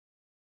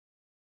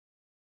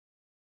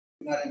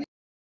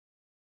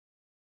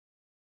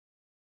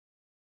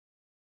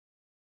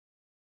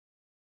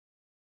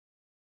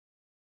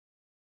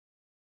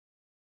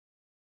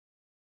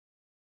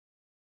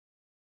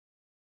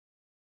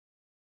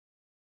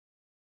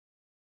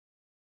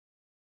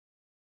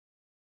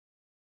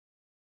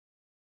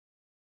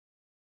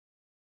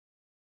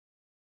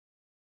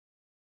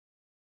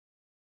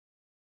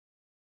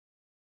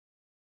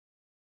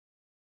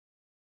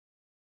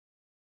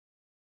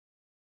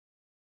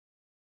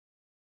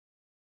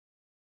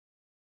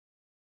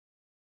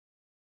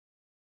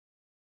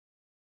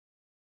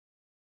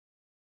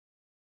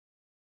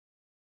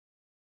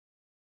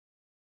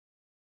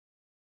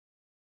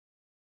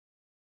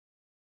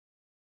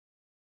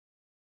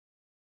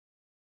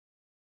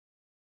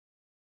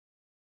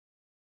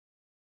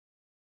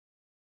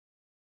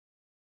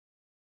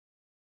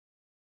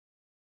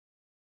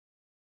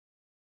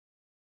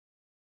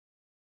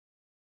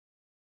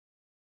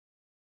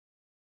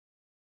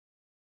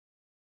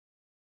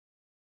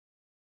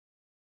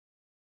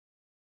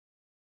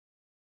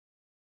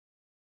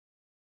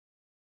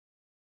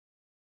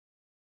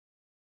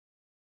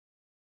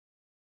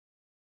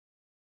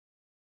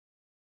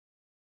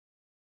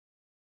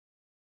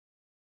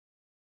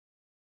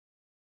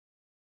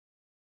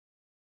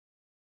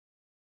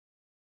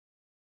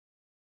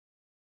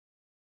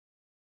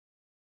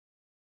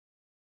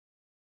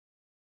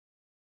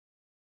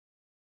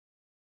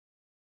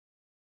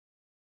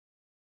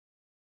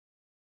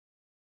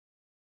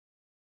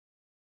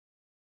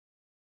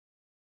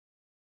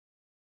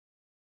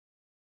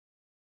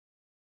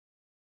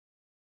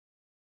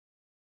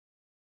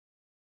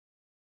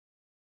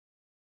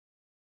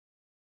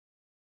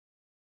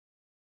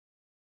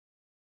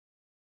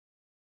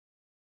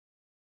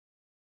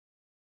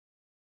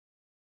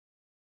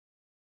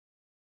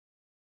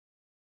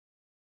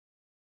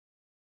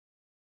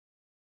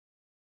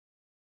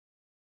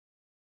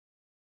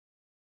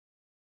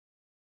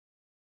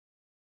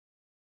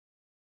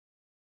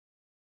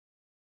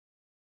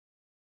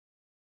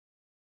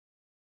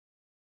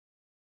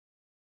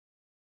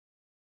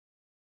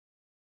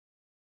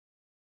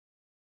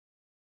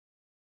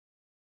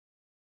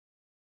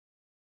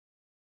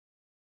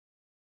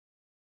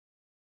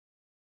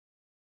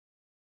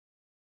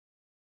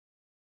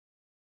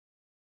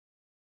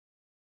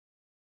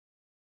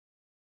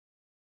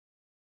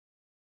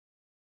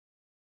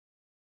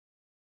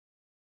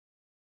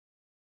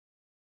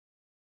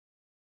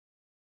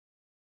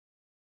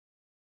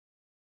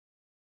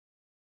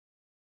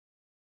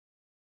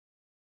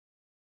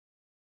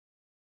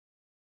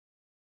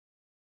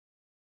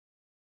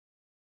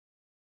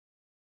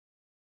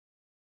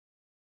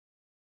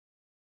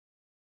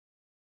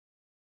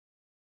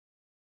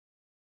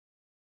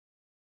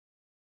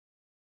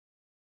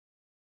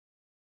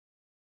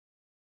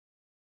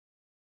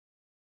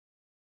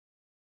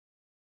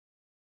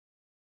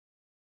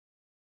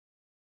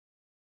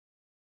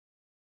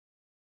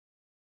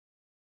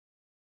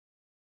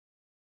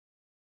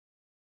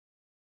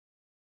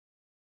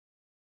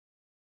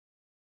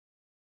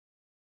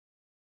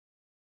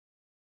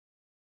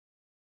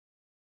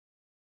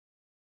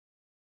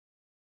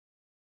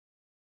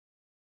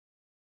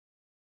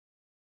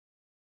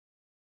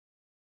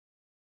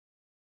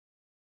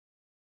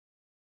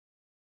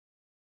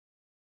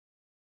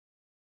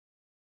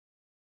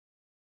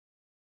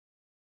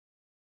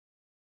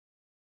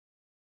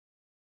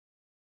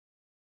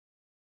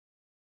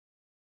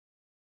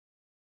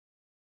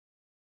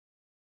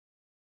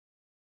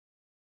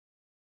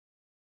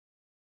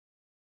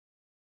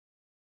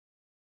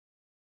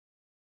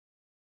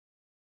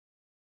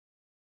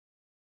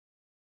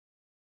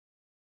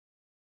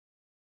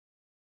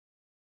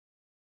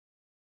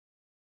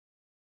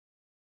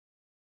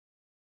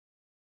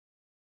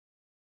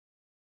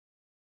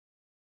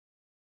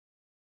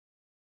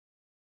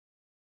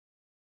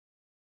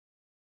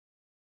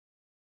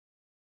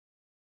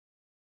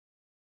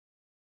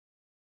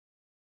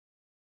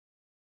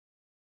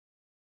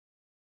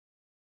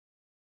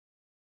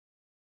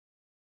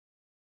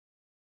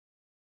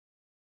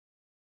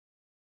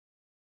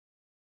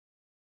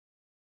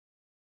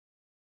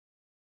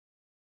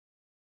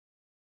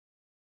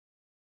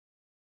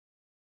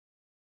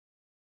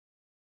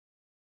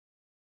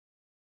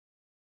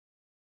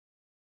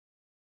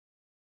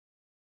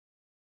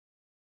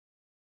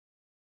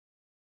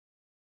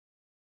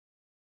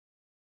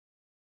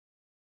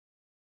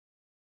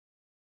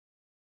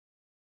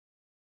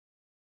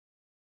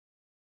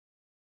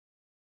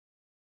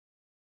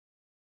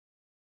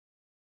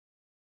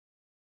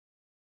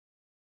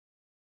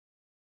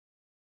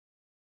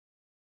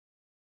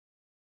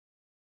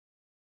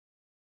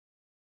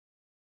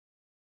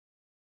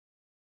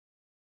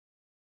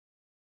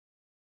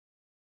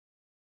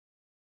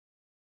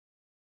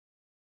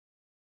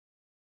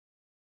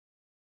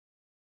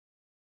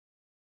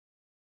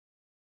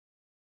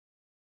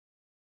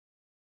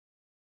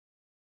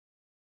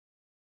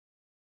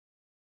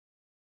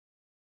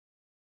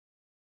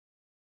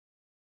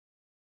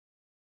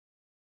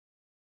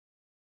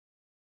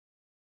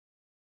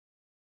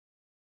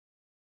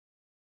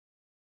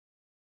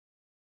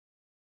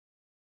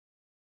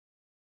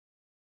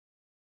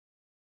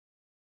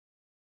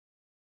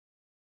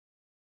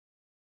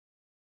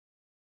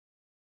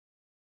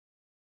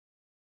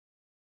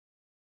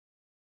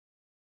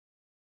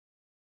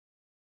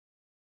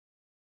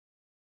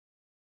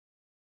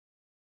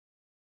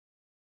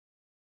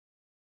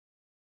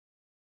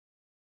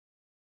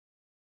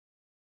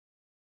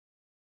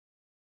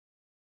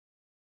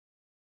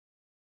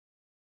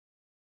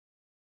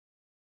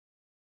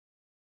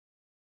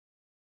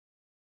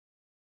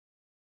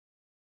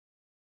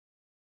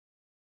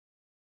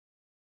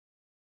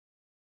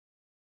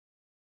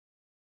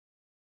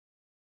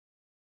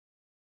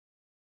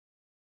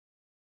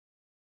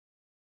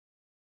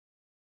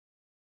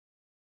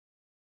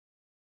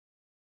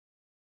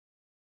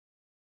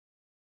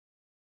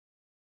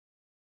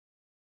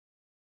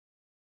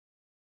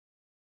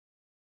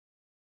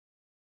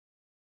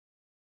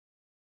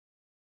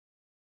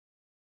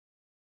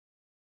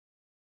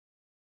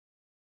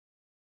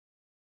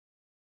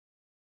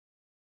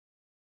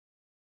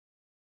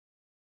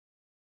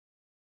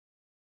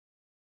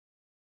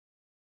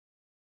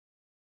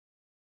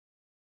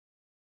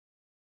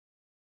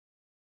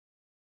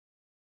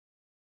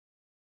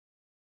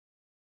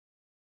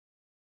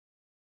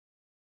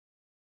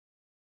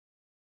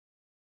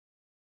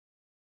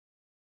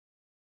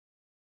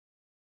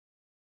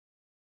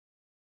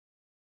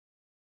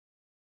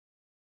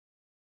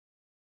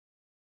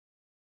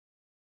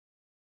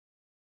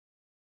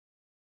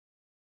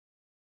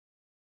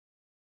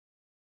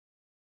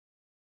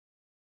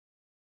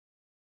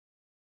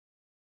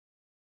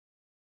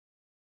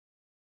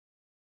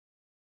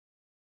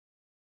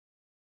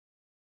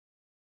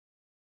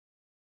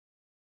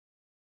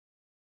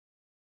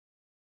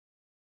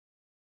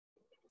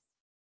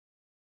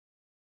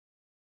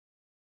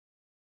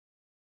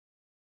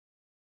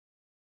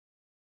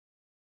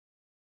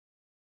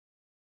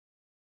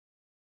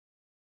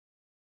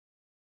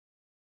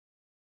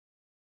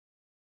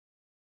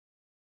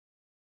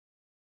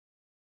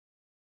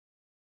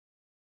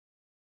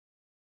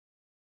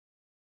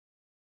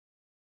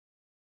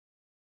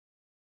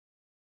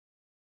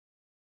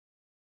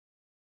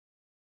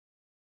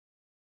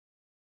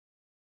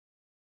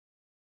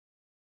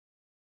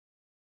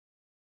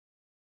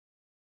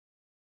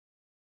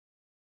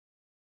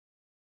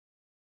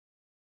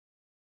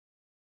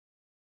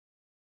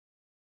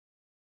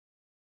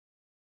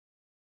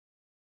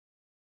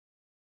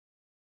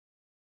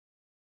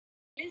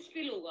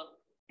Feel होगा।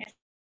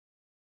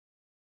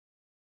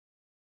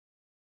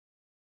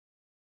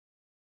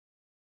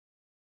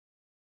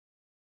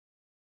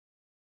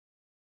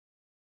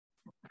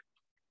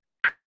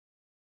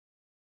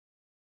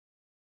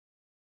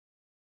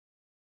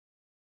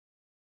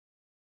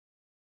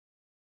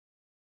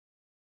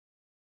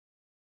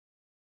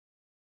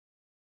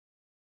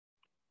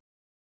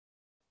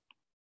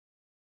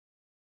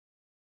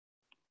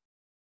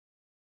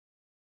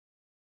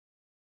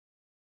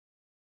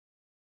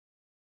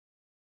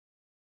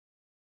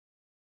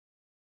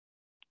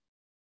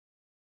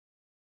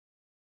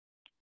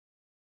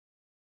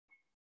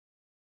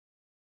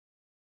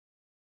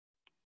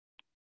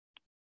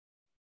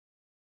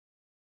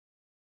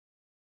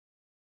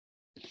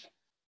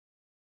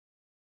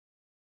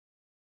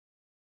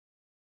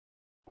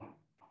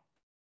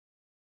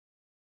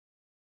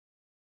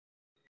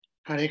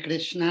 Hare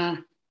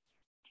Krishna.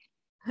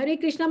 Hare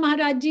Krishna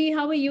Maharaj ji,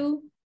 how are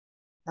you?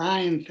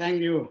 Fine,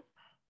 thank you.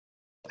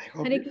 I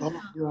hope Hare all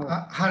of you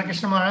are. Hare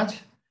Krishna Maharaj.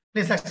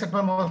 Please accept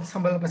my most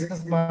humble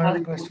obeisance, Maharaj.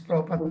 Request to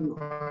Prabhupada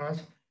Maharaj.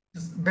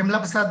 Bimla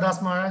Prasad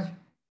Das Maharaj,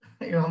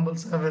 your humble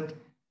servant.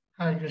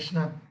 Hare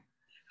Krishna.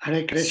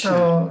 Hare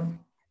Krishna.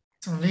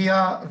 So we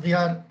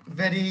are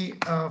very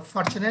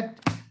fortunate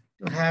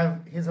to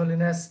have His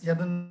Holiness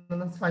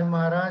Yadunandan Swami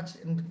Maharaj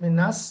in between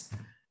us,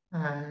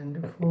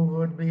 and who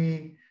would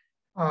be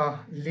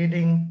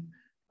leading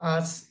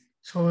us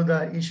through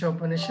the Isha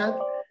Upanishad.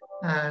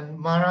 And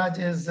Maharaj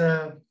is,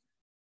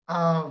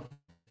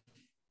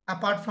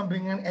 apart from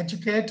being an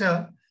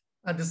educator,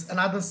 this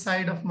another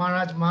side of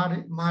Maharaj.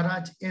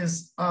 Maharaj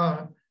is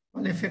a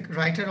prolific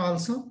writer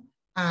also.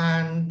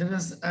 And there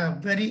is a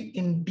very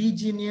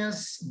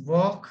indigenous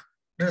work,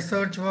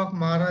 research work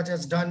Maharaj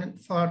has done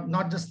for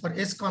not just for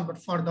ISKCON, but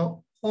for the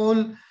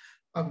whole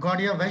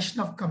Gaudiya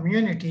Vaishnava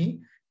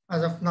community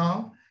as of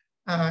now.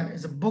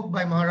 Is a book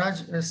by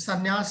Maharaj,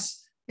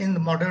 Sannyas in the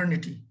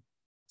Modernity.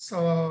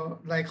 So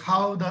like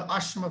how the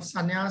ashram of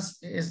sannyas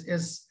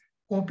is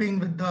coping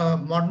with the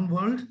modern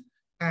world.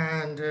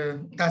 And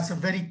that's a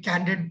very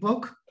candid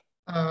book.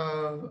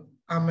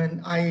 I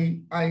mean,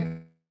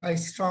 I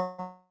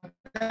strongly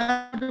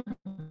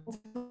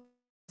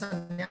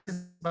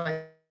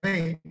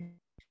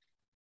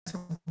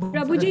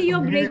Prabhuji,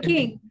 you're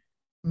breaking.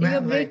 You're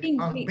breaking.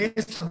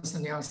 Based on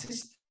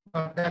sannyasis,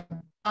 but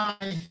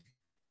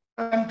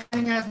I'm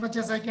trying as much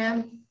as I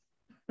can.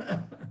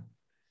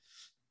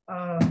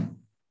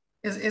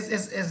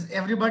 Is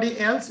everybody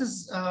else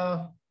is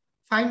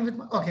fine with?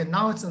 Okay,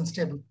 now it's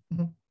unstable.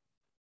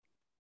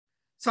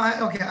 So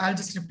I'll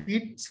just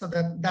repeat. So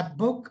that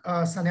book,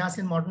 Sannyas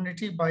in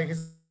Modernity by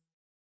His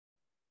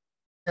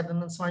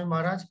Yadunandan Swami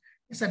Maharaj,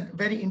 it's a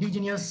very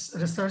indigenous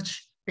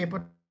research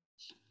paper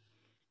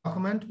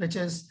document, which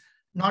is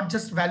not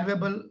just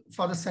valuable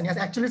for the sannyas.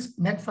 Actually, it's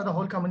meant for the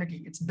whole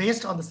community. It's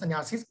based on the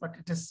sannyasis, but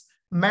it is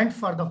meant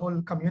for the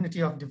whole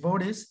community of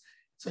devotees.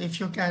 So if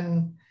you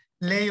can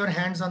lay your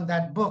hands on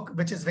that book,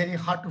 which is very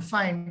hard to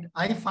find.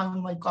 I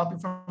found my copy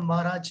from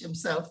Maharaj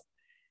himself.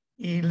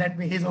 He lent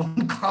me his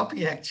own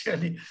copy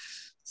actually.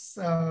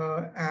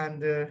 So,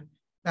 and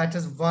that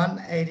is one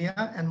area.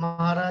 And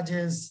Maharaj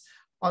is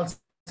also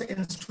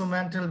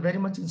instrumental, very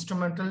much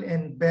instrumental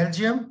in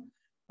Belgium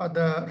for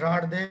the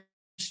Radhesh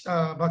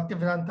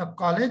Bhaktivedanta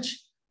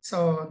College.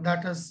 So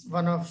that is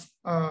one of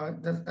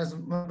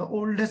the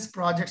oldest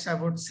projects, I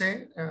would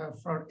say,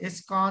 for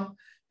ISKCON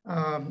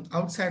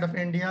outside of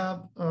India,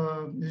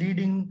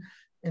 leading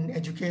in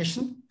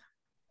education.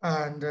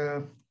 And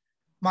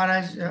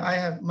Maharaj, I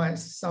have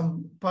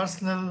some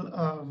personal,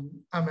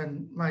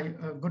 my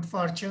good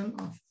fortune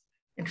of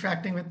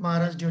interacting with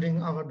Maharaj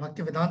during our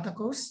Bhaktivedanta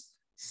course.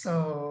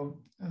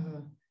 So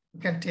you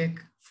can take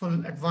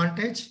full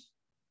advantage.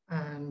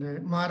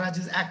 And Maharaj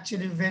is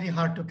actually very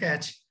hard to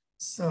catch.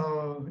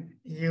 So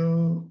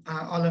you,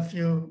 all of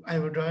you, I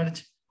would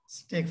urge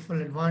to take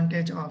full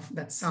advantage of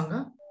that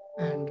Sangha.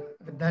 And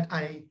with that,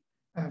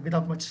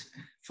 without much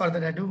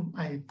further ado,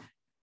 I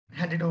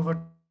hand it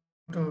over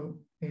to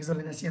His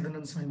Holiness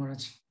Yadunandan Swami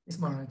Maharaj. Yes,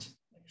 Maharaj.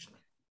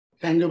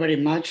 Thank you very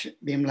much,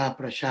 Bimla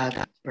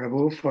Prasad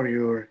Prabhu, for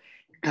your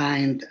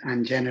kind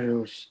and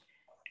generous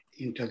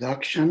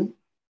introduction.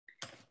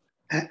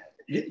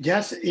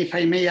 Just if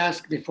I may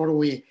ask before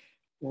we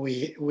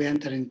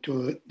enter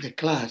into the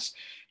class,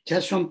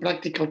 just some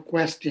practical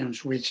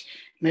questions which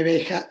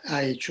maybe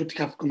I should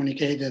have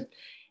communicated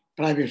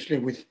previously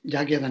with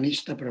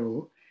Yagyadanishta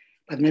Prabhu,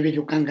 but maybe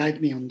you can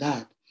guide me on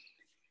that.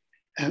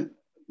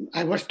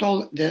 I was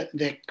told that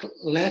the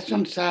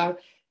lessons are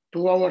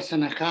 2 hours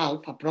and a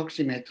half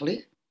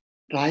approximately,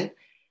 right?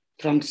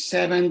 From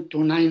 7 to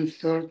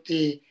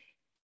 9:30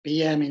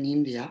 p.m. in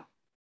India,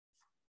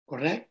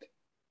 correct?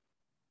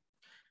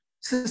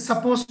 It's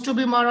supposed to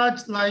be,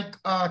 Maharaj, like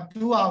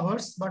 2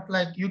 hours, but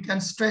like you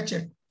can stretch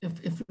it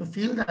if you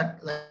feel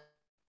that like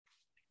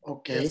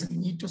okay, there's a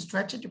need to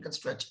stretch it, you can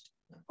stretch it.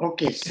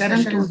 Okay,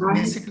 7 to 9.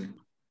 Basically.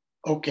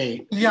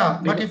 Okay. Yeah,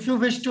 but if you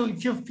wish to,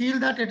 if you feel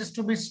that it is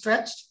to be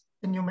stretched,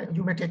 then you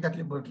may take that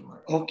liberty,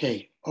 Maharaj.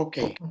 Okay.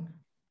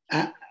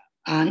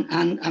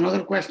 And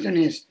another question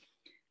is,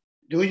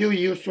 do you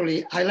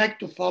usually, I like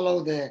to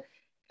follow the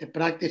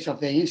practice of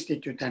the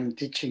institute I'm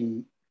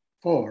teaching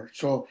for.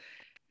 So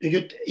do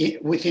you,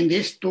 within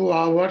these 2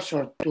 hours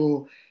or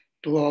two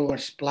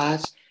hours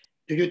plus,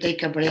 do you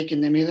take a break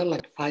in the middle,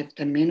 like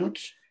 5-10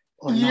 minutes?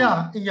 Or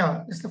yeah, no?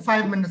 yeah. It's the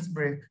 5 minutes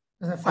break.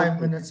 There's a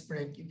 5 minutes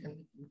break. You can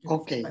give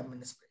okay. 5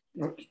 minutes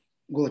break.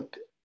 Good.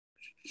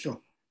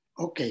 So,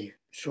 okay.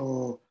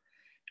 So,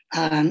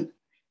 and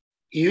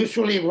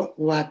usually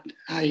what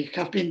I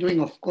have been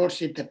doing, of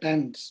course, it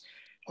depends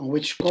on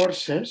which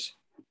courses,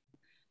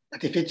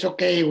 but if it's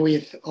okay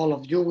with all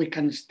of you, we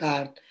can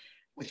start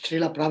with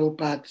Srila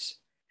Prabhupada's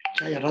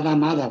Jaya Radha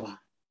Madhava.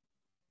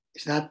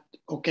 Is that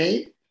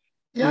okay?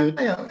 Yeah,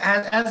 yeah.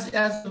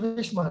 As you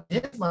wish, Maharaj.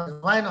 Yes,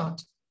 Maharaj. Why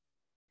not?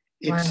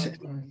 It's a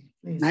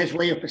nice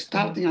way of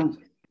starting, and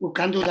we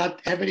can do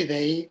that every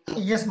day.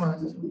 Yes,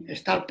 Maharaj.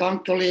 Start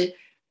punctually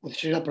with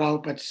Srila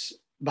Prabhupada's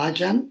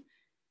bhajan,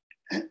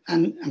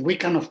 and we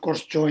can, of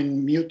course,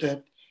 join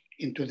muted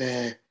into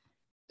the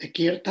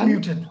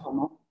kirtan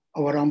from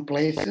our own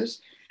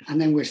places, and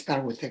then we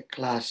start with the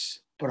class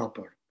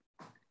proper.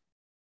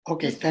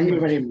 Okay, yes, thank you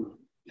very much.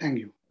 Thank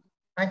you.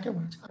 Thank you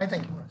much. I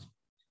thank you much.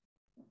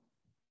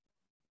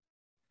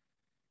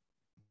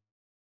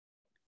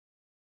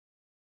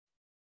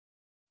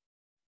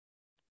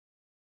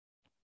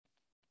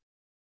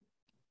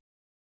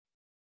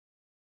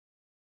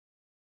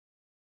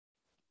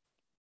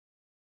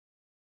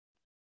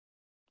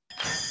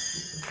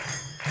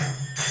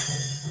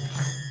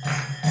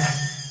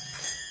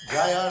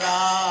 Jaya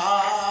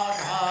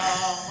Radha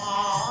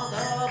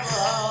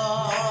Madhava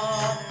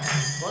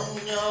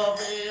Kunja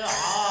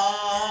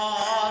Bihari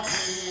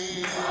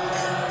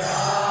Jaya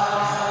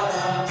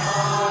Radha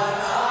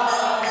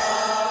Madhava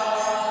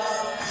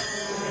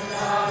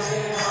Kunja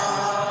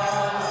Bihari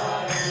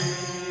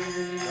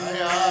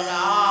Jaya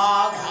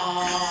Radha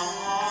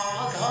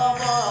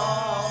Madhava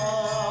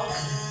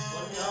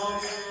Kunja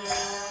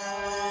Bihari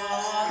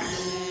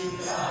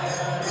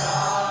Jaya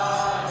Radha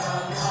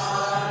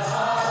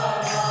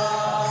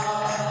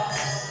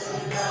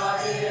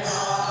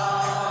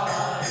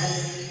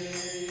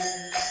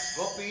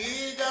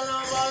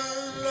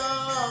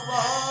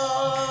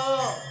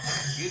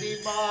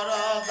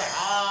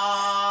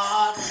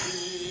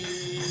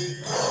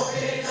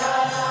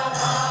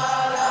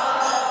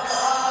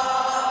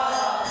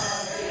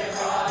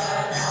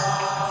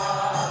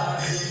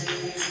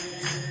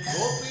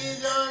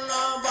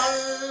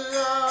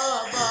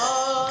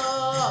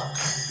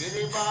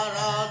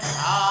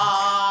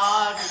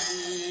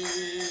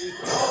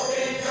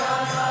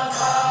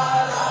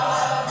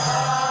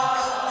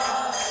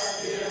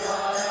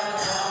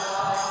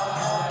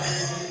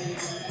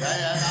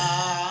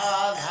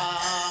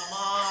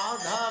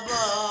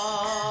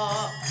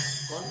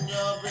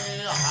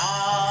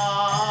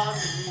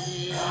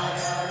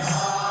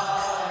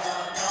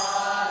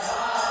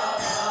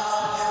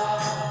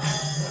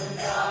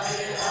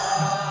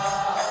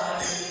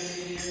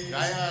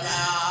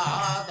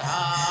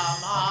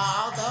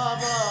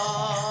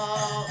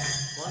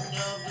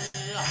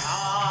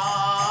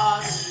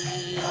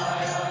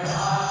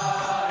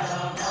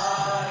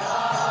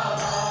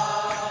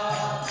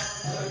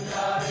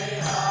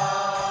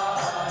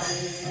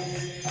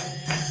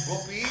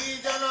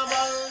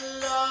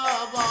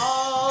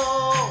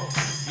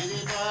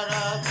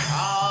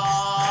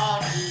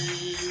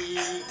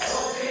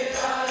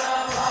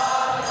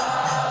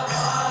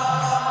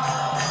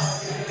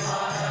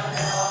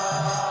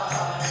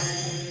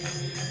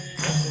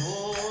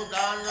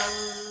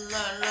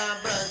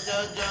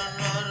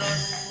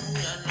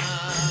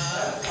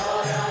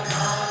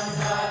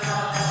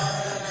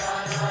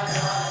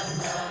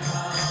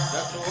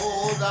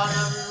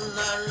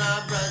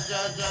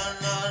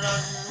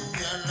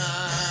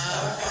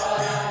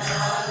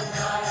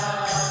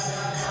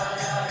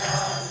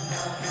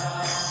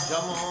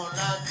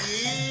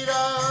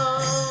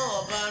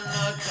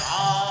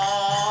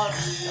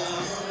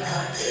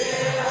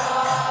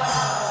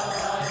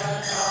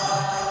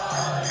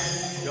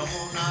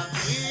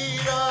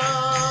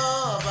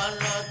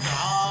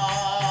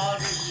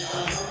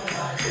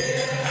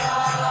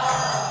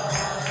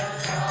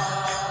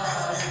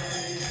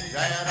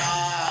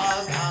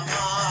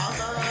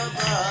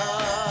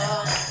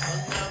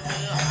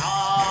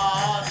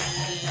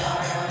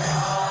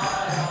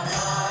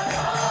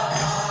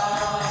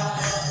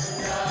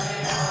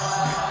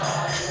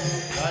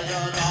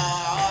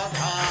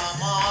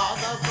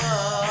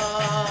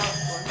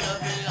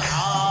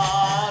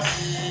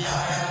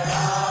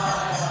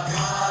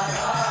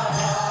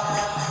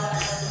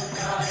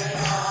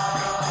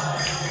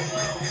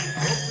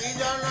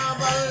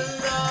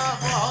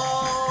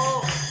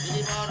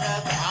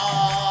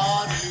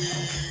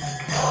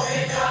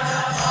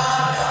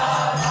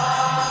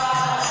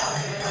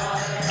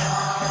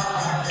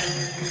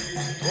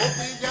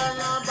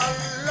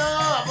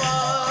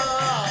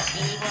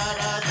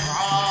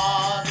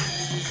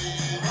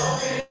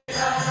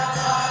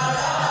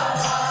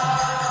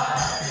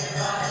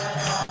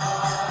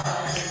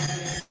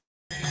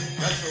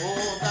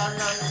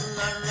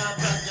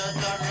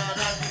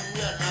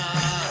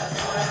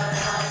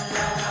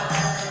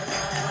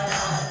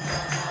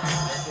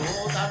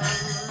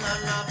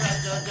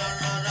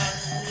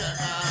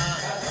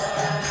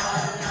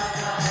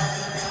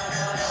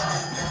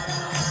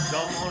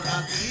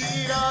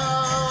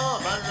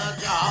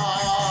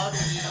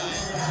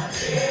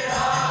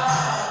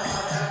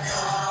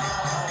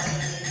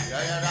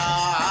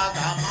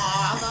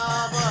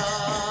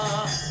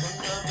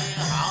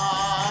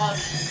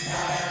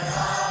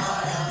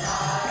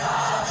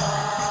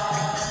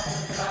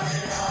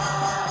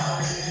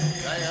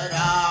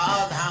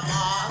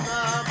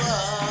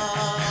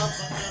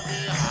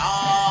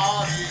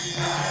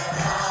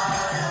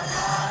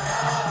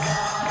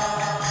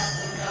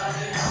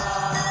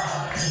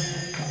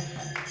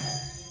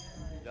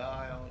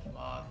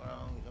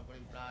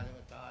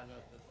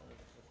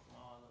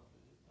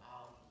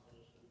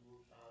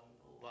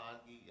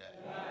की जय,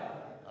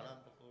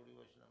 अनंत कोटि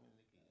वैष्णव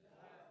वृंद की जय।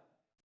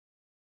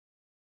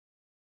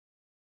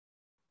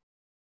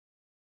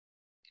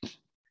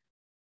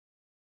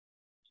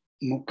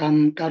 Mukam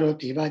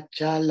karoti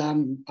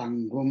vachalam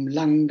pangum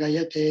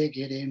langayate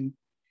girim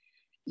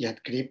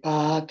yat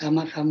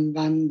kripatamaham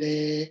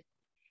vande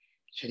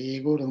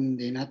Shri Gurum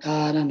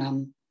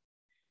Dinataranam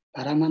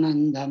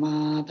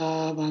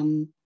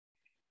Paramanandamadavam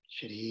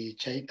Shri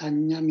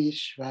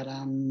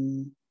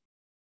Chaitanyamishwaram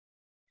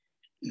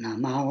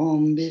Nama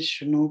Om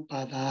Vishnu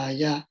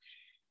Padaya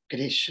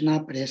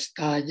Krishna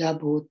Prestaya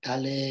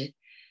Bhutale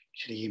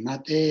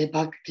Srimate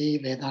Bhakti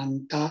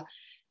Vedanta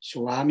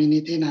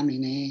Swaminiti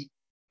Namine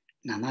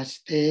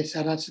Namaste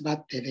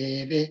Sarasvati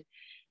Deve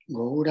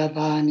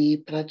Gauravani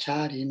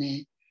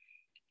Pracharine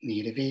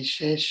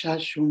Nirvishesha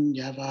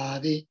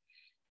Shunyavadi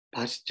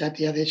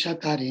Paschatya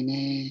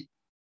Deshatarine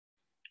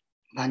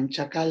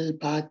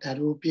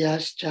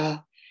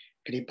Vanchakalpatarupyascha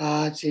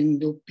Kripa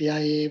Sindupya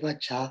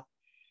Evacha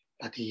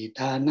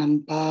Patitanam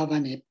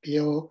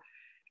Pavanepyo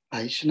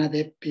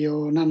Vaishnavepyo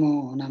Namo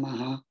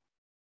Namaha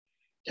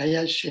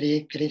Jaya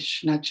Shri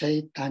Krishna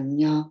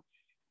Chaitanya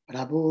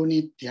Prabhu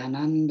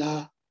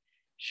Nityananda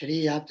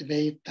Shri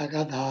Advaita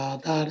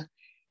Gadadhar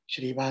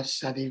Shri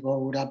Vasadi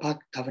Gaura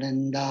Bhakta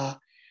Vrinda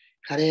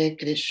Hare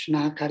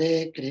Krishna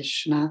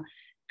Krishna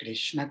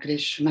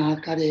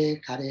Krishna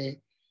Hare Hare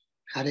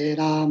Hare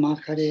Rama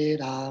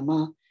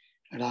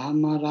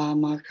Rama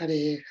Rama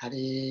Hare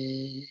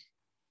Hare.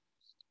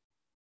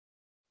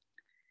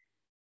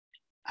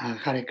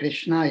 Hare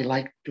Krishna. I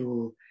like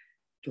to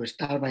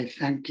start by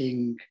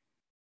thanking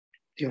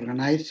the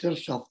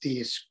organizers of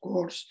this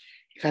course.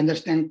 If I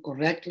understand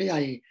correctly,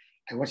 I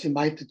was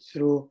invited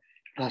through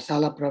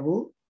Rasala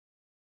Prabhu,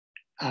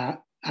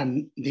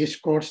 and this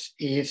course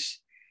is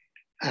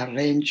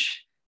arranged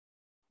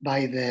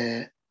by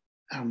the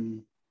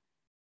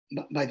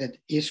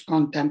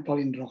ISKCON temple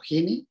in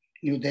Rohini,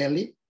 New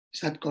Delhi. Is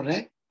that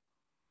correct?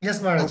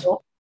 Yes, Maharaj.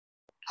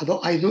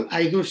 Although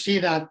I do see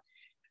that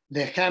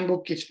the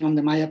handbook is from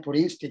the Mayapur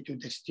Institute,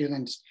 the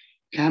students'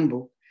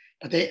 handbook,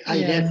 but I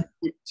guess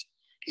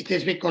it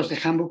is because the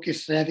handbook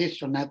is ready,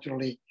 so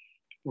naturally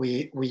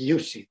we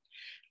use it.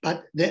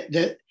 But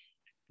the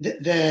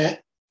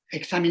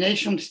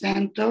examination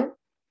center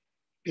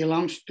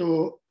belongs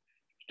to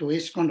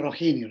ISKCON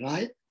Rohini,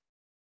 right?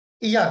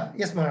 Yeah,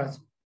 yes, Maharaj.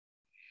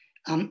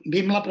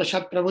 Bimla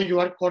Prasad Prabhu, you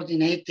are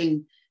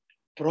coordinating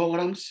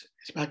programs,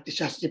 Bhakti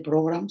Sastri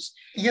programs.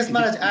 Yes,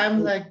 Maharaj.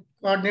 I'm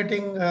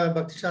coordinating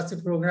Bhakti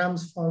Sastri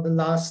programs for the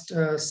last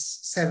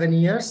 7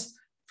 years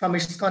from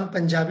ISKCON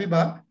Punjabi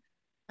Bagh.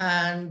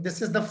 And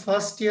this is the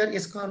first year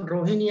ISKCON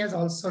Rohini has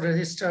also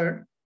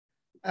registered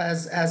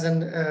as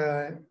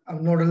a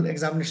nodal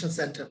examination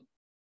center.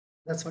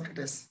 That's what it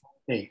is.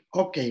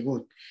 Okay,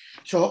 good.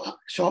 So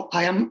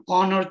I am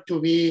honored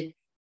to be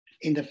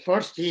in the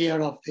first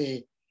year of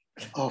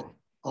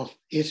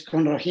ISKCON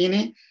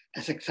Rohini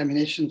as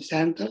examination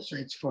center. So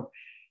it's for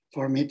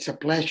me, it's a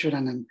pleasure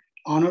and an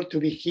honor to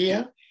be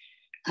here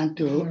and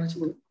to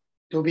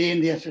be in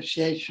the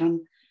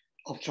association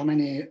of so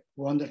many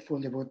wonderful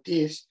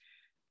devotees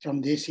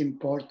from this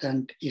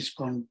important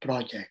ISKCON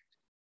project.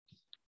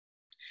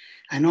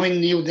 I know in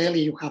New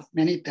Delhi you have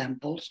many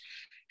temples,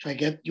 so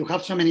you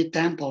have so many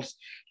temples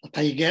that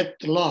I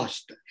get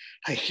lost.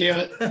 I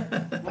hear,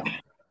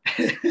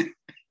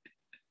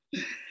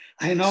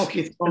 I know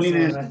His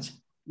Holiness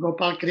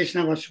Gopal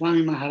Krishna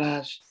Goswami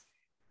Maharaj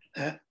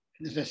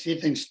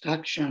received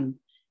instruction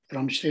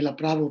from Srila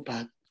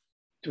Prabhupada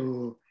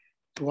to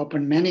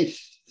open many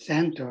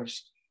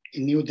centers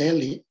in New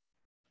Delhi.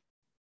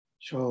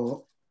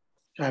 So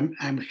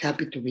I'm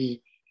happy to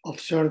be of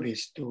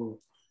service to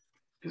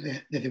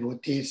the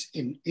devotees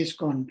in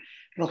ISKCON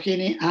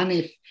Rohini, and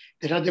if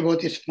there are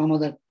devotees from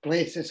other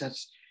places,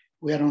 as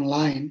we are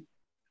online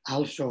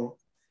also.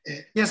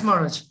 Yes,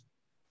 Maharaj.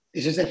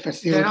 This is a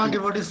facility. There are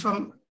devotees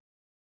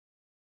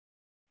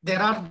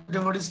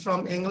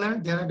from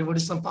England. There are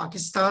devotees from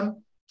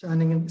Pakistan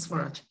joining in this,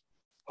 Maharaj.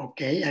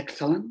 Okay,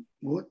 excellent,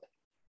 good.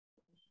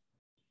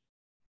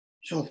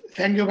 So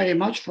thank you very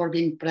much for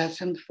being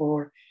present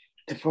for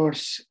the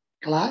first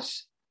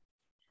class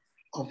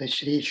of the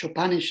Sri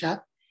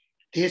Upanishad.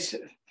 This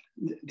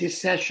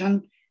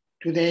session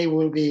today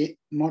will be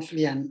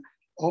mostly an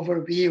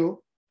overview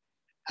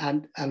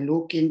and a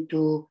look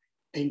into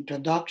the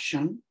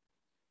introduction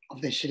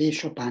of the Sri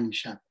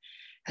Upanishad.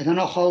 I don't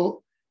know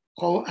how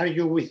are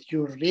you with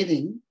your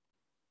reading,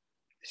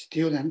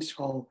 students,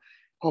 how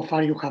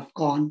far you have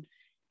gone.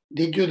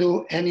 Did you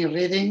do any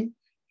reading?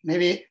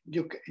 Maybe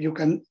you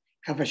can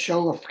have a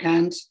show of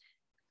hands,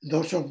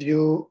 those of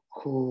you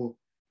who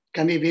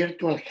can be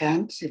virtual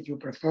hands if you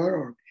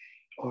prefer,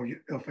 or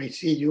if I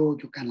see you,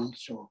 you can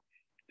also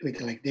do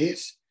it like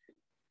this.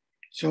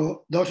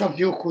 So those of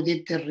you who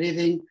did the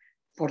reading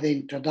for the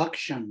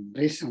introduction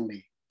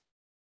recently,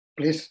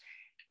 please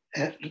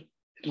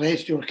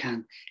raise your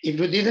hand. If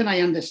you didn't, I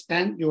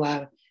understand you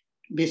are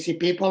busy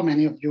people.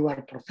 Many of you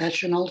are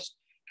professionals,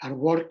 are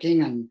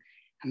working and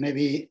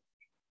maybe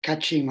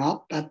catching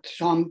up, but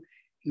some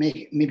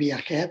may be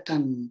ahead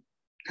and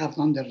have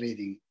done the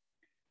reading.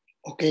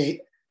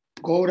 Okay,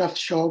 Gaurav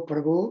Shaw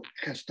Prabhu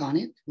has done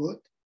it, good.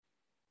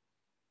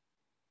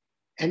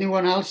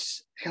 Anyone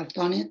else have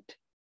done it?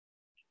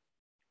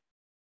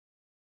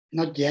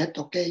 Not yet,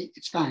 okay,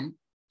 it's fine.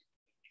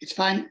 It's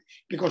fine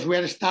because we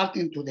are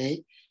starting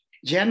today.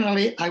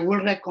 Generally, I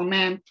will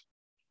recommend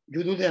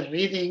you do the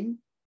reading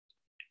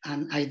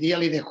and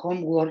ideally the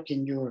homework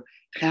in your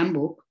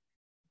handbook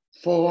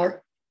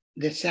for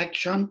the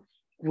section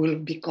we'll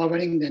be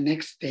covering the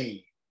next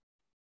day.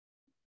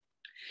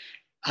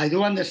 I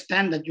do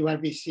understand that you are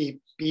busy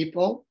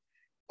people.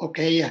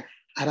 Okay,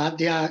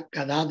 Aradhya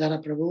Gadadhara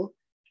Prabhu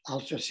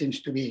also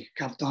seems to be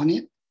have done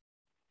it.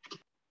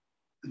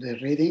 The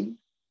reading,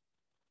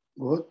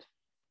 good.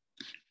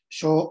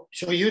 So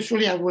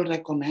usually I will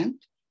recommend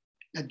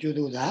that you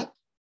do that.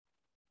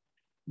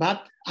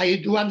 But I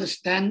do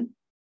understand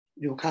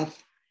you have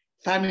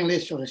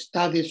families or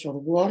studies or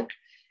work.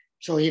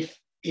 So if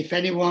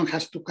anyone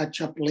has to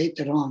catch up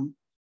later on,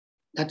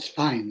 that's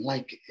fine.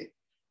 Like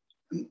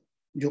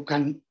you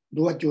can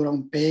do at your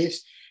own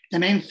pace. The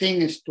main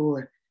thing is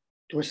to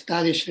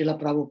study Srila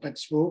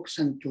Prabhupada's books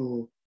and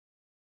to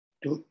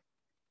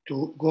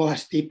go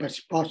as deep as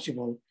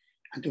possible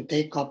and to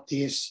take up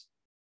this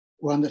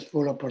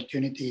wonderful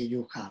opportunity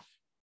you have.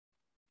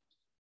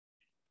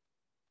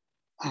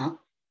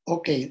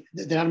 Okay,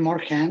 there are more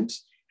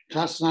hands.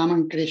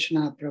 Raman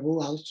Krishna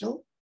Prabhu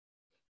also.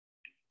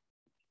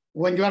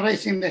 When you are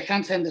raising the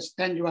hands, I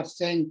understand you are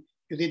saying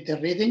you did the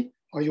reading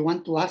or you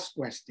want to ask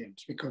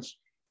questions because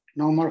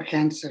no more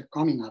hands are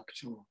coming up.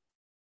 So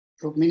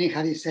Rukmini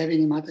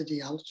Harisevini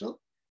Mataji also.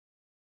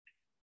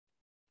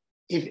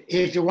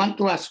 If you want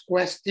to ask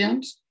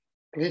questions,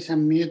 please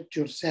unmute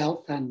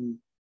yourself and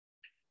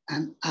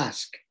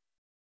ask.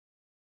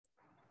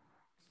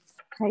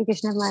 Hare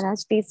Krishna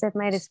Maharaj, please set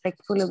my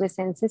respectful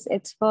obeisances.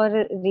 It's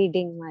for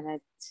reading,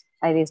 Maharaj.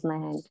 I raise my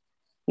hand.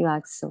 You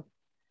ask so.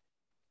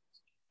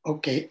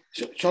 Okay,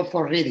 so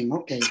for reading,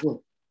 okay, good.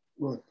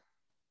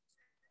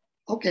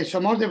 Okay, so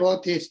more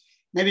devotees,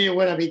 maybe you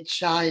were a bit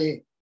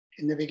shy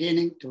in the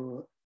beginning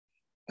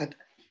but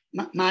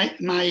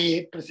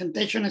my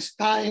presentation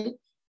style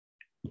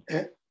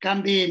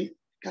can be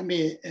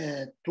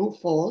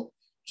twofold.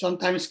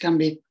 Sometimes can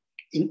be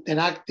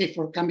interactive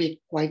or can be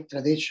quite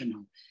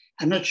traditional.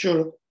 I'm not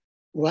sure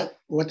what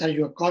are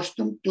you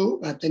accustomed to,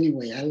 but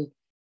anyway,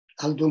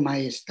 I'll do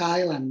my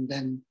style, and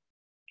then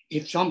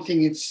if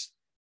something is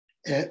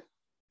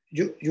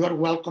you are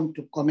welcome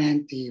to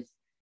comment. If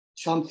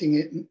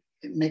something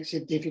it makes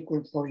it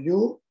difficult for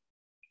you,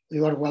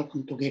 you are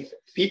welcome to give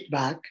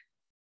feedback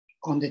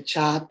on the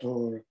chat,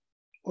 or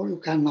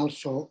you can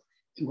also,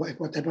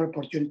 whatever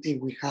opportunity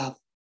we have,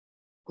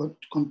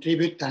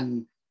 contribute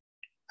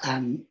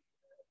and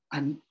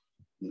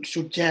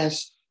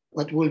suggest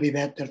what will be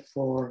better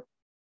for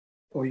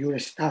your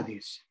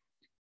studies.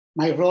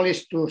 My role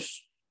is to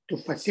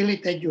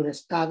facilitate your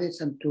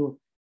studies and to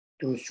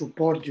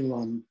support you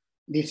on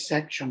this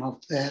section of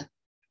the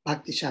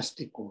Bhakti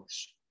Sastri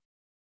course.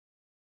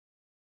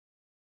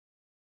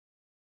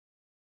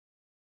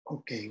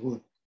 Okay,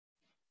 good.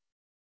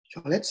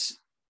 So let's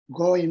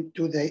go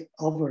into the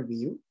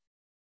overview.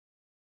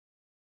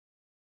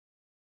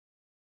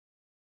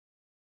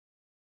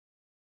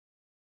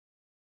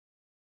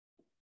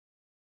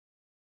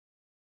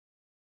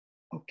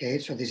 Okay,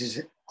 so this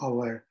is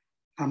our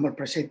humble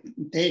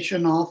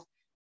presentation of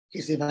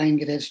His Divine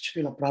Grace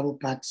Srila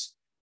Prabhupada's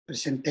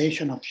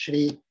presentation of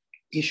Sri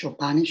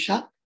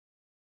Ishopanishad.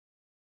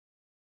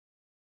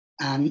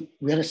 And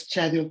we are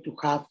scheduled to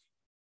have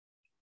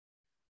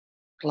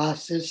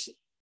classes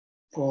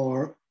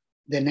for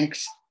the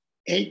next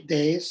 8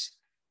 days,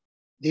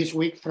 this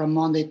week from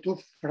Monday to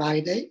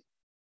Friday.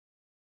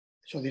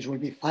 So this will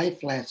be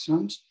 5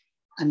 lessons,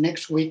 and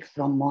next week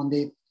from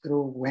Monday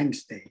through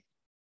Wednesday.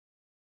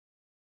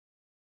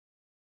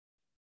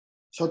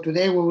 So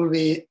today we will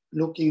be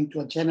looking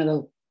into a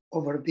general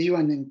overview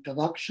and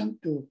introduction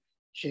to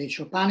Sri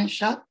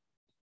Ishopanishad.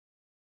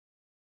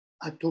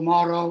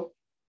 Tomorrow,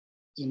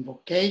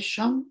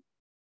 invocation.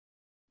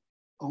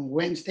 On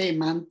Wednesday,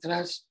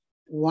 mantras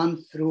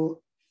 1 through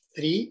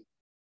 3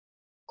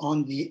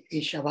 on the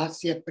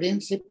Ishavasya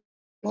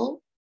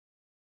principle,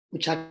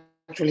 which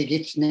actually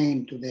gives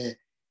name to the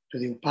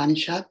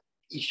Upanishad,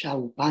 Isha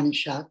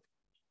Upanishad.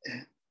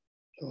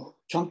 So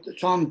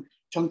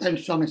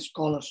sometimes some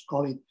scholars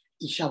call it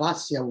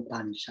Ishavasya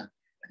Upanishad,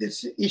 but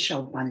it's Isha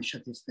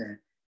Upanishad is the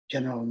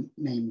general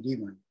name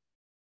given.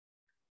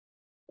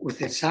 With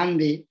the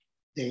Sandhi,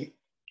 the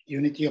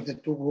unity of the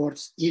two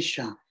words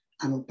Isha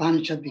and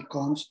Upanishad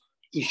becomes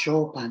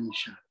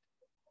Ishopanishad.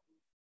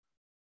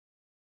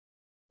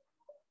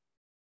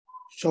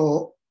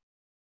 So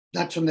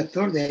that's on the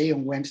third day,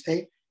 on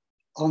Wednesday.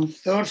 On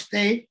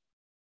Thursday,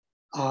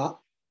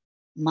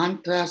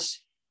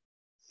 mantras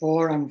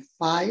 4 and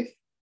 5,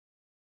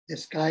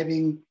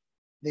 describing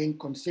the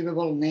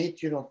inconceivable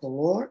nature of the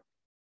Lord.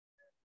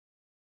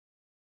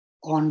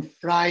 On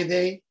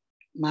Friday,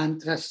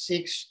 mantras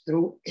 6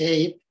 through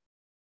 8,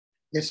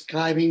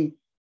 describing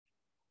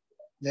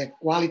the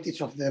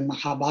qualities of the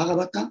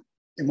Mahabhagavata,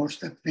 the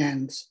most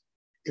advanced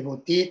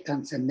devotee,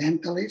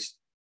 transcendentalist,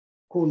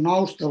 who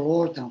knows the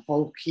Lord and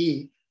how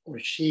he or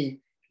she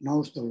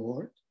knows the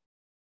Lord.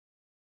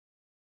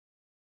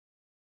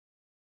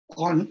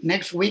 On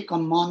next week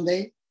on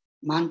Monday,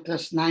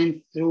 mantras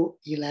 9 through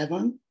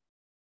 11,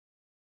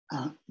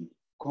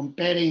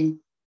 comparing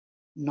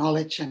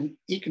knowledge and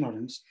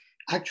ignorance.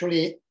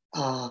 Actually,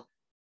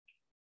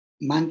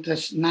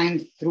 mantras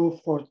 9 through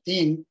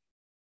 14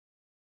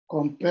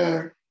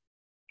 compare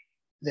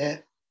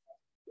the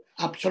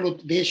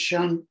absolute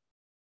vision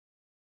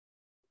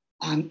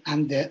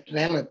and the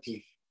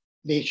relative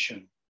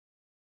vision.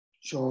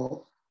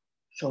 So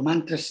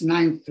mantras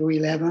 9 through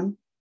 11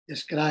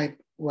 describe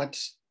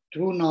what's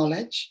true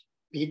knowledge,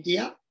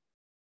 vidya,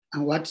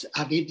 and what's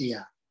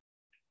avidya,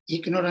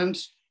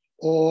 ignorance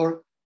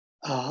or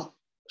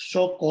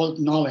so-called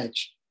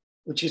knowledge,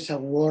 which is a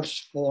worse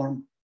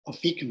form of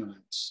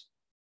ignorance.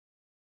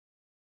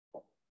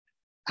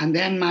 And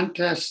then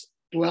mantras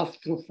 12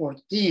 through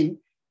 14,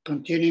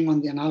 continuing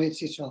on the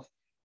analysis of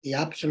the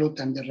absolute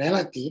and the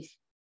relative,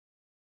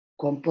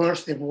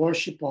 compares the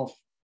worship of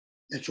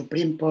the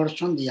Supreme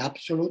Person, the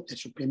Absolute, the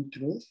Supreme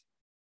Truth,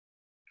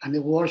 and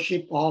the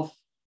worship of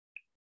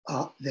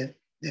the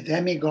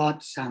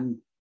demigods and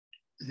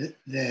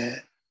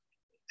the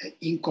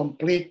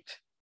incomplete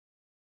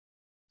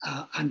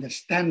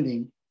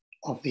understanding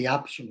of the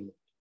Absolute,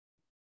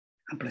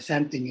 and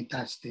presenting it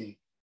as the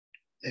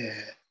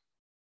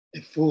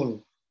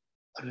full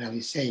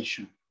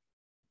realization,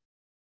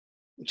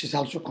 which is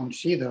also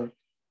considered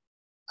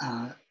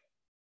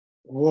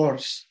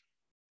worse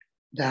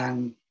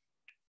than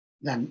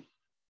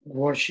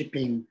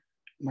worshipping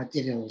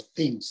material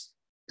things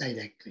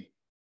directly.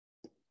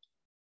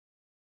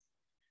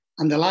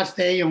 On the last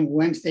day, on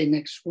Wednesday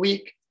next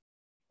week,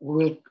 we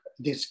will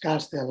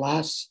discuss the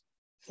last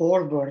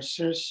 4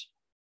 verses,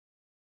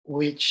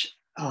 which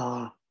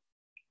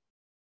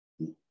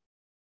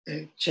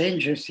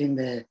changes in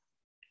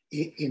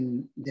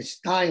the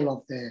style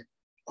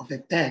of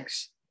the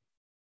text.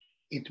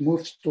 It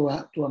moves to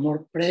a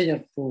more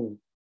prayerful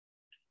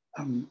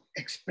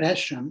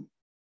expression,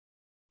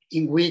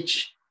 in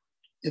which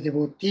the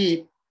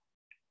devotee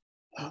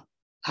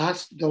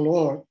asks the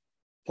Lord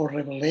for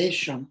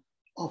revelation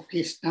of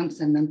his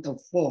transcendental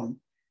form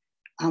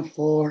and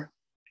for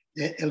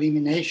the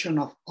elimination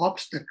of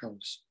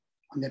obstacles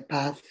on the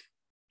path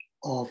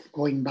of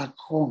going back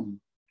home,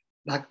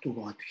 back to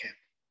Godhead.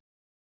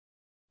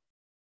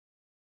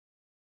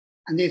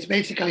 And it's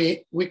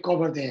basically, we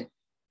cover the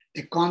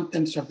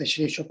contents of the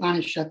Sri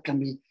Upanishad, can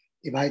be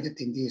divided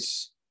in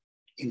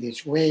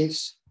these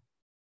ways.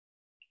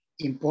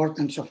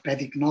 Importance of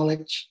Vedic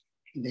knowledge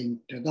in the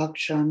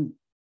introduction,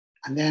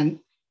 and then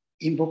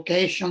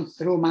invocation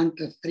through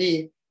mantra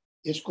 3.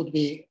 This could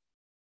be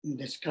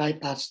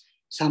described as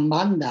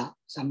Sambandha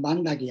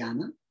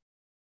Jnana,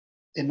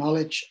 the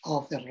knowledge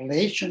of the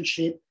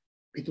relationship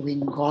between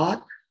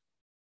God,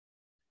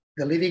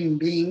 the living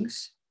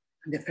beings,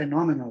 and the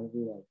phenomenal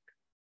world.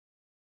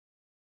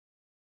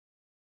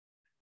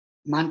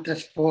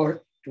 Mantras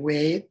 4 to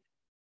 8,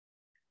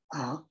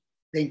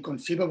 the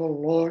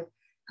inconceivable Lord,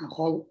 and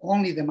how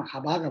only the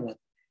Mahabhagavat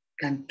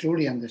can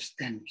truly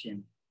understand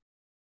him.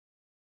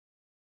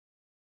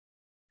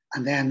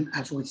 And then,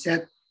 as we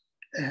said,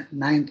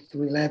 9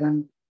 through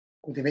 11,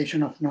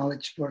 cultivation of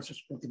knowledge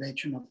versus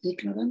cultivation of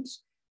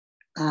ignorance.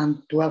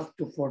 And 12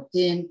 to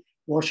 14,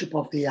 worship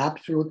of the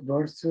absolute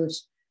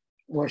versus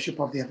worship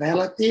of the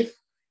relative.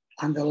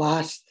 And the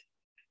last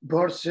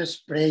verses,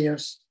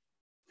 prayers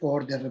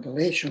for the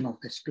revelation of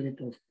the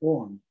spiritual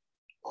form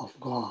of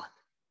God.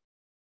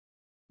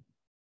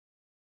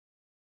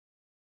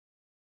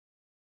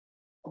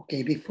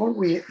 Okay, before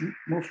we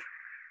move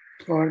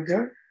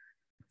further,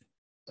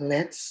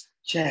 let's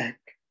check.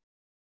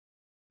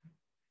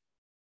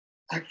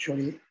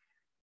 Actually,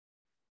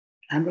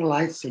 I'm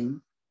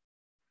realizing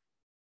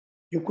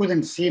you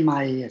couldn't see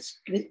my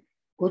screen.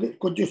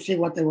 Could you see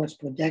what I was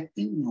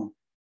projecting? No.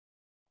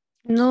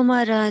 No,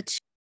 Maharaj.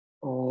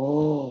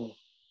 Oh,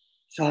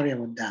 sorry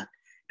about that,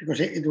 because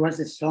it was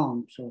a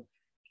song. So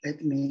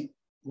let me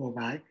go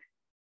back.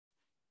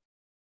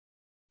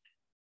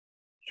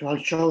 So I'll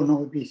show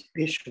now this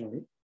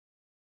visually.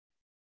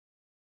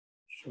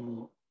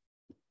 So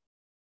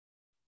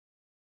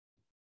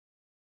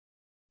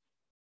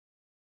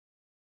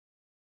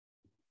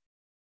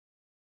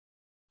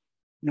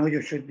now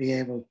you should be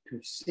able to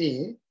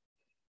see.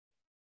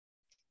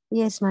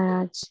 Yes,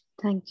 Maharaj.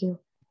 Thank you.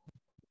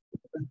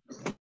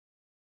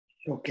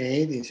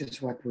 Okay, this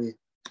is what we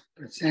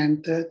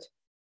presented.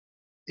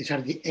 These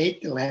are the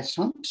 8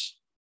 lessons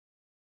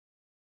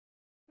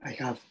I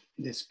have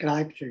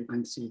described, so you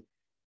can see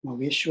more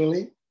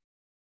visually.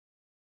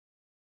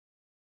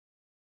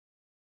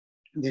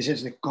 This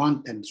is the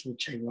contents,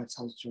 which I was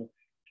also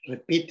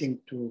repeating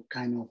to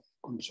kind of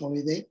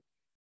consolidate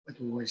what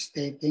we were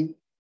stating.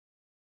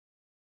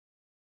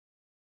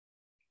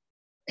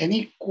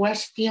 Any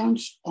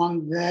questions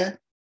on the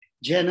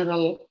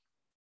general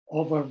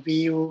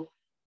overview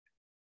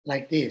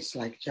like this,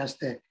 like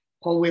just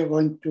how we're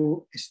going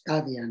to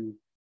study and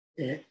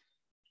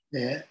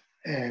the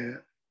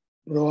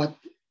broad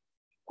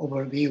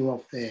overview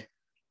of the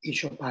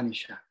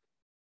Ishopanishad.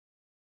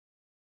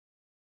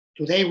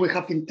 Today we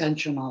have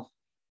intention of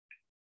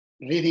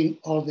reading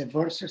all the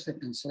verses, the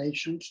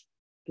translations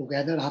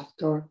together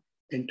after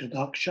the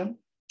introduction.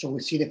 So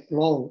we see the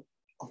flow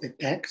of the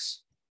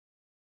text.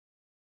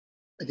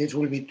 But this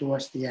will be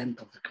towards the end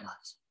of the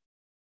class.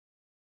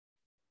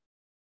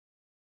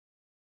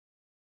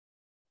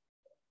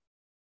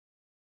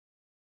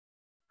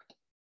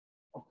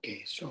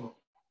 Okay, so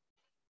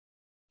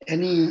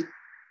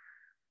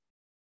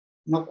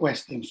no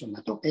questions on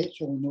that. Okay,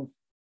 so we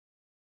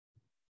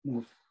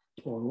move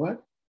forward.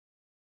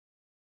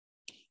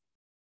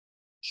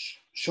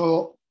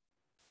 So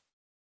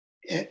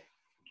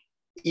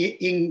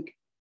in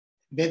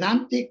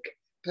Vedantic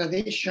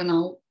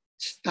traditional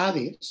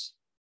studies,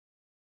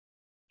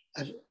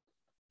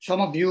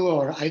 some of you,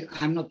 or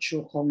I'm not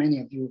sure how many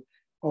of you,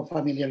 how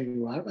familiar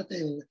you are, but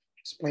I'll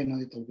explain a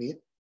little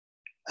bit.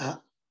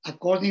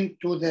 According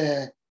to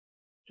the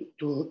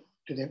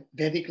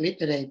Vedic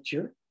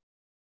literature,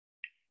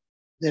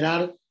 there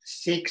are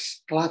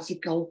 6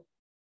 classical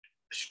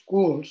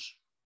schools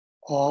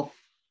of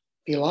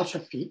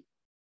philosophy,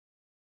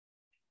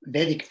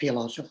 Vedic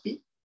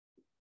philosophy,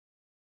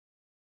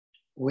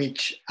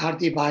 which are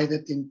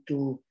divided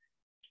into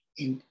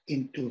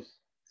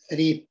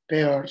 3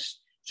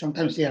 pairs.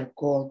 Sometimes they are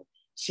called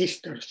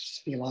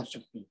sisters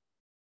philosophy.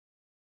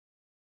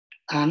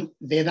 And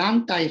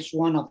Vedanta is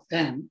one of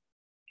them.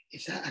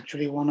 It's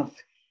actually one of,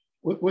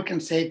 we can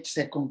say it's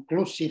a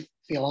conclusive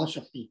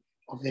philosophy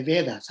of the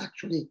Vedas.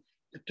 Actually,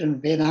 the term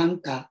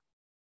Vedanta,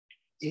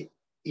 it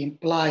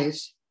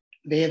implies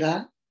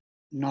Veda,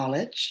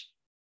 knowledge,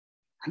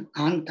 and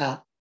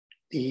Anta,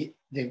 the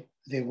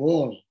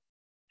goal,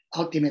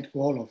 ultimate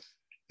goal of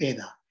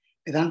Veda.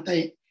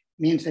 Vedanta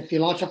means a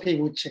philosophy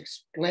which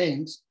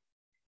explains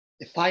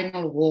the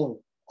final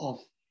goal of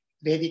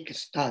Vedic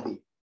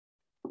study.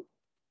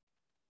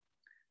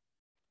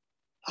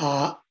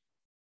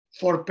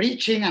 For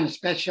preaching, and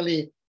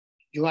especially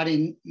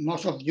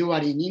most of you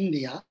are in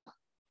India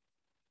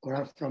or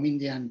are from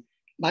Indian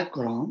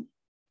background.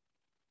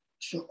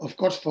 So of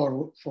course,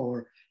 for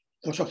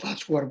those of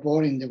us who are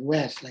born in the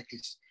West, like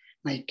it's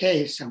my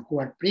case, and who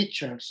are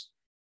preachers,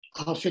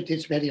 also it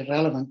is very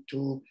relevant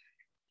to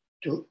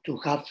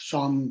have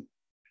some,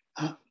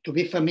 to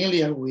be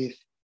familiar with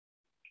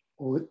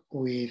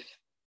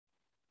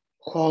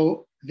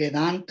how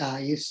Vedanta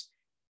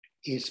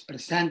is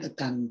presented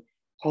and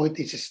how it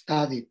is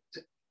studied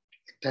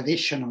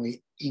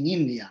traditionally in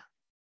India.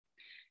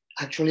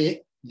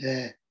 Actually,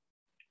 the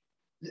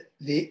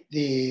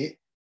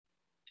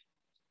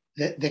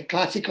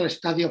classical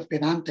study of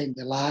Vedanta in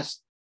the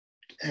last,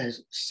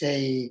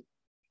 say,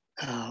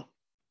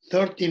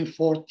 13,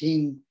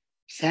 14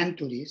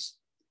 centuries,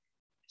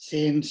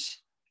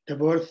 since the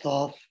birth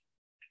of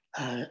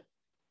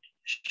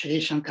Sri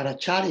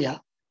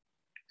Shankaracharya,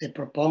 the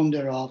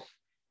propounder of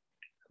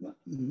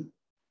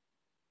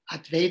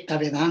Advaita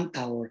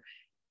Vedanta, or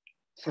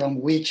from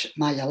which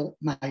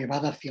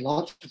Mayavada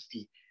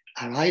philosophy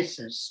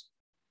arises.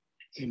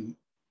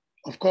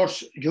 Of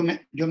course, you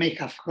may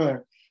have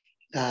heard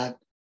that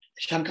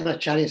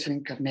Shankaracharya is an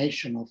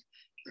incarnation of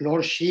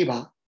Lord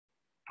Shiva.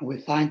 We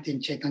find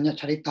in Chaitanya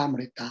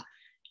Charitamrita,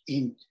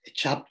 in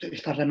chapter,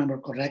 if I remember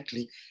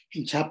correctly,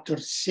 in chapter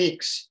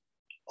 6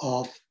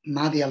 of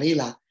Madhya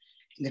Lila,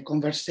 in the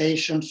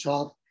conversations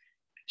of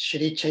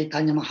Sri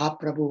Chaitanya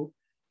Mahaprabhu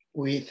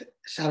with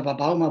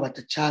Sarvabhauma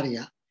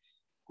Bhattacharya,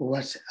 who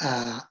was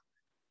a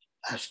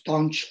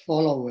staunch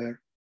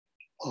follower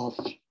of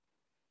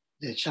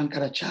the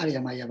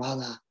Shankaracharya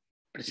Mayavada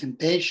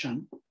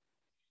presentation,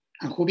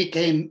 and who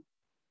became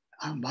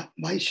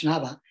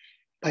Vaishnava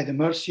by the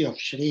mercy of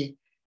Sri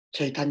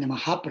Chaitanya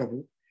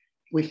Mahaprabhu.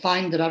 We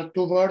find there are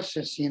 2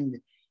 verses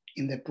in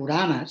the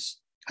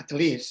Puranas, at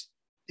least,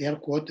 they are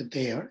quoted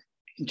there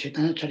in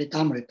Chaitanya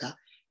Charitamrita,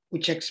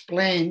 which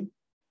explain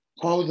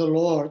how the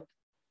Lord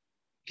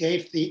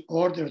gave the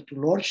order to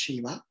Lord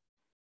Shiva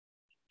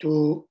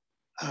to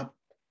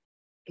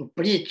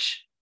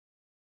preach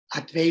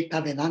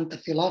Advaita Vedanta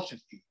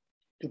philosophy,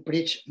 to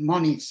preach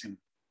monism.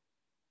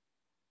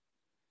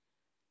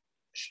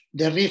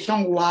 The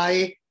reason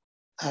why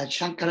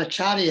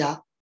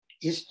Shankaracharya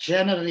is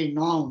generally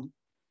known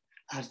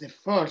as the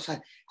first,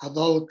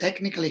 although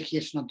technically he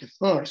is not the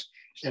first,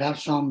 there are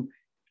some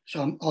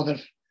other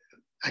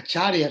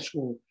acharyas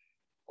who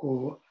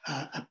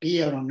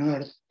appear on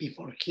earth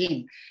before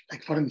him.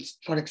 Like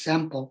for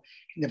example,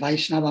 in the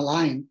Vaishnava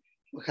line,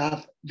 we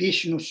have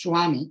Vishnu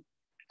Swami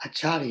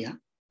Acharya,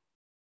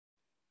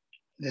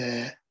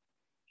 the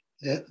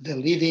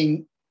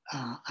leading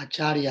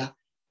acharya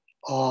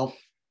of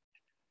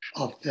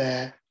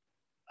the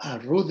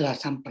Rudra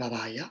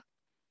Sampradaya,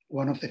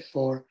 one of the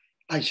 4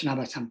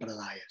 Vaishnava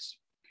Sampradayas.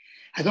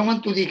 I don't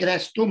want to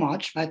digress too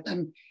much, but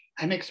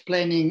I'm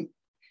explaining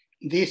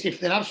this. If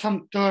there are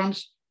some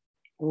terms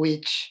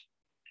which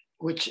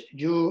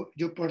you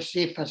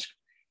perceive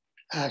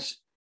as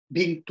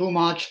being too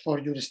much for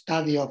your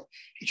study of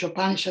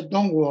Ishopanishad,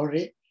 don't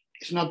worry.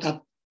 It's not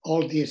that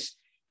all these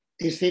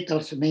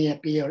details may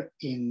appear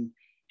in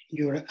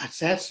your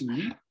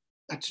assessment.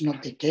 That's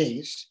not the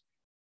case.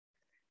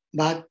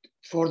 But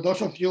for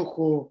those of you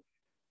who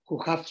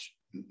have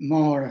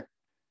more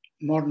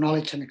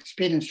knowledge and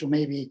experience, you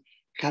may be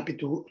happy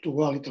to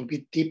go a little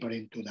bit deeper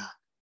into that.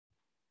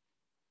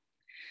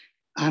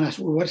 And as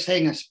we were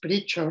saying, as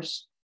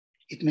preachers,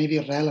 it may be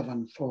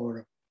relevant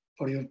for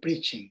your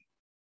preaching.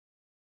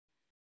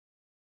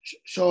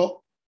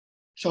 So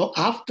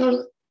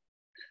after,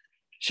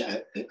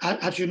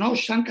 as you know,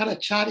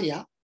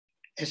 Shankaracharya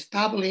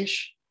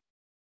established,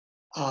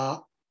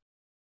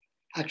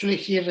 actually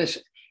he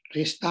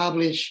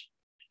reestablished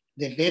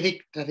the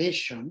Vedic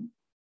tradition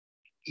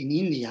in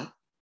India,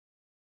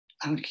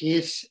 and he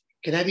is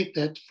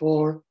credited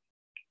for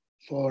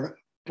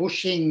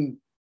pushing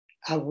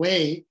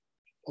away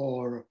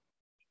or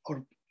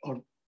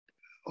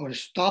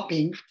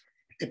stopping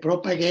the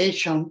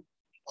propagation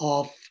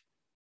of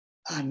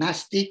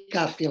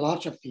Nastika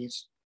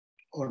philosophies,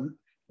 or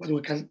what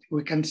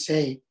we can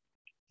say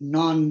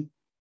non-Vedic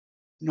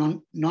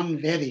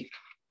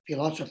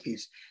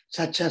philosophies,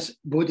 such as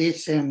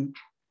Buddhism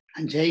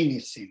and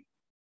Jainism.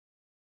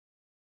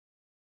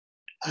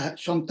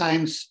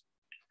 Sometimes,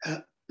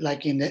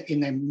 like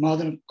in a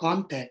modern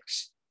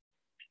context,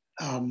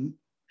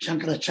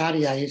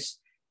 Shankaracharya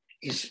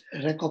is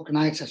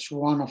recognized as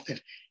one of the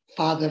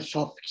fathers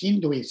of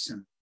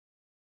Hinduism.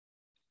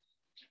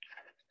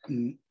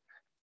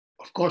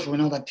 Of course, we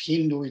know that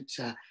Hindu is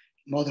a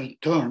modern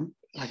term,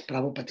 like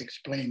Prabhupada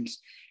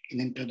explains in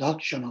the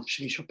introduction of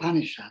Sri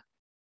Upanishad.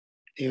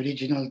 The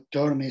original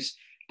term is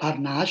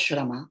Varna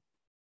Ashrama,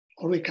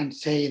 or we can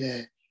say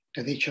the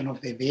tradition of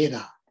the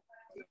Veda.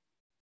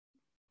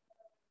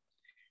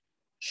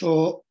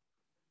 So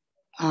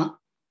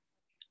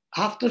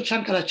after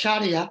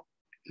Shankaracharya,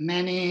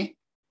 many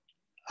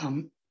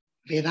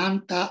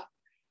Vedanta,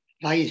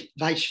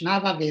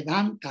 Vaishnava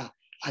Vedanta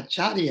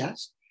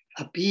acharyas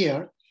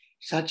appeared,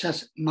 such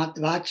as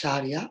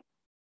Madhvacharya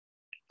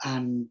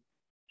and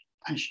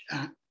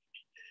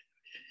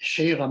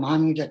Sri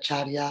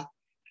Ramanujacharya,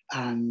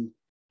 and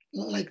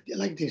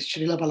like this,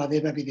 Srila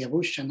Baladeva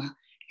Vidyabhushana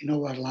in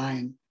our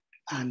line,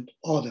 and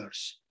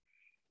others.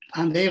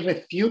 And they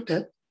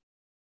refuted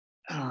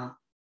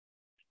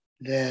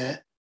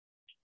the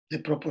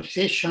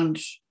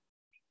propositions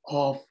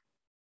of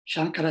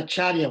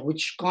Shankaracharya,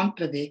 which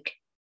contradict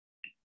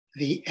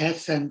the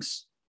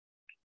essence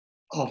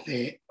of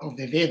the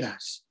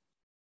Vedas,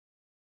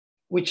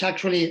 which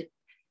actually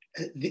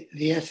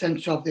the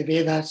essence of the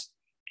Vedas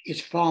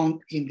is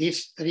found in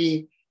these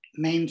three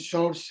main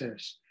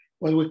sources,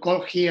 what we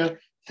call here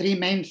three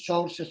main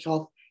sources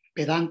of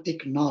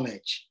Vedantic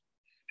knowledge.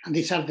 And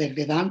these are the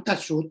Vedanta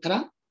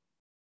Sutra.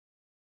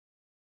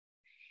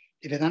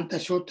 The Vedanta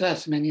Sutra,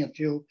 as many of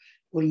you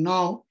will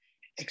know,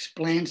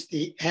 explains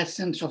the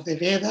essence of the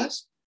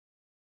Vedas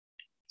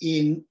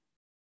in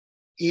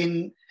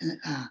the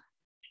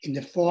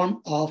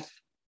form of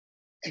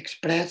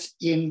expressed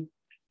in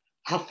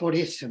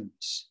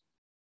aphorisms.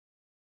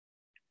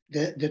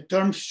 The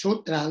term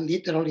sutra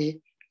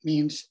literally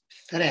means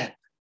thread.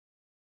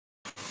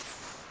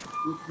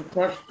 It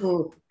refers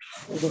to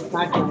the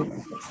fact of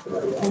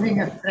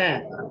pulling a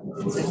thread.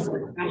 For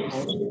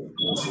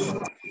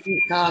example,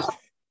 because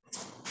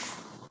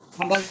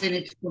somebody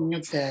needs to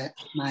mute the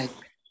mic.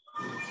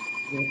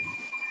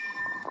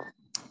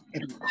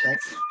 Let me check.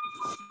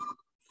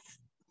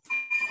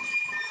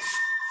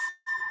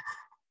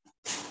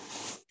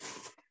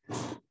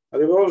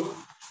 Haribol.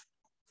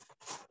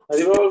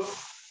 Haribol.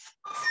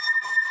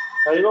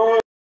 Haribol.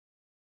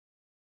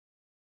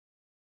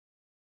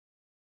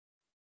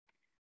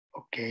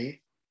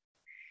 Okay.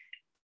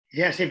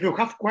 Yes, if you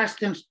have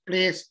questions,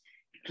 please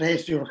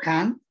raise your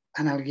hand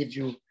and I'll give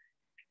you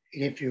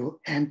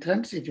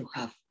entrance if you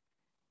have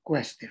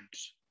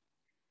questions.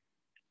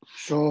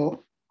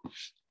 So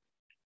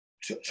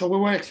we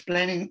were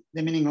explaining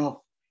the meaning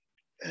of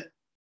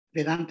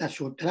Vedanta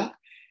Sutra.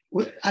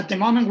 At the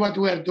moment, what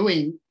we are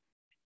doing,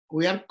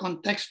 we are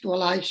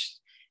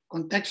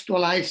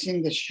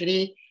contextualizing the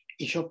Sri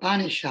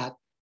Ishopanishad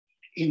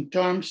in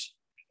terms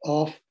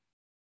of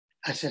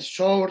as a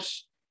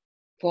source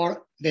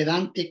for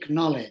Vedantic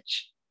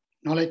knowledge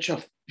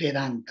of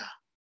Vedanta,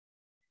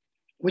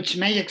 which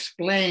may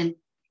explain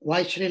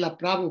why Srila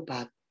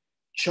Prabhupada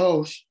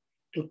chose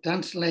to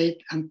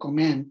translate and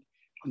comment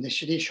on the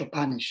Sri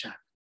Ishopanishad,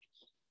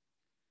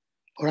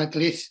 or at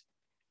least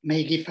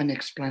may give an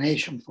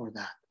explanation for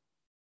that.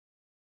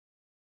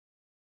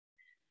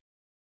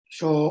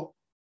 So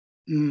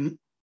the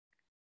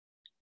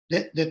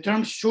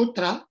term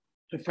sutra,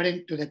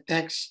 referring to the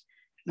text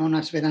known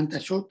as Vedanta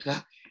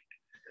Sutra,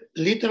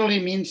 literally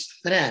means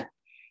thread,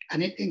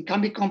 and it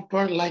can be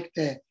compared like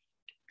the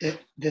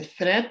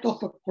thread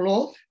of a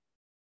cloth.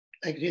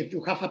 Like if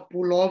you have a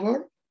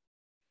pullover,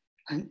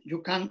 and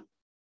you can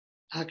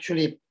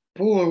actually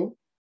pull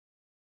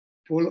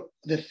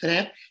the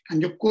thread,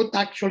 and you could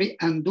actually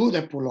undo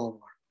the pullover,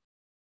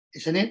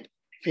 isn't it?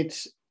 If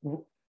it's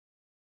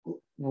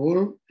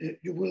wool,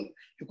 you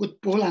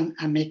could pull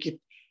and make it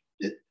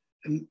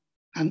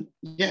and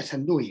yes,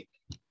 and do it.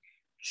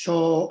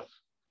 So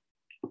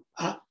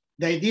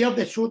the idea of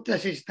the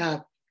sutras is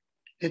that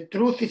the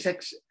truth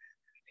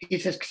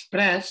is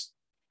expressed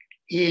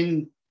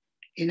in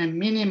a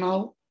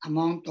minimal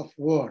amount of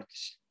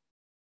words.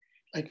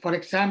 Like, for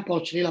example,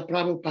 Srila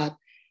Prabhupada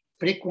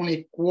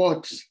frequently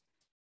quotes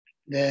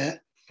the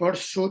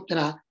first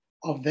sutra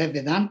of the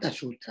Vedanta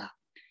Sutra,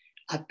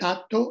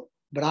 Atato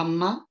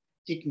Brahma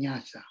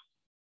Jignasa,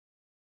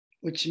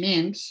 which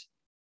means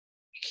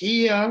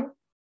here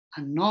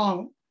and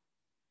now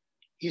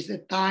is the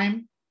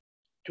time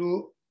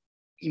to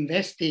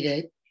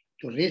investigate,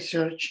 to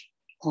research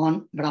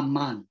on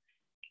Brahman,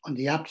 on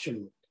the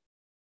Absolute.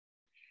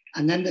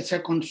 And then the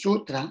second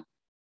sutra,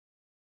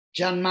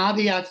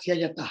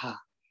 Janmadhyasya Yataha,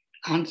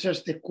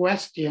 answers the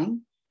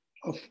question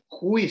of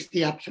who is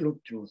the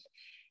Absolute Truth.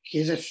 He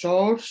is a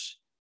source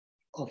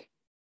of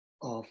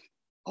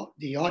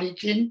the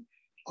origin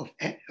of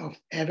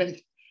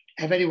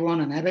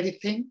everyone and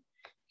everything.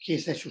 He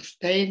is the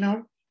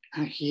sustainer,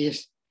 and he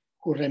is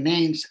who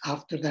remains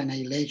after the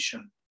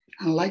annihilation.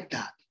 And like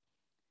that.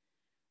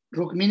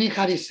 Rukmini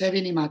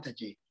Harisevini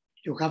Mataji,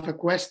 you have a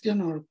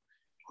question or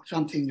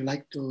something you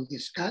like to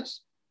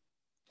discuss?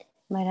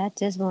 Maharaj,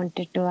 just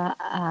wanted to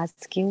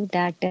ask you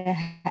that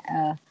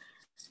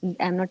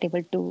I'm not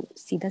able to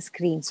see the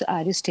screen. So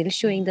are you still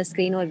showing the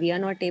screen, or we are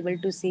not able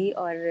to see,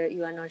 or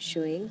you are not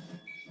showing?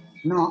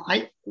 No,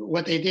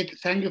 what I did,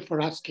 thank you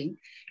for asking.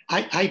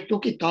 I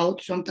took it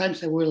out.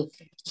 Sometimes I will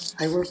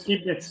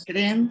keep the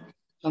screen.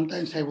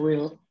 Sometimes I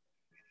will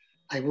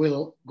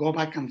go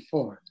back and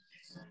forth.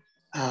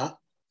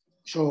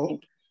 So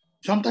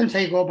sometimes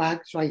I go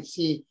back, so I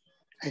see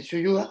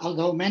you,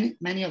 although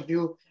many of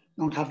you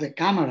don't have the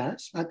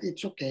cameras, but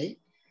it's okay.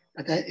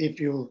 But if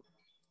you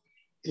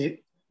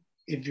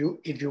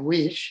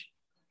wish,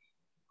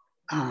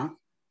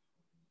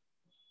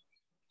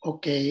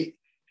 okay.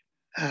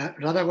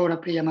 Radha Gaura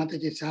Priya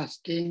Mataji is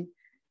asking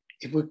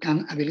if we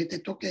can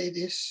habilitate, okay,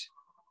 this.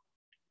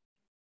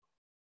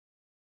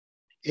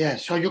 Yeah,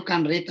 so you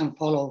can read and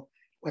follow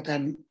what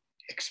I'm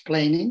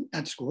explaining.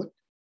 That's good.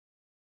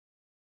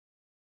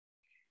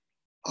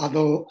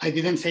 Although I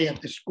didn't say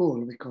at the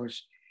school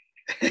because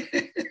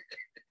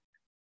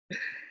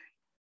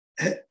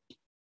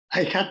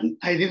I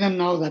didn't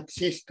know that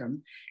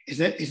system.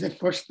 It's the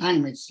first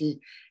time I see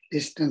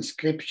these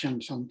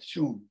transcriptions on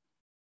Zoom.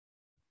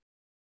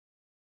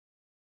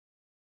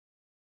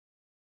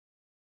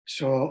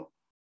 So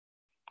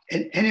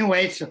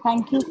anyway, so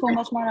thank you so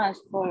much, Maharaj,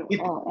 for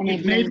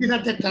it may be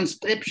that the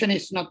transcription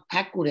is not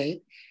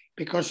accurate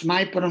because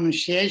my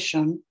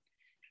pronunciation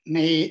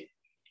may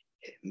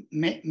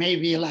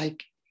be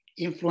like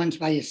influenced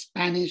by a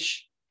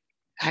Spanish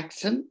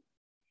accent.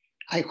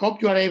 I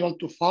hope you are able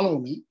to follow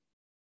me.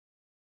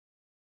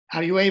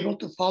 Are you able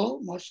to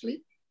follow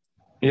mostly?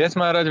 Yes,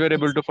 Maharaj, we're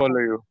able to follow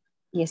you.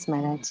 Yes,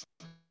 Maharaj.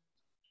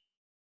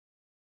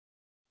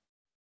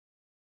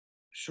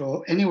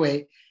 So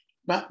anyway,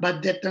 but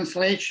the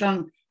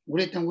translation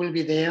written will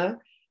be there,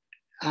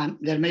 and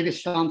there may be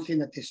something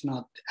that is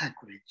not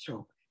accurate.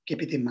 So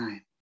keep it in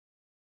mind.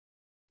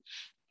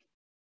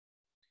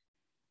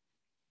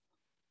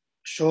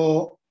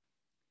 So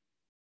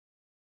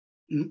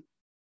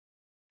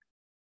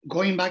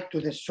going back to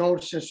the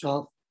sources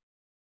of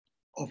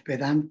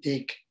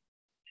Vedantic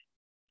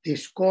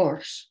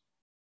discourse,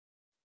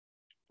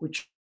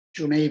 which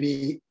you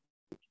may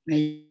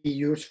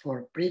use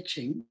for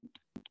preaching.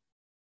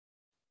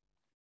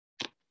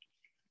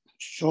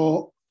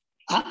 So,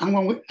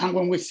 and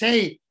when we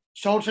say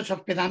sources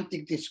of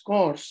Vedantic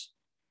discourse,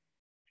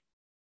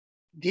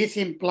 this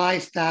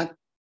implies that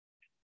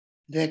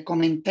the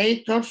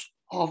commentators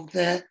of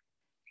the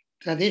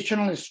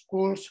traditional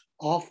schools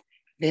of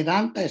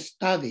Vedanta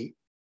study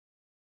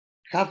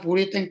have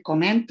written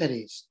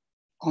commentaries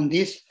on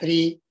these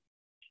three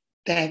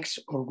texts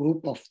or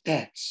group of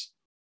texts,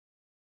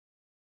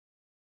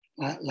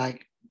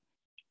 like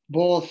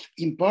both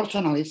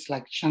impersonalists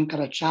like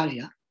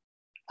Shankaracharya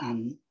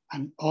and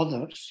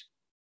others,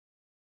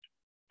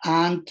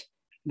 and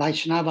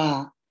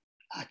Vaishnava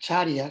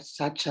acharyas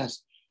such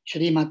as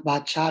Srimad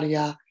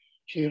Bhattacharya,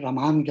 Sri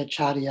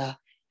Ramanujacharya,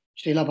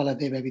 Srila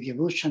Baladeva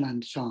Vidyabhushan,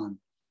 and so on.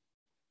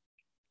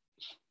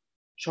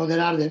 So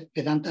there are the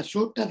Vedanta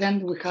Sutta,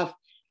 then we have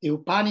the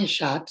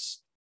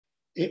Upanishads.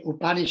 The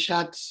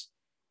Upanishads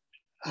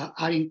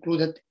are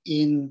included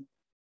in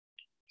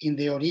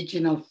the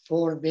original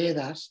 4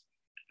 Vedas,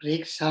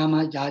 Rig,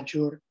 Sama,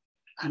 Yajur,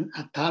 and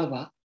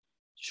Atharva.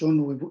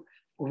 Soon we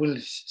will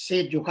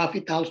see, you have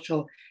it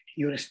also,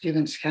 your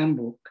student's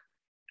handbook,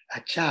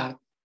 a chart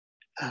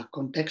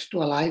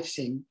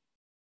contextualizing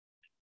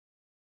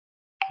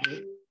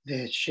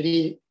the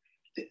Sri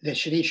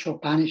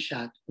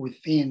Upanishad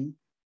within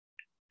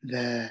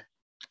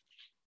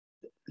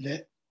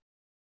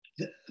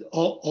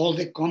all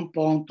the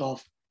compound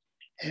of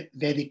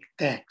Vedic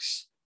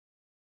texts.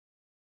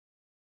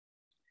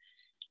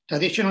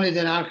 Traditionally,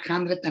 there are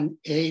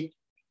 108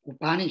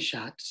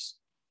 Upanishads,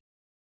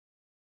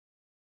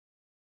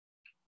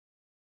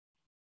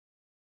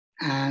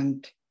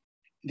 and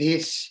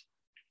these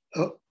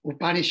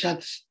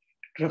Upanishads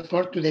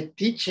refer to the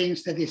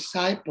teachings the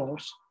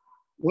disciples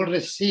will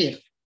receive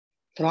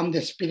from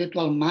the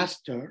spiritual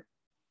master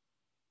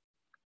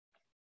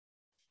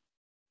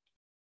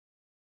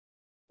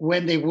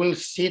when they will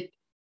sit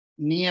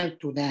near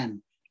to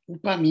them.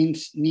 Upa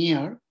means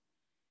near,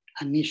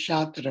 and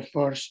Nishad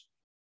refers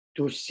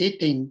to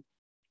sitting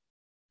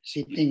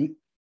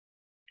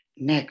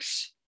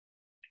next,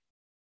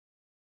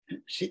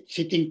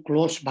 sitting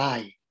close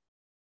by.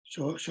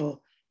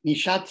 So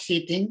Nishad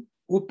sitting,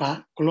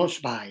 Upa close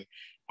by.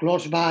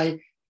 Close by,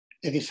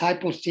 the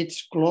disciple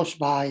sits close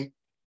by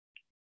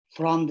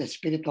from the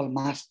spiritual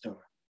master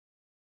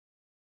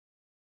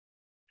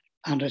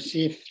and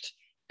receives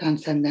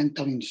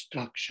transcendental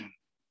instruction.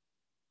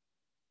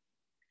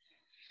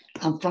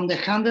 And from the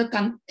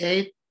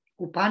 108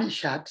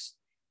 Upanishads,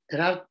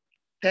 there are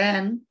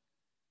 10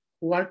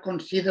 who are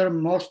considered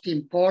most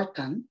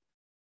important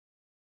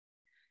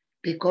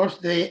because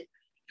the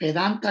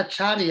Vedanta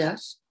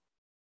Acharyas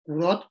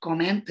wrote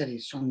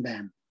commentaries on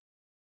them.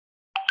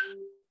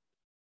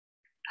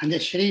 And the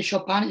Sri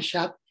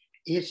Ishopanishad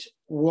is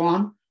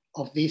one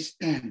of these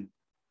 10.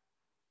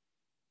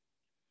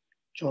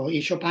 So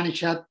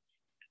Ishopanishad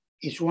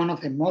is one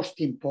of the most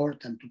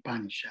important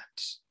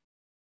Upanishads.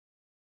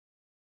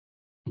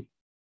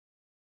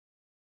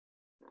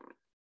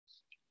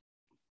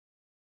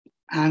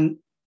 And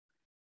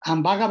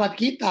Bhagavad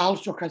Gita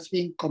also has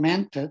been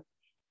commented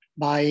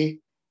by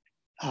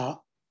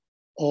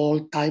all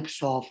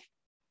types of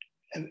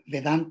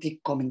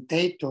Vedantic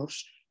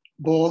commentators,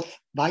 both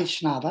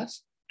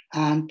Vaishnavas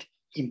and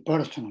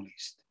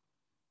impersonalists.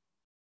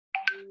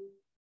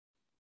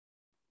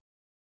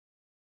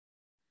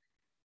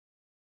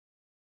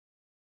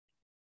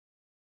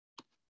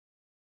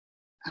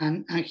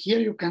 And here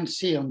you can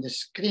see on the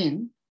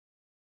screen,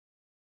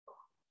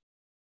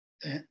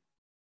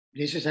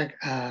 this is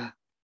a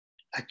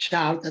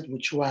chart that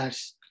which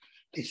was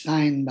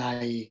designed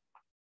by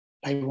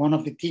one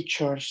of the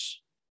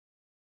teachers.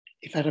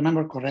 If I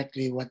remember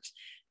correctly,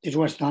 this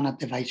was done at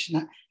the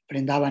Vaishnava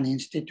Vrindavan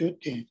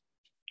Institute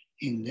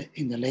in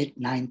the late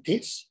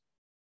 90s.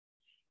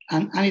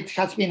 And it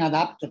has been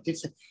adapted.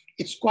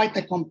 It's quite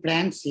a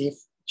comprehensive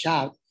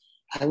chart.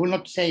 I will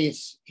not say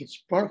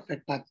it's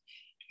perfect, but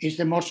it's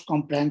the most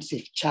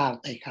comprehensive chart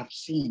I have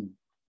seen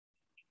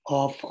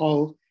of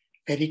how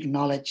Vedic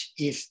knowledge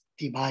is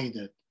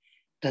divided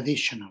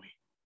traditionally.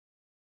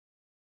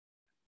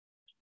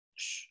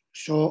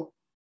 So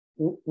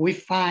we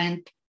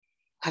find,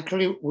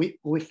 actually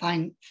we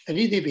find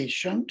 3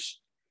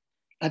 divisions,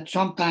 but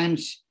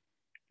sometimes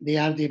they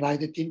are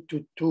divided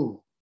into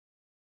 2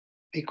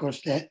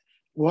 because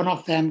one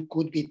of them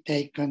could be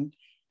taken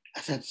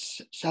as a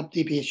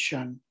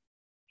subdivision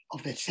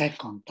of the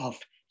second, of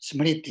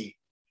Smriti.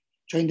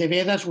 So in the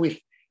Vedas,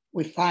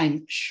 we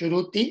find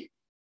Shruti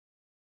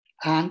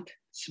and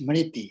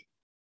Smriti.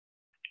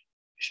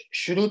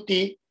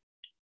 Shruti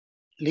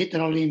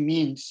literally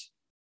means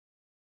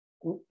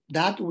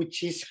that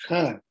which is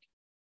heard.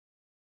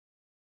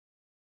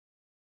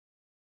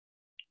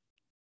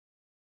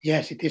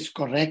 Yes, it is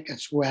correct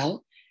as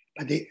well,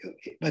 but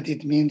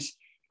it means,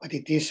 but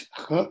it is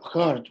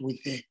heard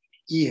with the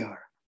ear.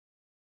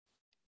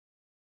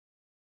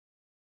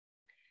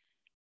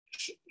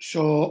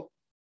 So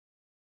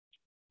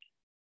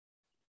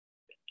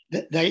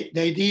the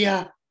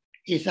idea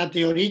is that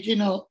the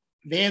original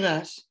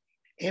Vedas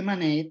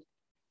emanate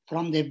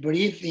from the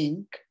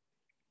breathing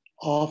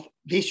of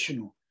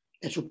Vishnu,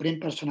 the Supreme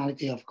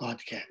Personality of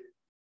Godhead.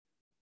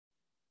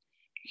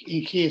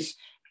 In his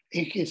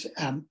in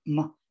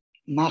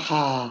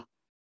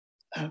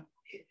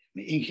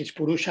his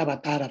Purusha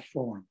Avatara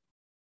form,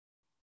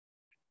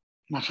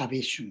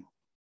 Mahavishnu.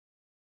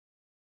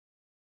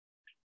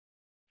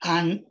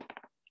 And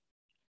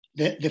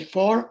the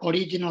 4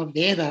 original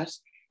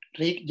Vedas,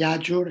 Rig,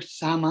 Yajur,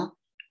 Sama,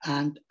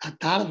 and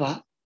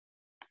Atharva,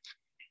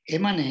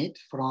 emanate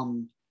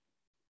from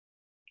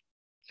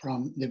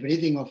the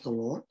breathing of the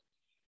Lord.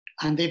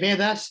 And the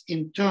Vedas,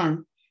 in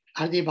turn,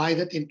 are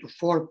divided into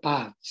 4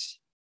 parts,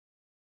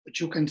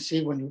 which you can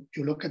see when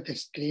you look at the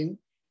screen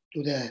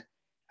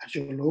as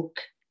you look,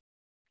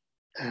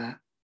 it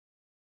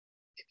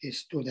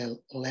is to the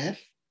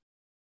left,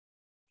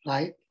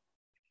 right?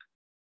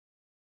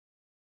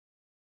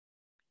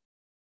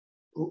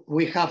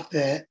 We have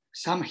the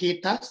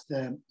Samhitas,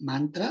 the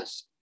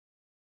mantras.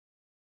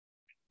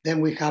 Then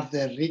we have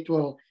the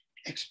ritual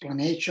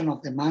explanation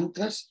of the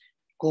mantras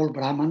called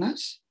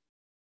Brahmanas.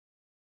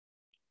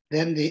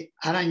 Then the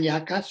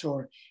Aranyakas,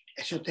 or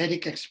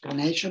esoteric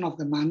explanation of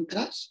the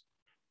mantras.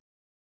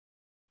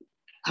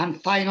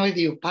 And finally,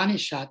 the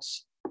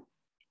Upanishads,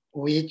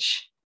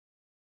 which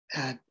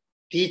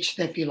teach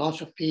the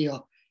philosophy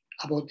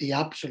about the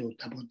absolute,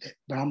 about the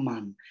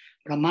Brahman.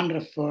 Brahman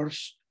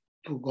refers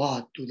to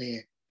God, to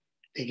the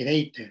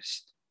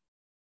greatest.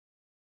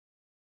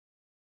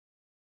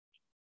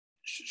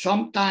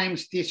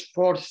 Sometimes these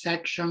 4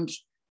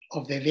 sections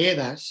of the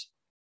Vedas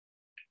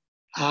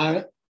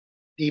are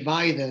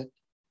divided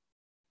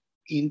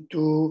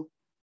into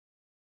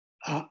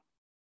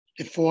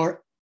the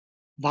 4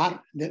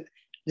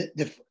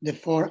 the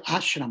four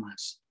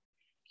ashramas.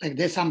 Like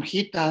the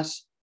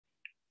samhitas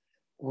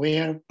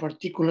were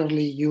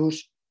particularly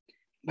used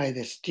by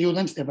the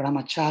students, the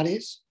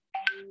brahmacharis.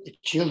 The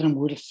children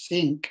will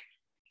sing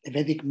the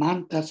Vedic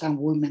mantras and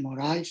will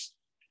memorize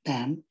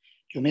them.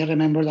 You may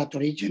remember that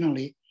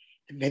originally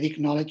the Vedic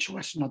knowledge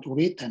was not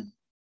written.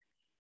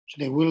 So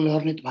they will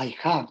learn it by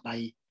heart,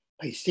 by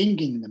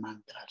singing the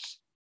mantras.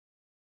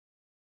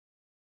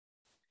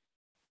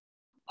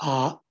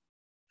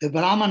 The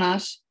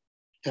brahmanas,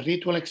 the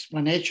ritual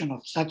explanation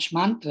of such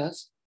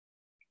mantras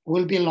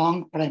will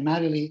belong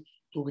primarily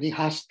to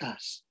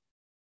grihastas.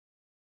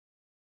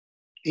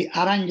 The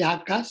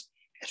aranyakas,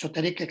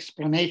 esoteric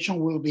explanation,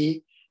 will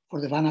be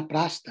for the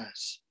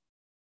vanaprasthas.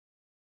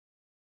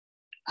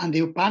 And the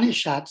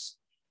Upanishads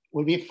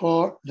will be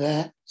for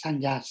the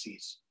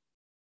sannyasis.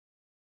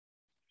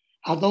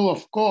 Although,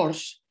 of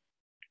course,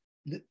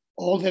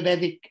 all the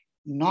Vedic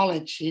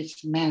knowledge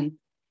is meant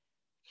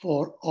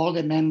for all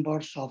the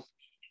members of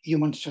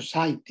human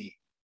society.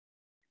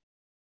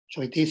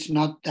 So it is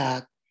not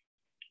that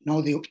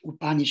the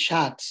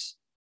Upanishads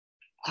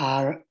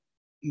are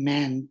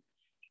meant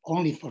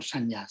only for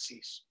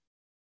sannyasis.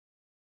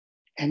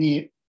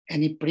 Any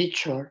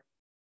preacher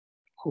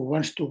who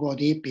wants to go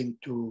deep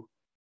into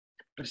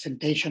the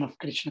presentation of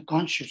Krishna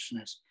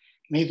consciousness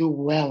may do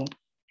well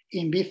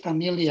in being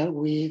familiar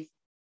with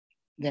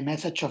the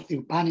message of the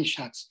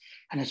Upanishads,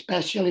 and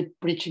especially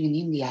preaching in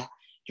India,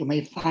 you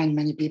may find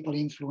many people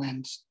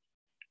influenced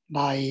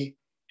by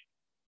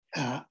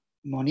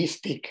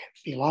monistic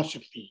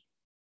philosophy.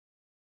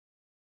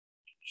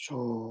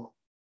 So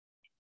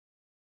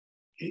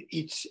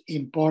it's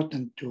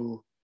important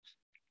to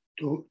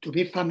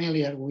be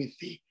familiar with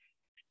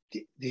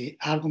the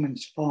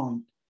arguments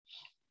found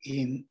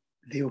in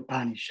the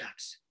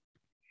Upanishads.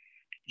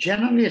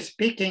 Generally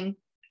speaking,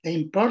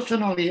 the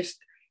impersonalists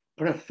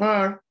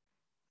prefer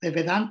the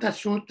Vedanta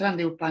Sutra and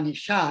the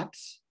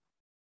Upanishads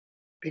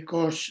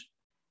because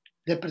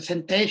the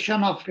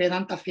presentation of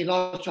Vedanta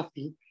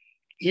philosophy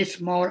is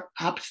more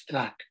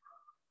abstract.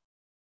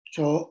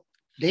 So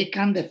they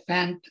can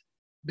defend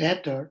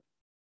better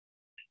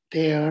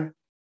their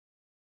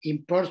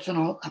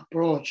impersonal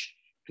approach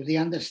to the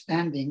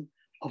understanding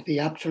of the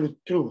absolute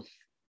truth.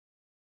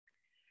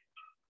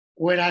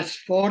 Whereas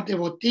for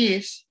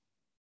devotees,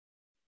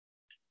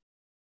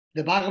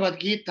 the Bhagavad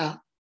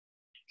Gita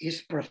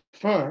is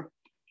preferred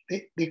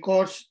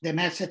because the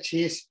message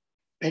is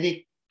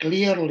very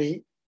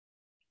clearly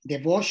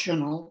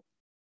devotional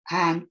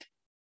and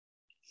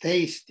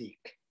theistic.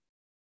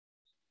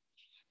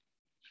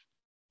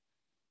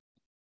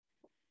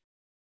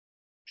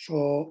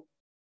 So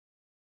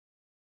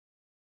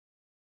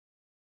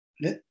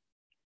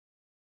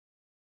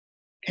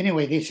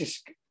anyway, this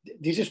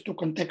is to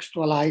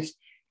contextualize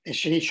the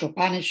Sri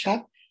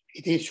Upanishad.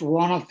 It is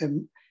one of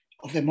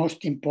the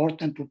most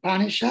important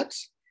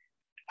Upanishads,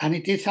 and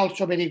it is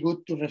also very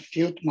good to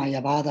refute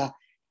Mayavada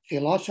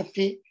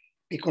philosophy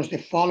because the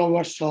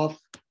followers of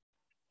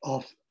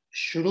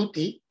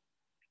Shruti,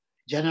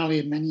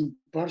 generally many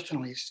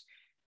impersonalists,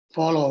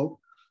 follow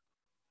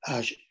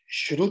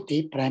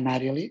Shruti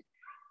primarily.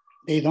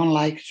 They don't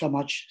like so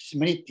much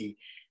Smriti.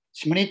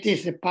 Smriti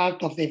is the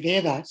part of the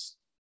Vedas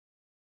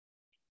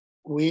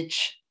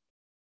which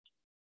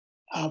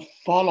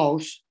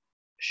follows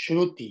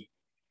Shruti.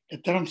 The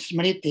term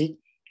Smriti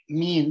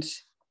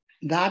means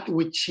that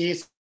which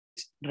is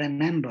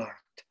remembered.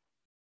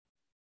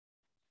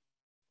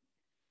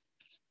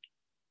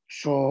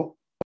 So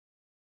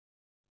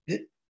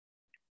the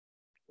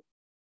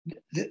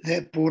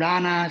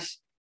Puranas,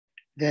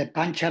 the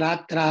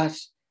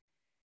Pancharatras,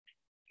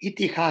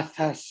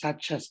 Itihasas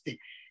such as the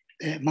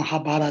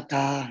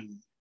Mahabharata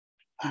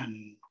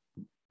and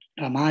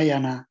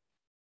Ramayana,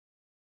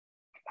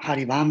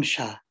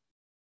 Harivamsha,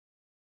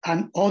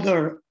 and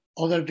other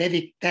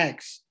Vedic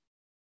texts,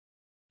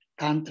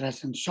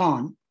 Tantras and so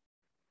on,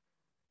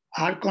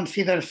 are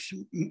considered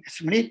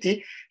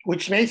Smriti,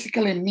 which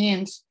basically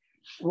means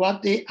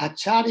what the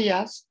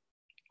Acharyas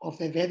of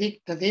the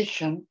Vedic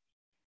tradition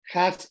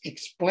has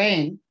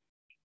explained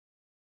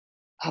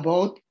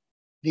about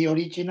the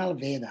original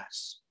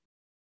Vedas.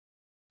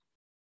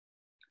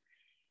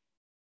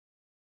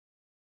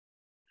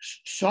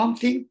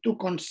 Something to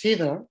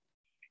consider,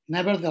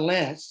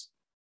 nevertheless,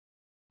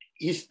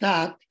 is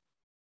that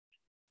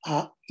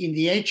in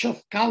the age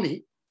of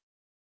Kali,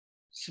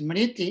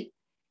 Smriti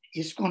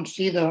is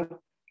considered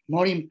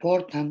more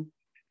important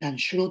than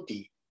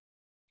Shruti.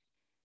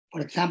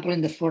 For example,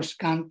 in the first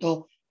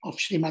canto of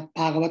Srimad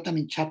Bhagavatam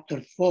in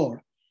chapter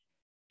 4,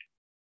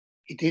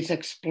 it is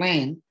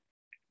explained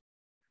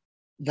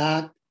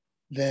that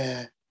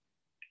the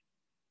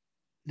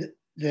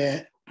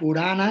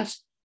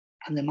Puranas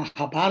and the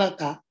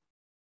Mahabharata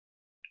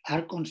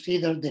are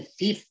considered the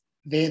fifth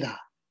Veda,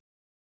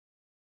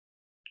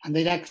 and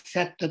they are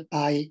accepted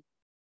by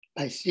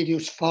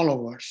serious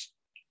followers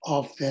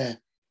of the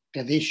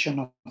tradition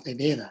of the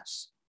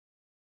Vedas.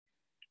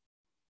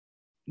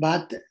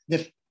 But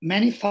the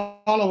many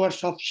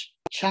followers of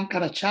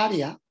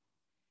Shankaracharya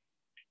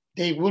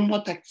they will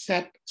not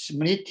accept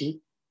Smriti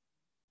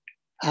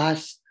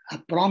as a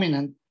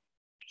prominent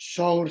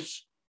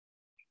source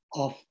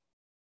of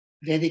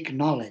Vedic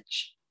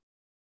knowledge.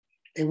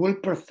 They will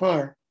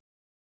prefer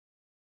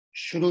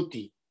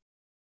Shruti.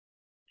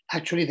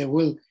 Actually, they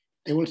will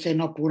say,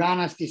 no,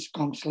 Puranas, this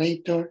comes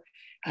later,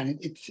 and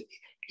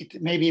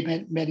it may be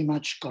very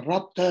much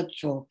corrupted,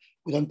 so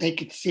we don't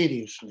take it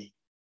seriously.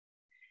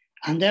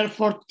 And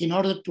therefore, in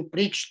order to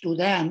preach to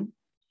them,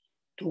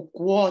 to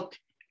quote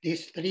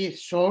these three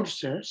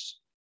sources,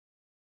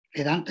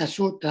 Vedanta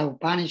Sutra,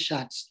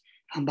 Upanishads,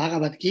 and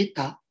Bhagavad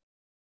Gita,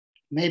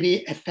 may be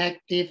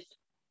effective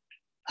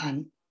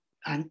and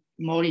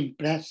more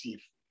impressive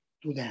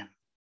to them.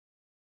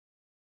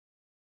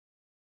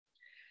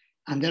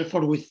 And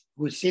therefore,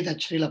 we see that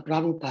Srila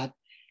Prabhupada,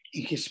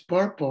 in his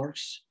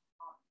purpose,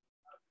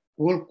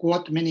 will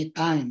quote many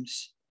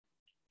times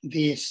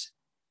these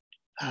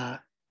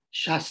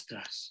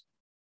Shastras.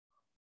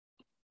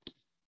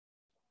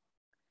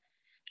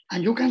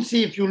 And you can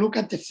see, if you look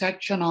at the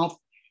section of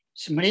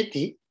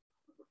Smriti,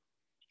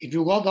 if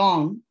you go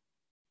down,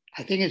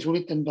 I think it's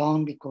written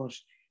down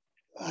because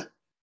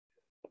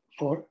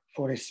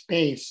for a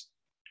space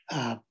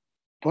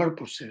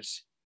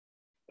purposes,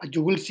 but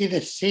you will see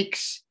the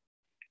six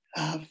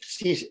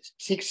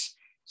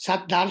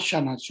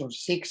Saddarshanas, or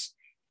six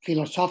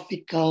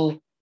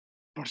philosophical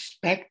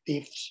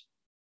perspectives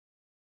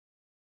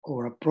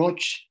or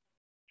approach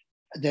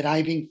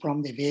deriving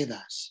from the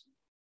Vedas.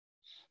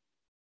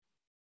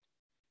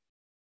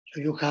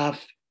 So you have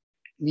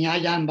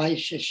Nyaya and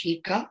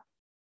Vaisheshika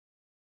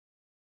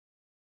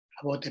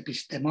about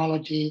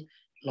epistemology,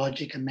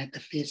 logic, and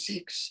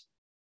metaphysics.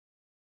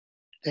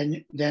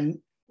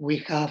 Then we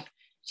have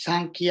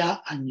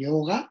Sankhya and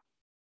Yoga,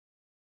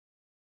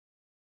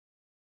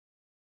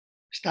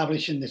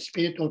 establishing the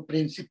spiritual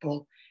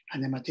principle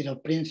and the material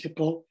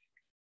principle,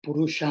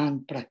 Purusha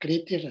and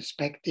Prakriti,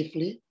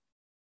 respectively.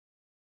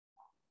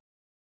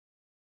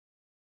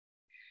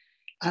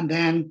 And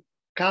then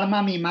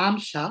Karma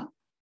Mimamsa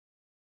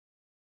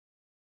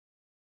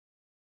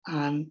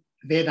and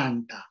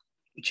Vedanta,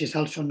 which is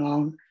also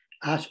known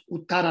as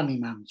Uttara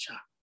Mimamsa.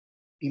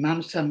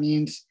 Mimamsa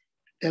means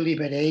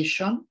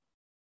deliberation.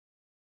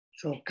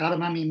 So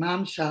Karma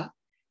Mimamsa,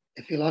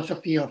 the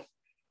philosophy of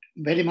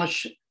very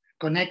much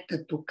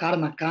connected to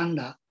Karma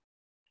Kanda,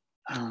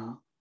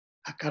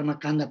 a Karma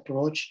Kanda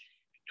approach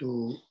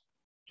to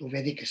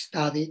Vedic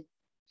study,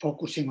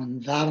 focusing on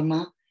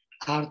Dharma,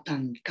 Artha,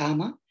 and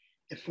Kama,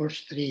 the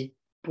first three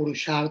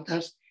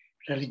Purusharthas: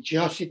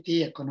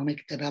 religiosity,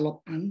 economic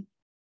development,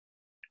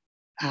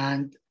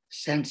 and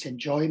sense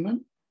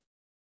enjoyment.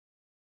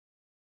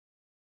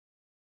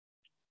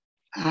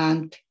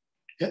 And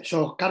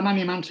so Karma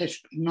Mimamsa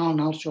is known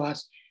also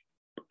as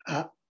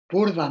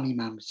Purva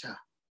Mimamsa,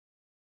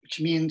 which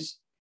means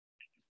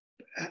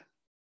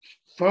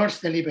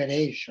first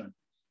deliberation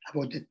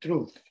about the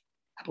truth,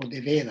 about the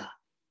Veda.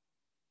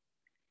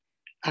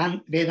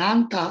 And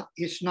Vedanta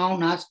is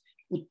known as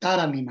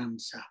Uttara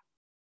Mimamsa,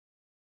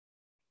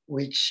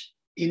 which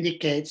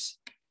indicates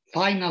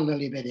final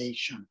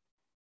deliberation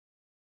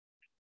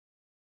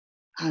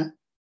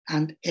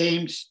and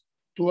aims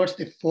towards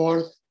the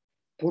fourth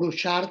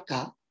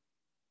Purushartha,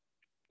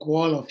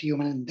 goal of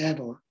human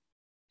endeavor,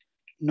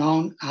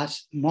 known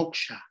as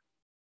moksha,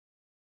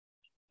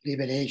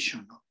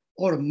 liberation,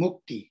 or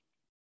mukti.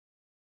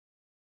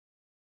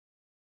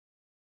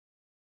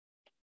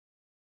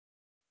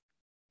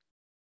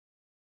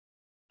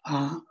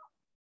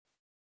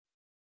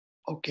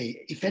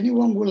 Okay, if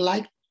anyone would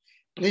like,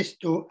 please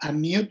to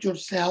unmute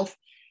yourself,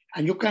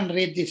 and you can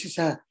read. This is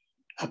a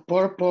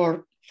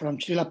purport from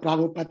Srila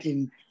Prabhupada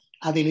in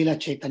Adilila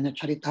Chaitanya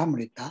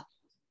Charitamrita,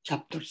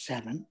 chapter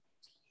 7.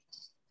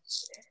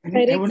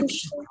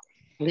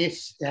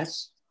 Please,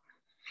 yes.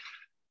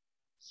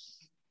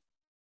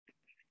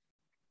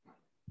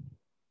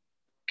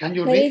 Can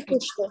you read?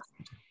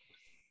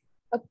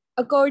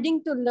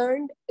 According to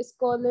learned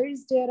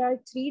scholars, there are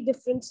three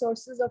different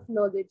sources of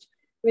knowledge,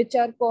 which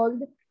are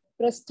called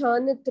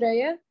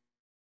Prasthanatraya.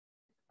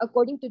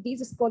 According to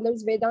these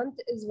scholars,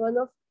 Vedanta is one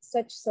of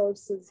such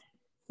sources,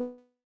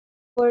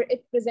 for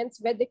it presents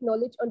Vedic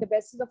knowledge on the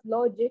basis of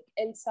logic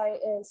and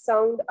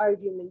sound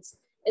arguments.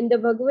 In the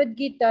Bhagavad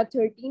Gita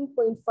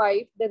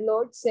 13.5, the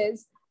Lord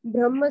says,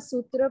 Brahma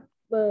Sutra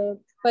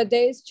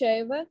Pades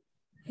Chaiva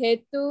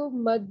Hetu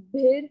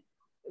Madbhir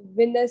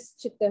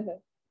Vinaschitaha.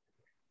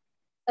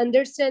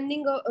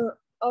 Understanding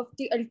of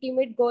the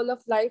ultimate goal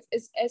of life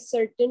is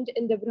ascertained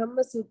in the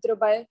Brahma Sutra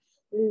by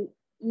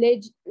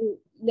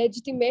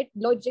legitimate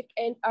logic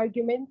and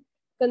argument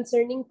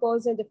concerning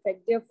cause and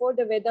effect. Therefore,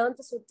 the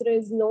Vedanta Sutra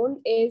is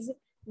known as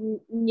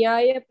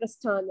Nyaya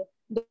Prasthana.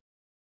 The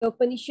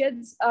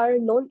Upanishads are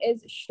known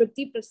as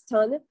Shruti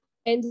Prasthana,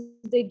 and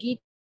the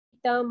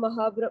Gita,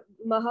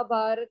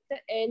 Mahabharata,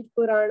 and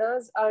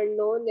Puranas are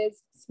known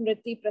as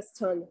Smriti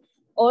Prasthana.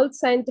 All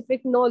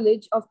scientific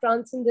knowledge of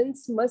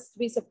transcendence must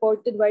be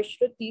supported by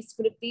Shruti,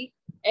 Smriti,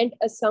 and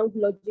a sound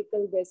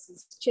logical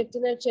basis.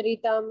 Chaitanya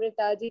Charitamrita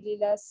Adi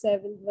Leela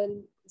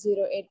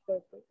 7108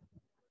 purport.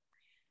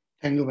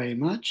 Thank you very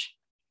much.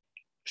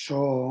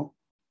 So,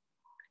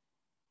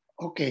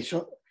 okay,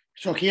 so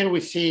here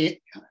we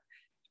see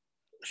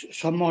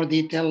some more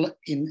detail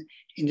in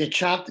the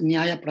chart.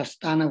 Nyaya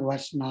Prasthana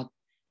was not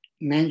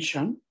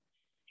mentioned.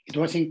 It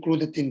was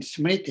included in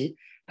Smriti,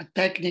 but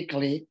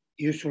technically,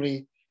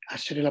 usually,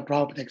 as Srila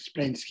Prabhupada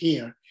explains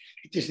here,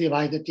 it is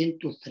divided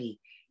into three: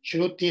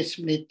 Shruti,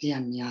 Smriti,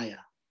 and Nyaya.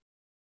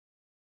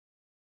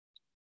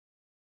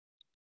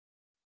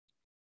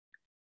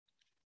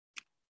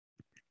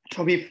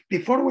 So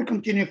before we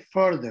continue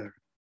further,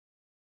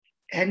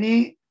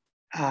 any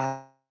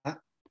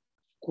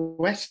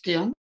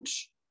questions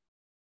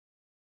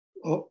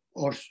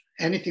or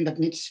anything that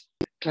needs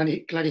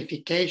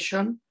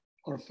clarification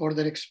or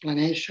further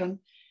explanation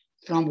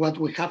from what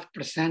we have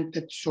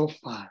presented so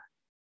far?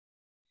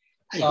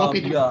 I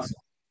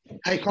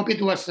hope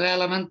it was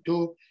relevant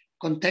to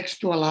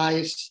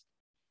contextualize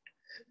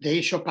the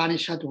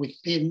Ishopanishad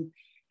within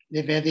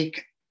the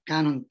Vedic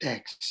canon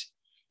text.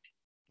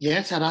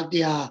 Yes,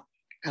 Aradhya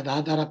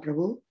Gadadhara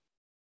Prabhu?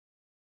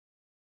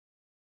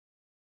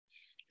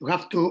 You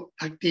have to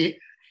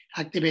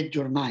activate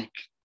your mic.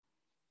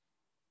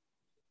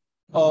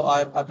 Oh,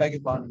 I beg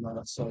your pardon,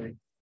 Maharaj, sorry.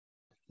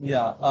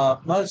 Yeah,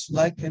 Maharaj,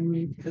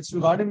 it's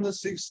regarding the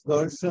 6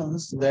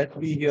 versions that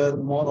we hear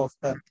more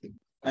often,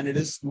 and it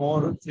is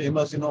more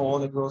famous,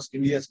 all across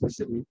India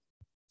especially.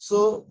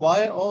 So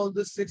why all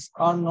the 6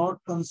 are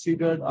not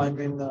considered,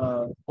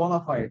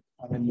 bona fide,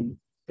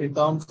 in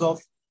terms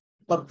of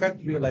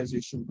perfect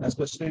realization,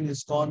 especially in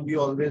ISKCON, we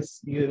always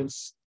hear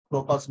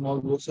proper small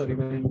books or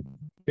even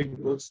big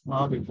books,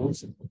 big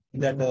books,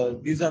 that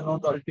these are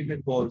not the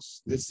ultimate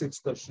goals, these 6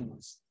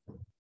 questions.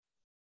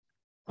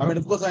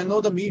 Of course, I know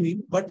the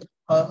meaning, but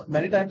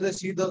many times I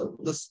see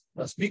the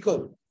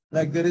speaker,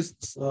 like there is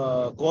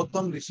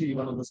Gautam Rishi,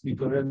 one of the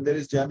speakers, and there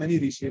is Jaimini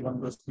Rishi, one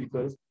of the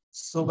speakers.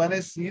 So when I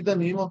see the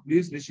name of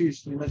these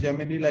Rishis,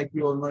 Jaimini, like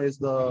we all know, is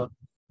the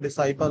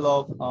disciple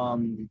of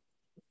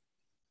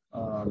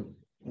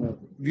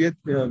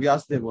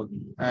Vyasadeva,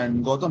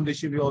 and Gautam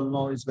Rishi, we all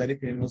know, is very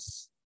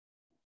famous.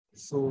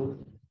 So,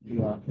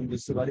 yeah, in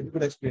this regard, if you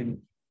could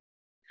explain.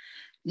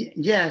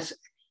 Yes.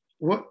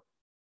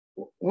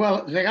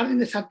 Well, regarding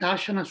the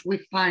Saddharshanas, we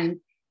find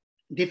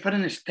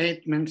different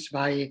statements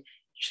by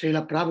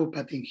Srila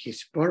Prabhupada in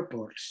his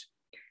purports.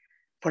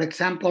 For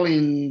example,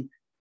 in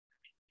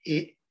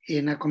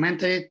a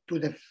commentary to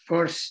the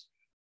first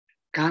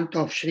canto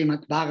of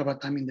Srimad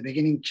Bhagavatam, in the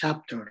beginning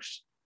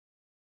chapters,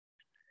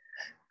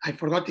 I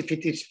forgot if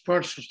it is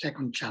first or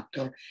second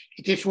chapter,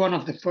 it is one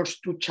of the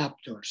first 2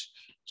 chapters.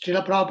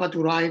 Srila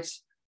Prabhupada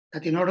writes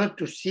that in order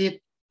to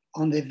sit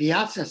on the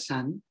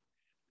Vyasa-san,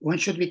 one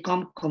should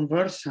become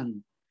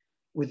conversant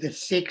with the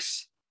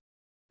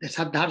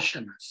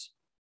Saddharshanas,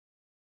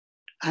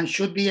 and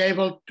should be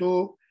able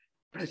to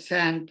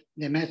present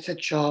the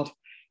message of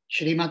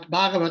Srimad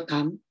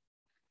Bhagavatam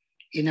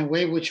in a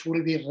way which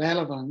will be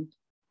relevant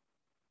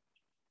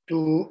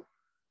to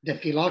the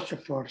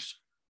philosophers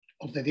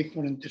of the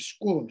different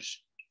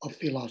schools of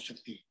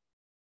philosophy.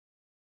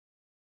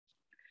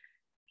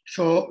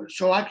 So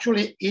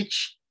actually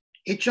each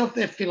of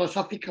the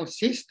philosophical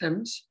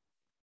systems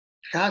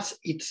has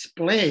its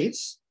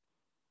place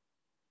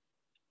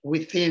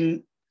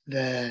within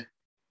the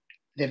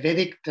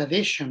Vedic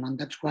tradition, and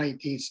that's why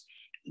it is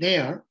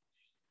there.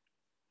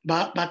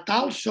 But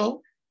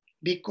also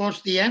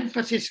because the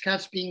emphasis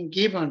has been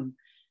given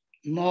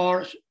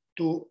more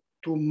to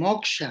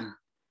moksha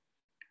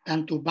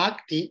than to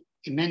bhakti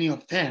in many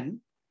of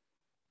them.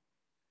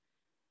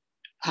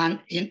 And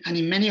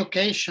in many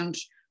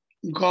occasions,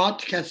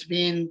 God has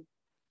been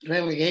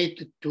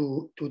relegated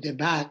to the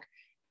back.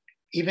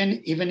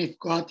 Even if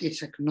God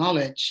is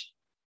acknowledged,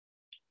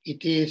 he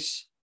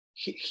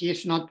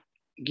is not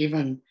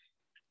given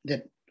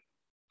the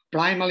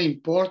primal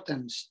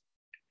importance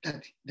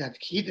that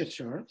he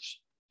deserves.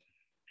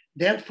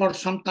 Therefore,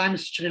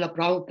 sometimes Srila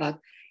Prabhupada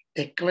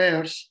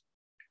declares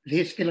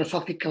these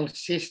philosophical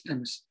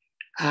systems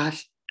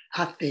as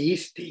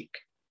atheistic.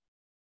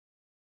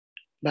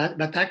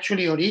 But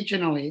actually,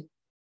 originally,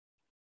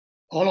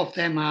 all of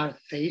them are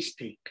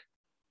theistic.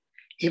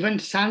 Even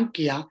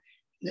Sankhya,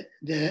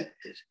 the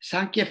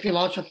Sankhya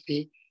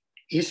philosophy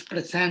is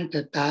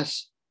presented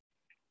as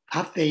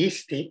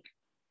atheistic,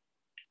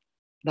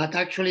 but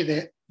actually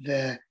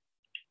the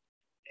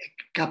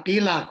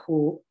Kapila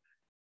who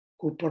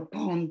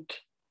propounded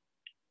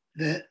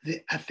the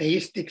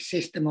atheistic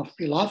system of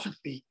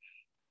philosophy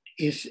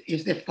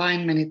is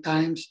defined many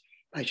times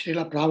by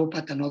Srila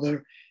Prabhupada and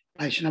other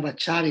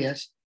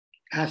Vaishnavacharyas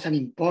as an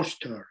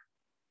impostor.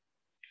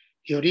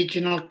 The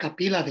original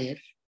Kapila Dev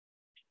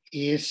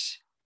is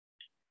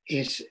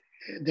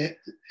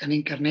an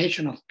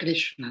incarnation of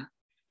Krishna,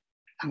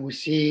 and we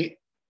see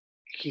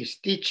his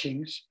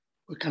teachings,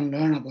 we can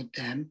learn about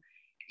them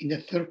in the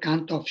 3rd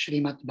canto of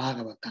Srimad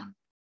Bhagavatam.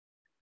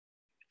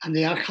 And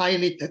they are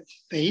highly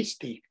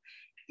theistic,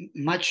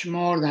 much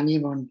more than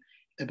even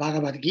the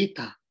Bhagavad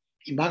Gita.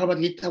 In Bhagavad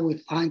Gita, we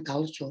find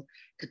also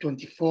the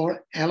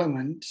 24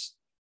 elements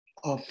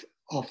of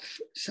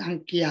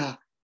Sankhya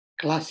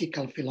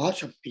classical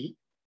philosophy.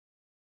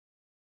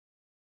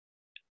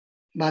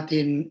 But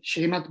in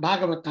Srimad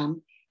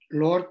Bhagavatam,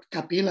 Lord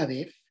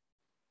Kapiladev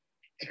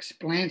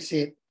explains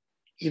it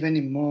even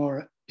in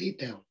more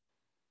detail.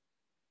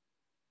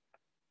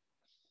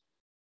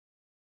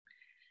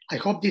 I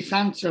hope this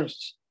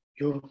answers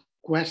your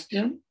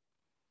question.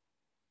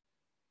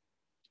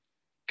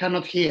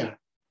 Cannot hear.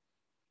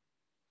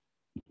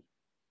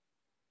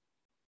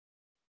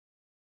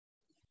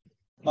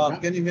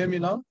 Can you hear me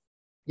now?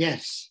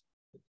 Yes.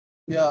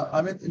 Yeah,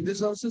 I mean,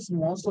 this answers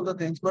most of the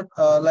things, but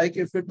like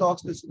if we talk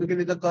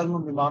specifically the karma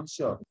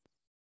mimamsa,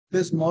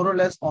 this more or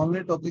less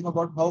only talking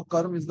about how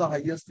karma is the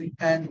highest thing,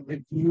 and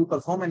if you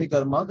perform any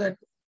karma, then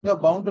you are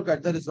bound to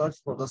get the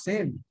results for the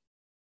same.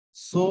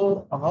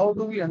 So how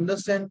do we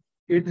understand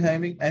it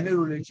having any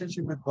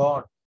relationship with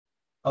God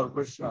or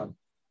Krishna?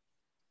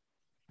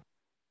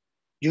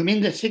 You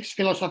mean the 6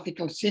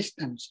 philosophical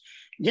systems?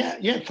 Yeah.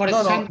 For No,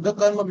 example,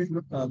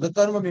 the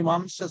karma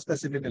mimamsa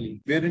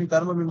specifically, wherein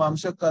karma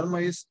mimamsa,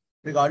 karma is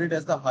regarded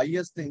as the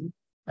highest thing,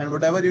 and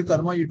whatever you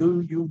karma you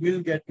do, you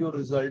will get your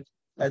result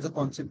as a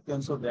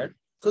consequence of that.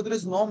 So there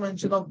is no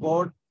mention of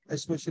God,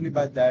 especially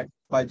by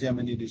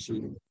Jaimini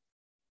Rishi.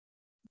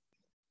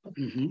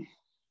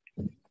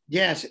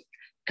 Yes,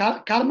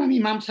 karma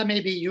mimamsa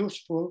may be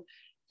useful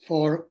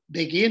for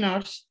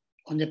beginners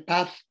on the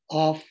path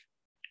of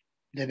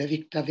the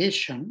Vedika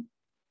vision.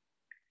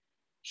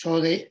 So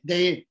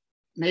they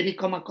may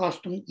become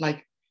accustomed,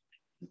 like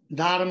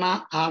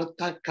dharma,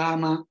 artha,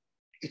 kama.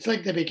 It's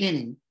like the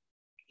beginning.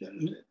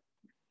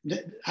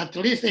 At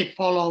least they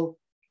follow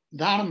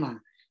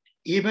dharma,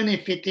 even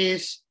if it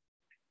is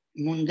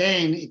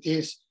mundane,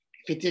 if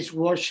it is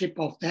worship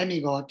of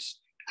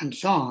demigods and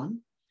so on.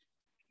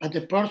 But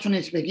the person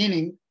is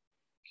beginning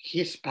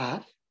his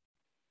path,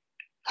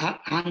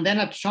 and then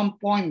at some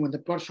point when the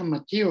person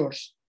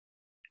matures,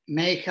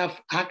 may have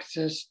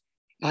access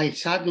by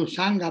sadhu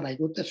sangha, by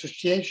good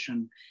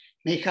association,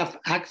 may have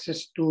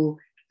access to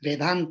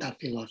Vedanta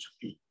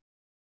philosophy,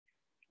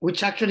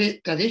 which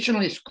actually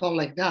traditionally is called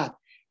like that.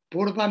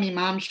 Purva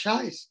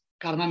Mimamsa is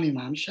Karma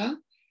Mimamsa,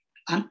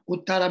 and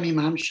Uttara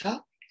Mimamsa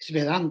is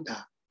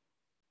Vedanta.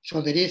 So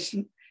there is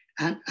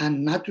a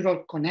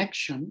natural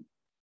connection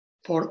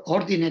for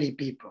ordinary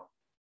people.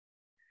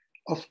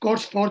 Of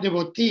course, for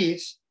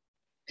devotees,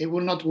 they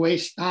will not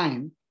waste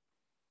time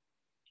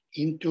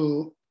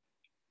into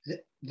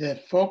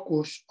the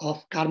focus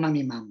of Karma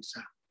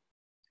Mimamsa.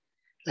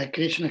 Like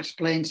Krishna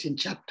explains in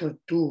chapter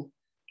 2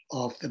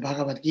 of the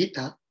Bhagavad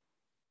Gita.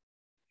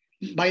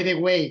 By the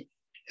way,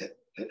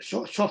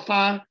 so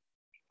far,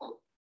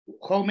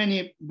 how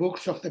many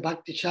books of the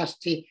Bhakti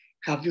Sastri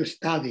have you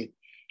studied?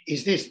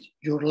 Is this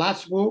your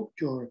last book,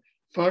 your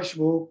first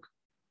book?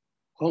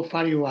 How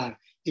far you are?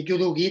 Did you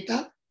do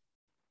Gita?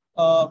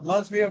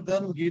 Once we have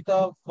done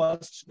Gita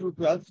 1st to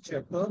 12th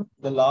chapter,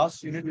 the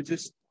last unit, which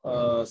is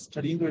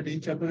studying the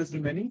 18th chapter, is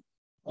remaining.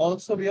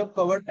 Also, we have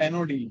covered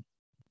NOD.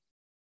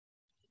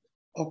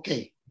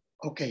 Okay,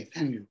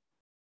 thank you.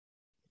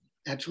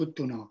 That's good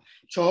to know.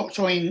 So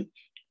in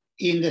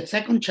the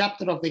 2nd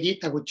chapter of the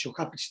Gita, which you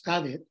have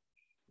studied,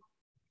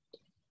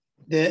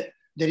 there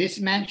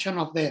is mention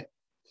of the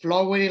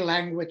flowery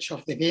language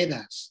of the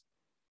Vedas,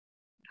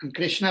 and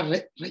Krishna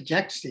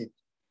rejects it.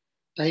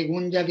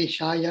 Traigunja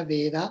Vishaya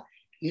Veda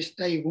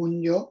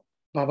Nistaigunjo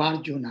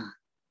Bavarjuna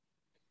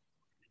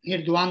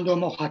Nirdwando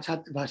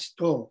Mohachat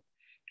Vasto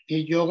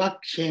Niryoga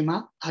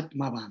Kshema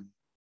Atmavan.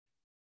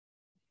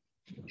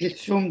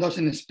 This room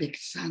doesn't speak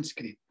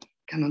Sanskrit,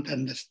 cannot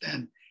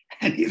understand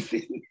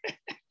anything.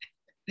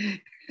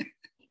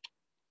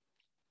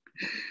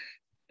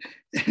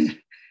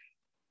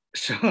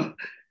 So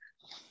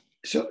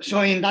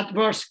in that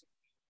verse,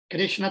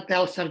 Krishna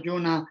tells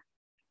Arjuna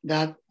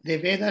that the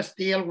Vedas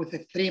deal with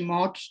the 3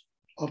 modes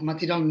of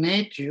material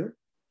nature.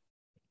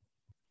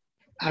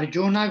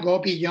 Arjuna, go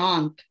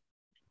beyond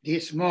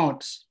these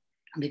modes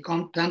and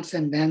become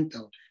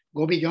transcendental,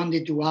 go beyond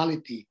the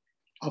duality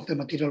of the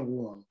material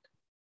world.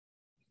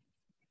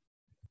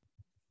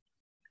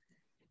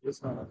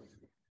 Yes, Maharaj.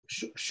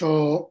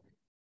 So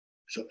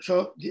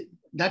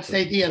that's the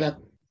idea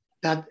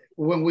that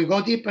when we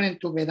go deeper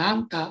into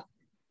Vedanta,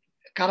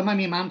 Karma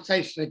Mimamsa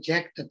is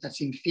rejected as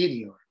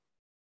inferior.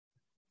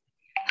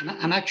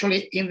 And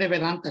actually in the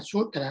Vedanta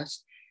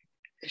Sutras,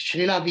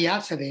 Srila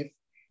Vyasadeva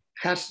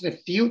has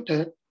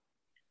refuted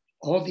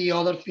all the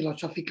other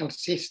philosophical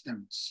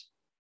systems.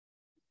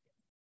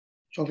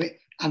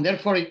 And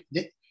therefore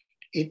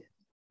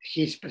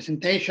his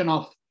presentation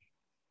of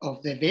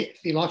the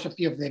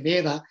philosophy of the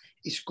Veda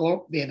is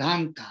called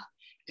Vedanta,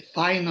 the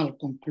final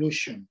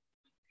conclusion.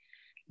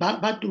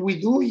 But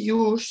we do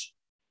use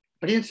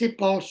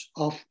principles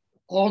of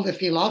all the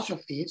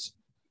philosophies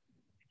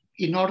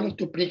in order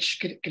to preach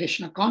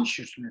Krishna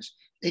consciousness.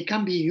 They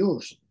can be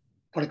used.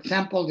 For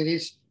example, there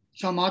is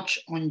so much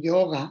on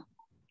yoga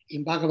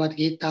in Bhagavad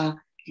Gita,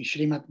 in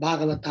Srimad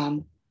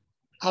Bhagavatam,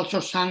 also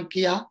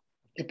Sankhya,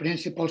 the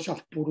principles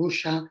of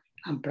Purusha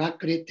and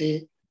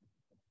Prakriti.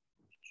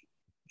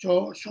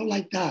 So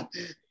like that,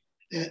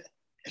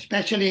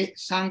 especially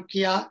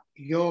Sankhya,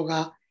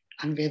 Yoga,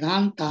 and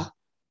Vedanta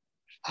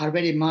are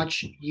very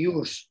much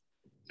used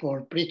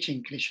for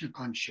preaching Krishna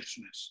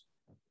consciousness.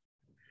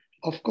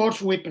 Of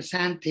course, we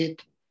present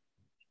it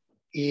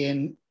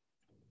in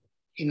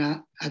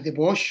a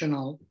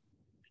devotional,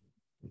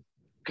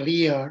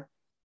 clear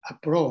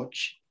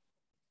approach,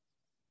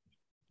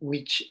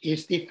 which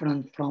is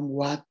different from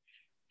what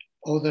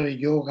other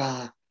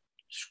yoga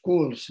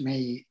schools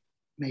may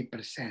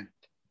present.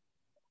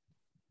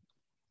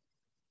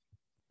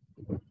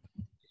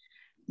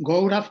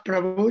 Gaurav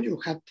Prabhu, you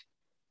had...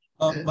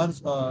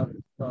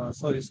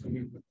 Sorry.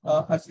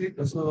 Actually,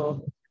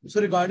 so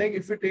regarding,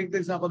 if we take the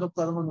example of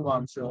Karma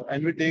Mimamsa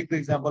and we take the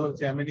example of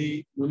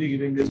Gemini Muni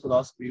giving this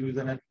philosophy,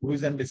 who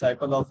is a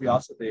disciple of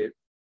Vyasadeva.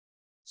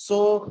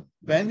 So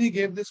when he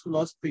gave this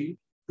philosophy,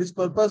 his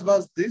purpose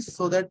was this,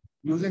 so that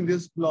using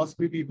this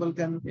philosophy, people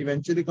can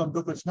eventually come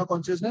to Krishna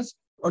consciousness,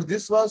 or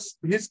this was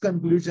his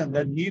conclusion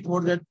that he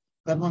thought that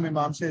Karma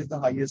Mimamsa is the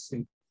highest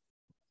thing.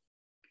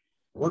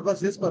 What was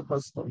his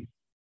purpose?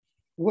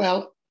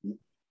 Well,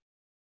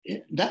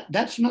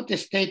 that's not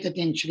stated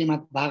in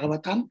Srimad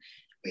Bhagavatam.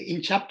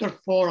 In chapter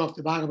 4 of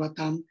the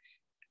Bhagavatam,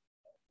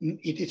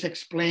 it is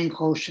explained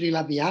how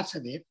Srila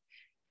Vyasadeva,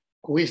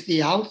 who is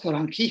the author,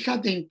 and he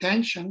had the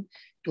intention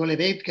to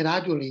elevate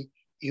gradually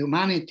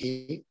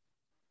humanity,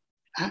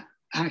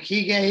 and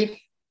he gave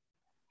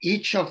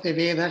each of the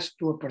Vedas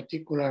to a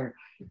particular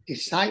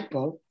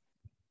disciple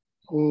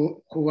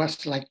who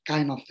was like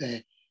kind of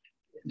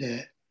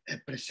the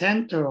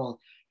presenter of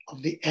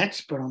the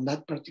expert on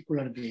that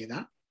particular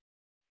Veda.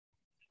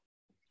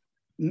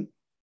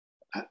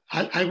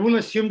 I will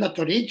assume that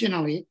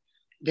originally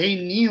they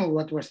knew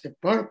what was the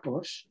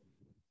purpose,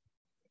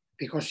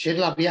 because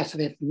Srila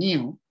Vyasadeva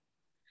knew,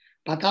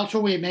 but also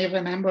we may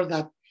remember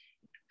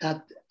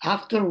that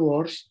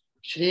afterwards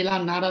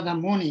Srila Narada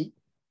Muni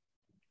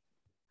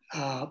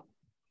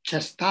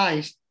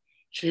chastised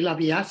Srila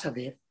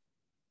Vyasadeva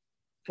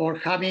for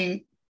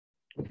having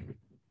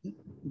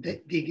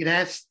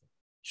digressed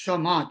so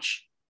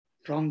much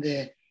from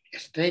the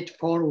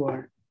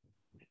straightforward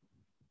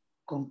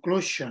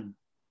conclusion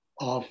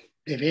of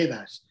the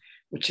Vedas,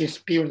 which is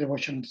pure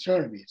devotional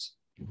service.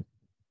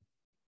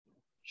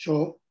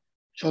 So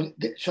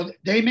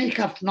they may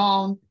have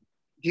known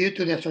due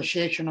to the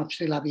association of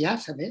Srila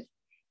Vyasadeva,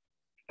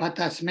 but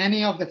as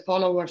many of the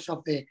followers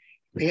of the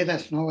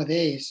Vedas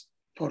nowadays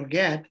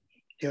forget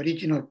the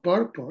original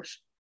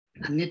purpose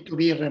and need to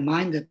be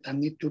reminded and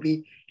need to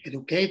be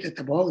educated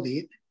about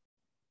it.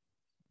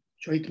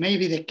 So it may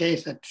be the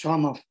case that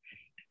some of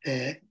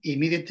the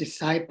immediate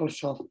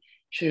disciples of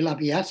Srila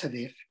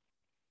Vyasadeva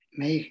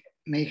may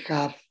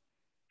have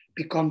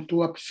become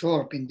too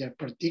absorbed in their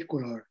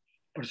particular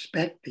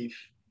perspective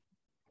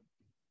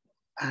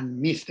and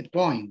miss the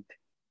point.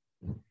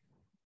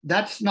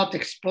 That's not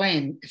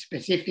explained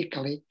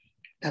specifically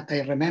that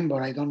I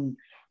remember. I don't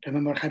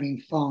remember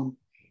having found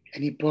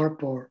any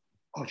purport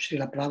of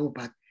Srila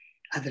Prabhupada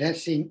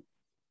addressing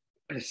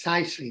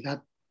precisely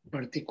that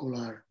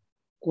particular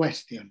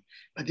question.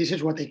 But this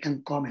is what I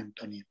can comment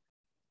on it.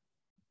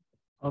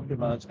 Okay,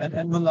 Maharaj.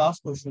 And one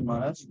last question,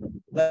 Maharaj.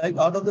 Like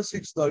out of the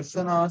 6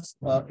 darshanas,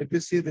 if you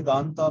see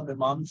Vedanta,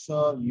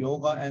 Mimamsa,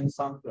 Yoga, and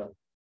Sankhya,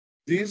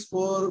 these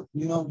 4,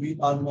 we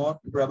are more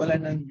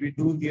prevalent and we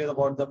do hear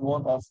about them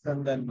more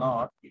often than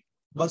not.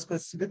 But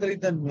specifically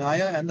the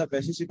Nyaya and the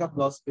Vaisheshika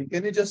philosophy,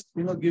 can you just,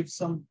 give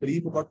some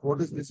brief about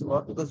what is this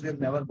about? Because we have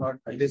never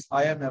heard, at least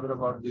I have never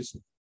heard this.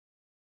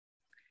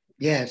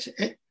 Yes,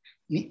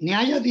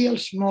 Nyaya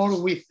deals more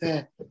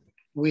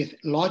with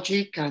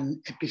logic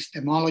and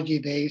epistemology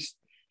based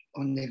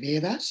on the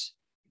Vedas,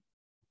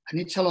 and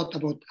it's a lot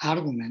about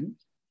argument.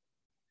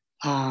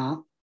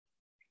 And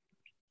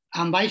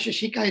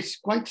Vaisheshika is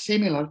quite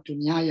similar to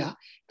Nyaya.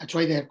 That's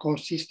why they're called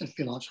sister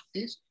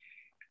philosophies.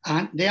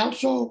 And they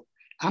also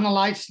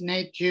analyze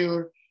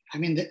nature,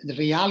 the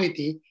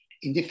reality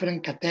in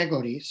different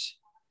categories.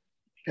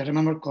 If I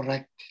remember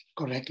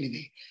correctly,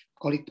 they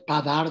call it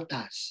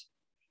padarthas,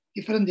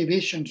 different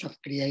divisions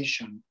of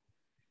creation.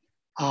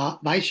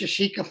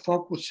 Vaisheshika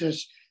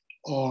focuses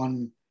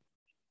on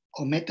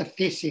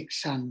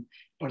metaphysics and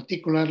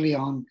particularly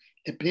on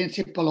the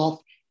principle of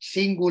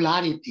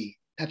singularity.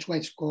 That's why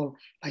it's called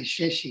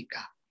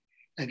Vaisheshika,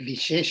 like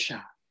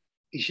Vishesha.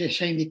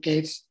 Vishesha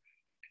indicates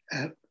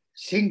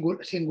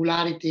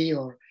singularity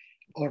or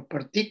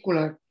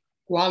particular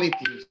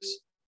qualities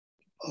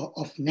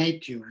of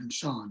nature and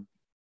so on.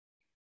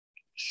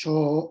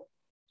 So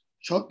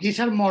these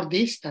are more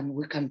distant,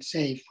 we can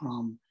say,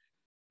 from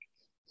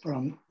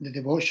the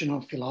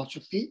devotional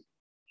philosophy,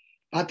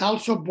 but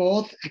also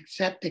both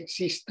accept the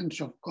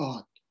existence of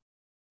God.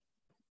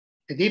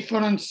 The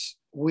difference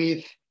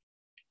with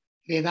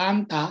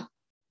Vedanta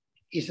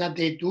is that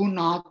they do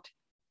not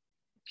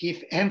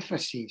give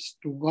emphasis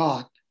to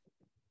God.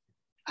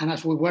 And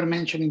as we were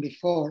mentioning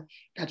before,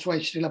 that's why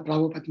Srila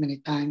Prabhupada many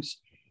times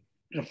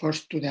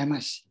refers to them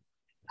as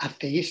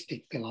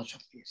atheistic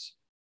philosophies.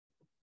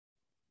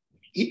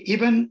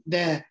 Even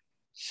the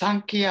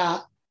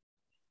Sankhya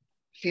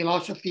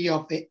philosophy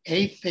of the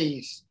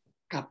atheist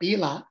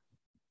Kapila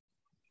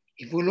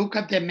If we look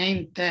at the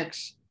main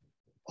text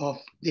of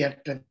their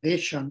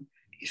tradition,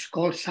 it's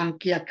called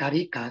Sankhya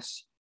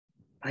Karikas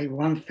by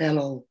one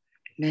fellow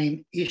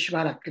named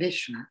Ishvara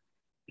Krishna,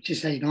 which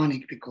is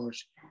ironic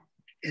because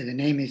the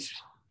name is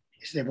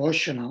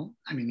devotional.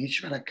 I mean,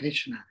 Ishvara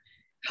Krishna,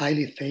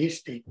 highly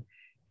theistic.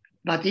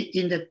 But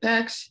in the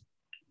text,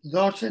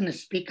 doesn't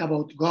speak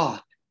about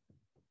God.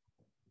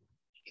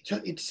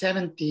 It's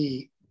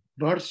 70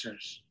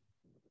 verses.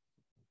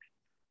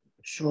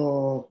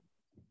 So,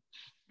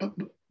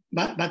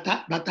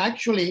 but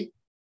actually,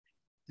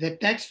 the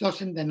text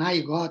doesn't deny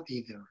God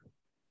either.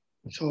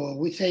 So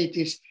we say it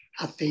is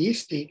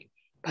atheistic,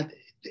 but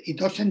it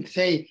doesn't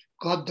say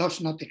God does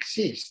not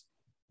exist.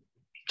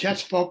 It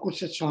just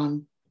focuses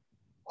on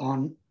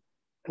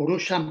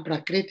Purusha and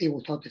Prakriti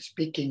without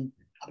speaking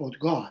about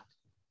God.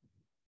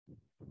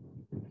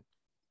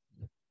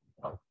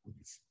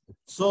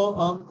 So,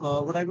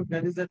 what I could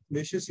get is that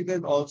Vaisheshika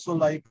is also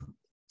like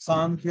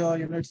Sankhya,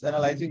 it's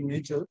analyzing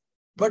nature,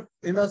 but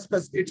in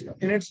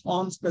its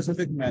own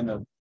specific manner.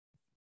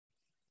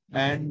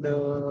 And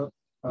am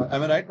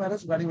I right,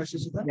 Maharaj, regarding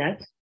Vaisheshika?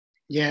 Yes.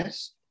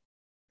 Yes.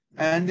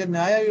 And in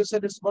Nyaya, you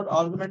said it's about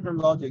argument and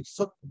logic.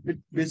 So it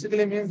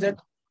basically means that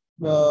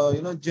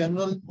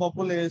general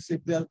populace,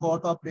 if they are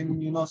caught up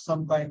in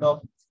some kind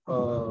of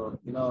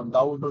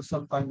doubt or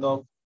some kind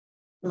of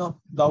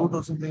doubt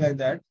or something like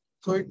that.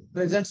 So it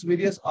presents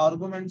various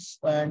arguments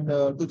and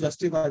to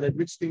justify that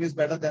which thing is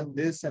better than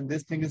this and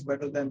this thing is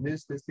better than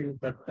this thing is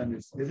better than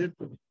this. Is it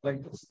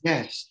like this?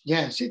 Yes.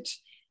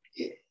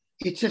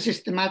 It's a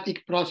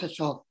systematic process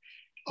of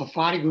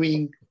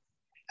arguing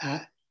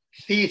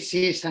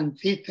thesis and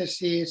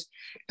antithesis.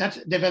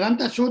 That's the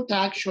Vedanta Sutta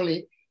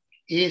actually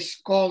is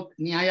called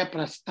Nyaya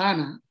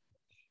Prasthana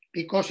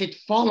because it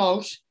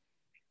follows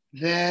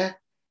the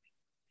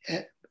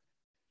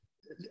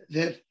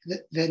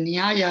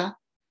Nyaya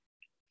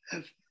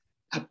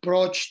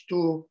approach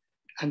to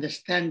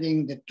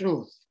understanding the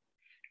truth,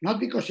 not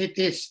because it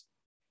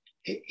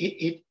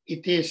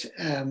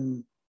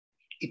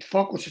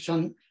focuses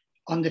on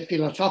the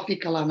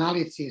philosophical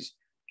analysis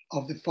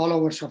of the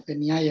followers of the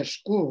Nyaya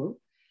school,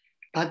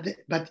 but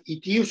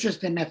it uses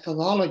the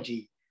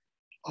methodology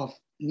of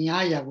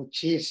Nyaya,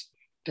 which is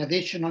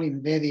traditional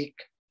in Vedic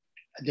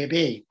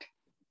debate.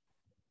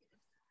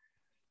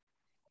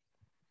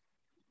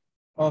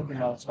 Okay,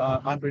 now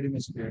I'm pretty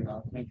much clear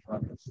now. Thank you,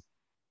 Maharaj.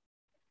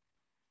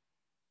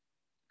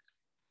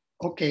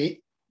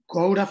 Okay,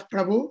 Gaurav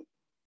Prabhu.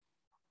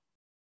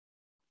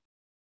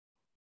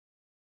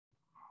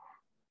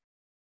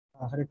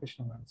 Hare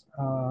Krishna, Maharaj.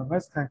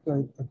 Maharaj, thank you.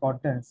 I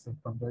got the answer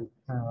from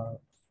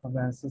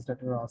the answers that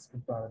you were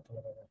asking to our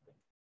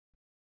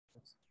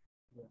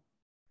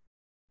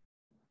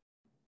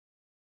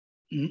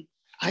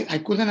I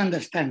couldn't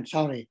understand,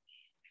 sorry.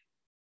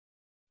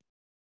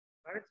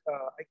 Maharaj,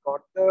 I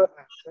got the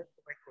answer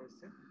to my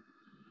question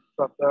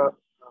from the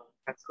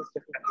answers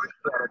that you gave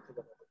to our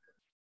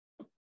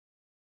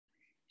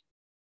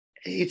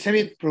It's a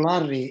bit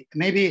blurry.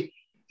 Maybe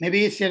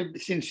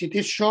since it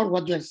is short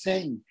what you're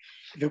saying,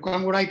 if you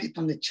can write it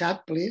on the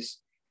chat,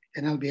 please,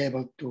 then I'll be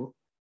able to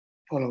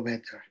follow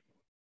better.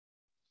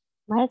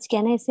 Maharaj,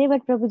 can I say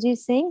what Prabhuji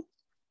is saying?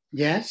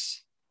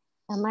 Yes.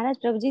 Maharaj,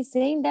 Prabhuji is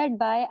saying that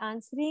by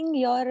answering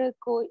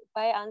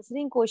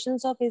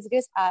questions of His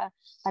Grace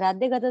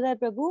Aradhya Gadadhar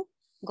Prabhu,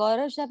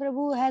 Gaurav Shah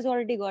Prabhu has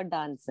already got the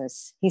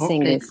answers. He's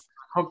saying this.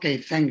 Okay,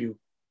 thank you.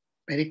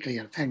 Very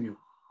clear, thank you.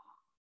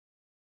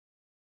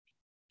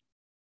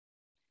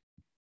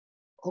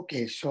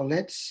 Okay, so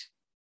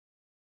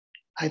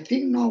I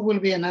think now will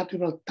be a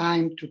natural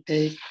time to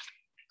take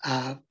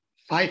a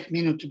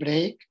 5-minute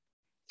break,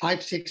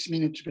 6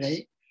 minutes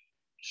break.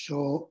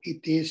 So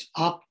it is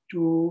up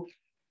to,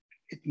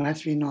 it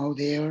must be now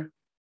there.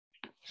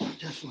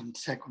 Just 1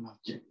 second, I'll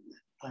check the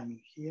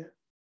timing here.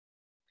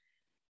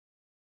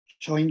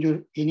 So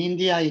in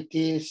India, it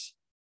is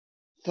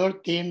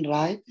 13,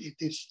 right? It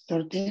is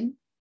 13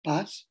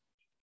 past.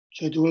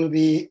 So it will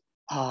be,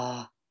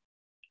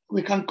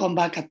 we can come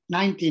back at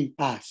 19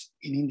 past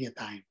in India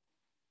time.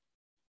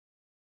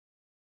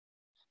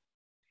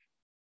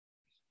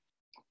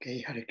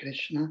 Okay, Hare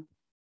Krishna.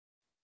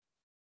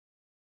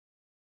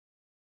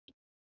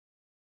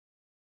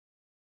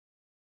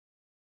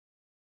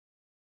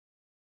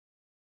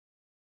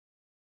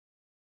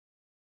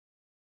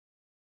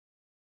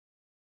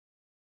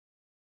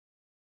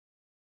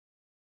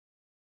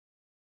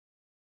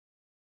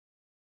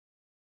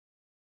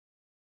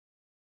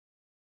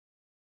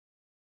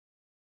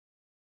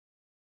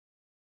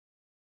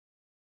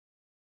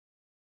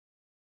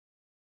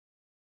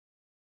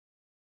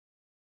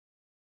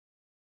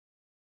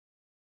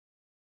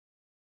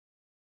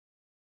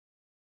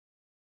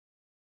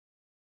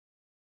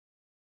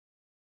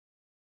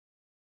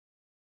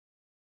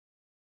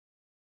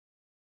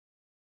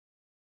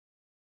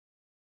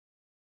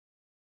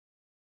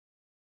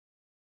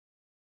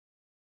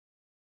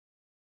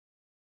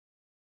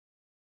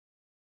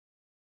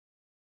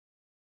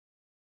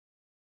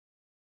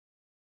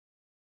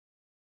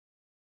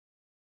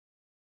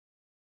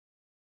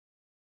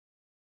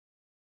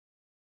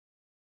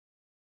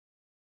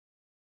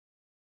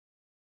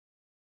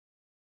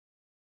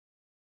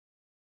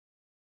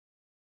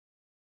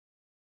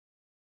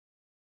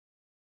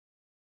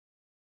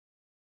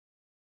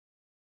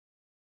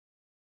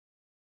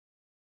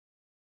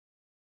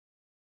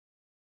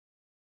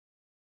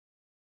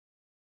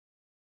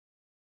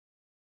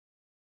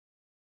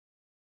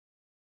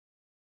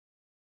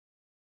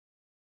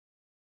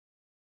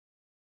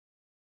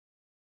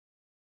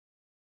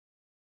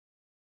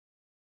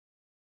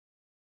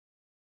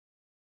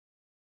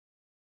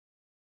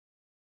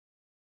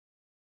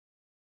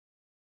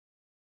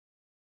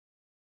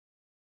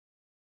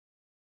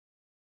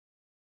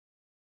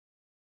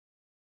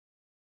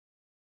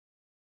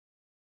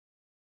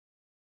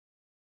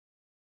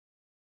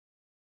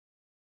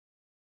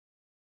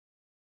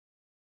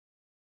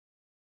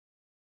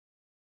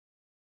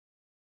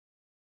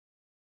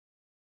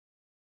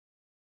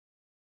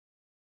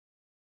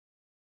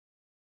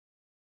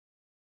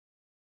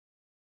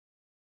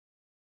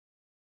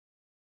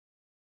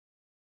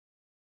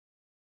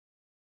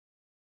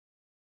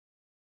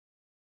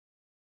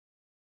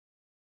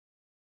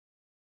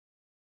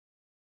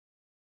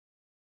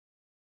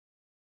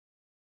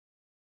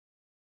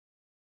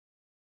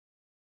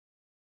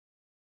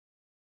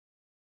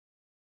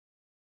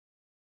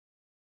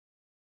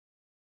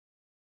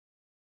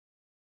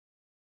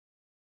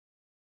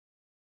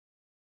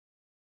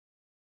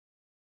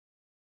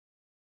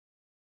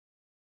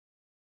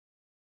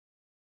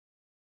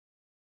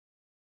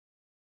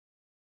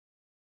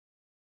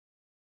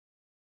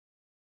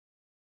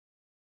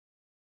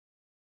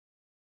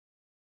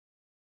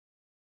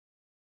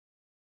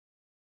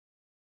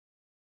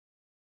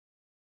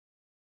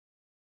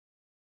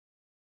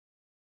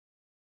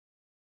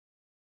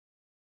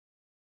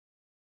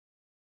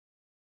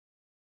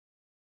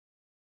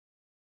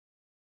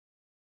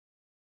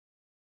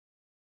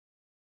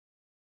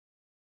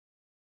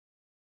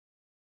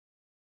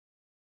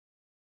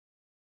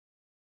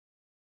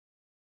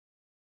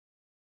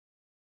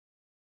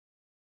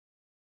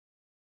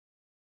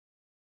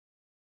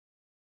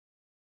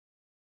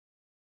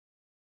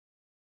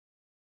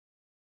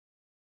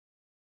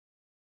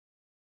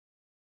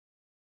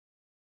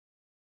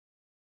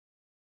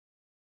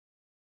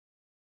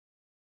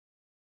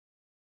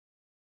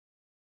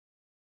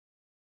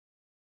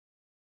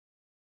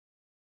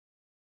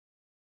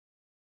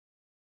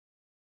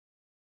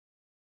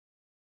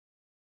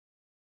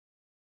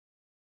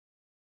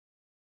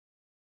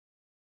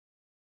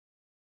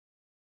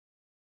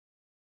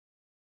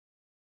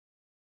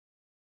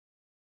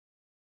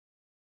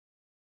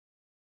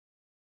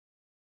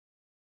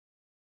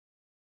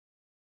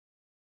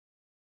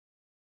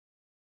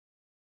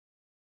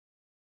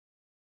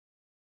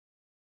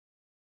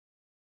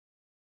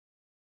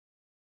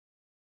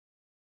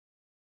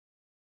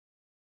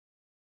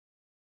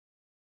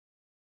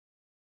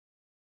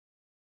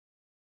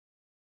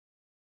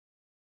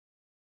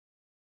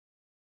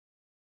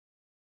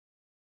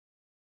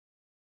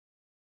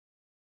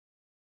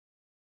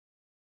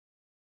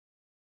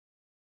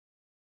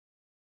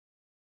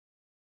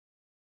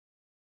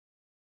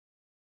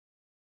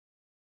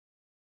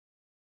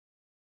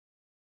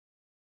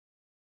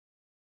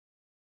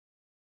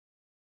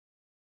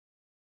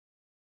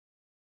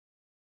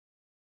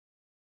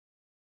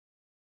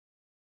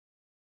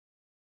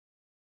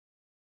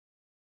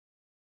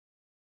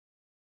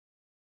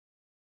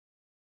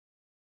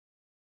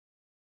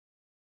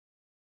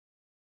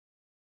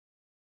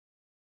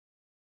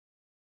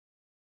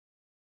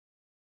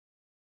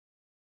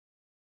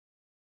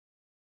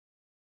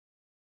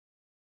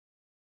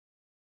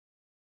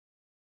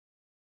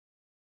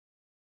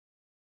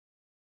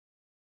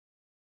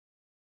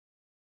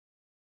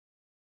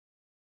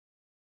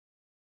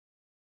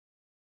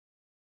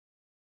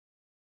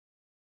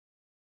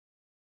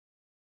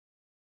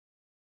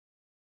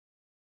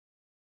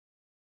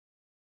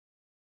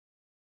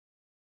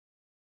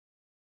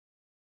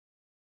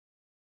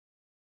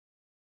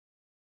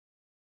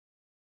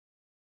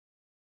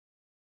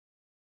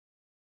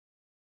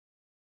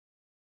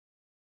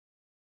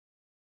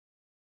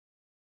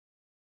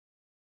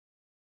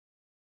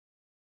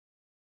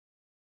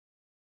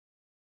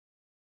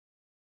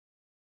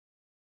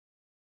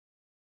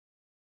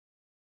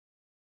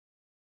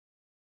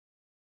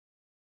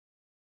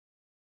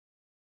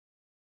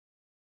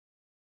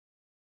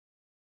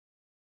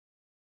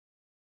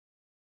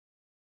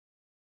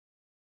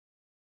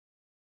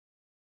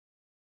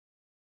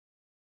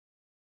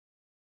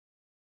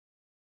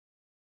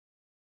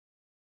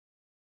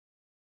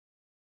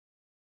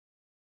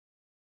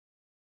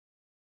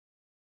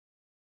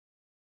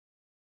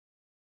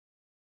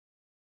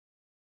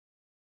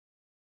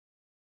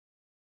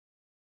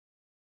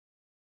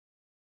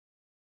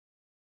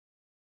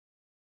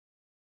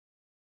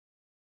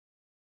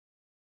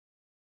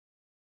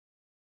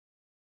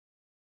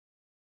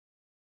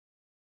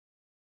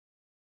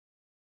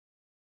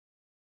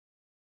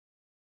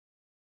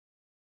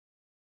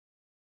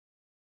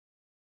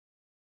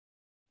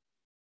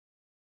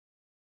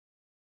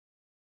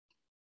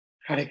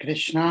 Hare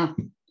Krishna.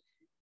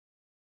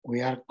 We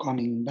are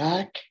coming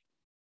back.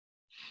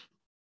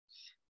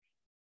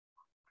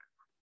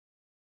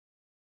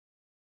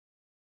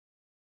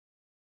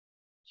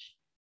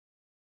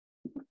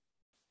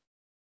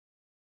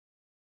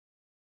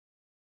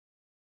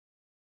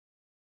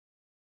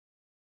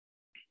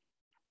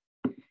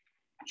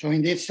 So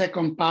in this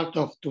second part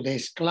of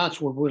today's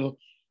class, we will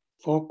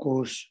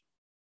focus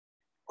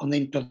on the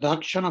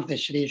introduction of the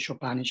Sri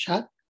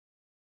Ishopanishad,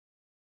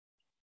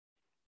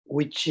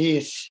 which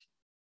is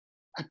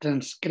a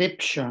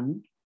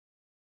transcription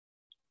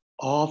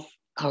of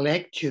a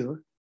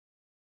lecture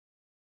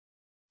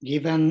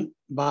given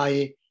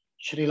by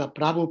Srila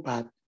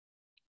Prabhupada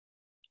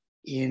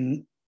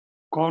in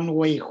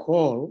Conway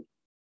Hall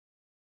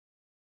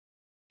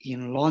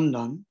in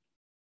London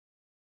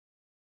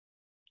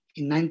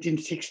in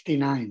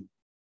 1969.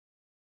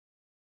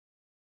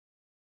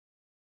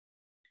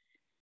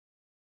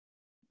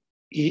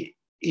 It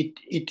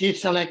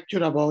is a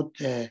lecture about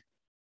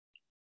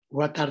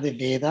what are the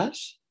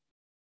Vedas,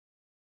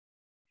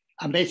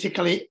 and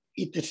basically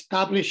it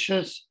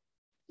establishes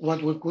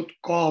what we could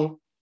call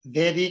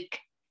Vedic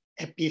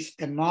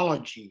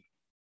epistemology.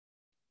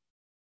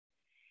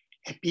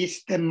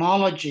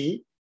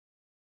 Epistemology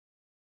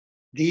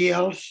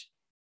deals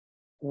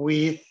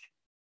with,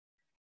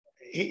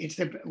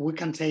 we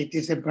can say it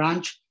is a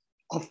branch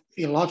of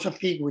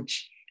philosophy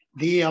which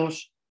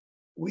deals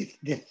with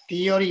the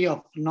theory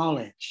of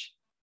knowledge.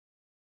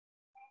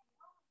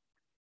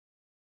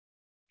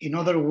 In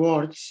other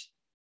words,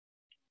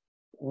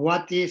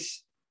 what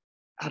is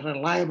a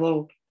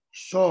reliable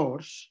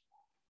source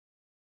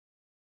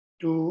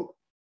to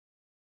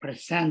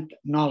present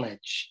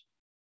knowledge?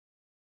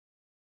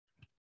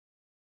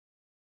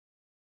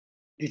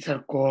 These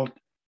are called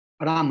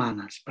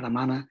pramanas.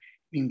 Pramana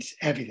means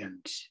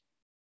evidence.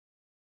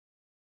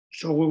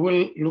 So we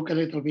will look a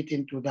little bit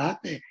into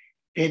that. The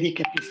Vedic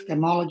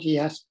epistemology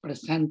as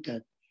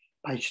presented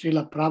by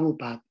Srila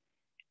Prabhupada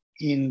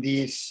in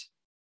this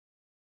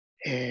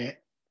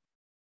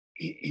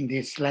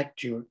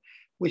lecture,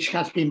 which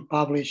has been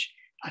published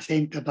as the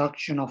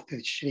introduction of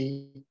the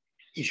Sri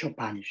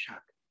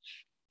Ishopanishad.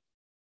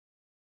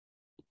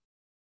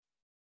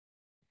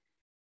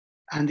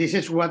 And this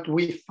is what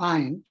we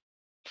find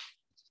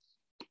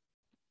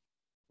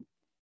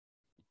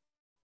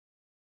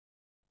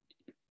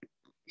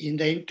in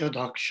the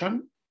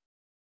introduction.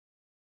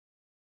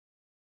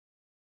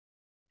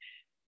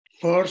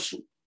 First,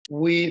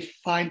 we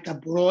find a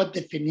broad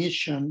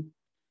definition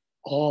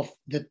of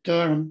the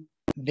term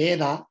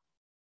Veda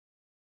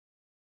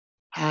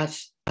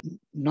as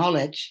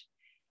knowledge,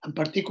 and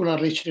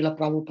particularly Srila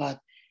Prabhupada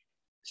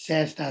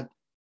says that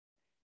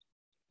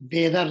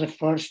Veda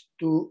refers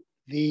to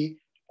the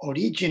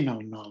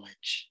original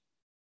knowledge.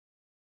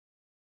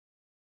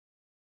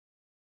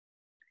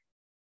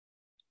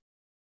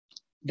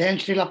 Then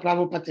Srila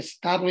Prabhupada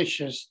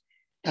establishes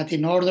that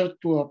in order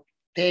to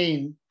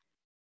obtain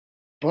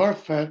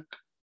perfect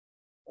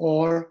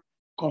or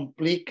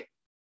complete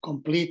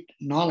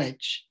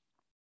knowledge,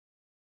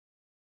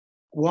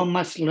 one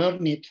must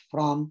learn it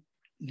from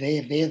the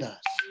Vedas.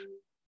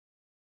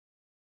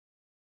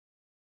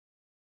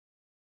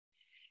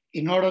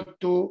 In order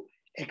to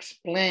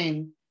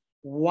explain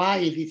why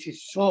this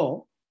is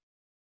so,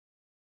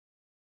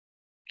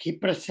 he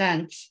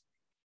presents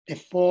the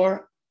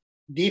 4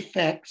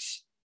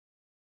 defects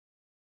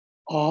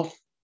of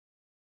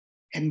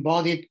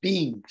embodied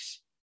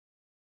beings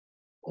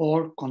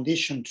or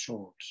conditioned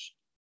souls.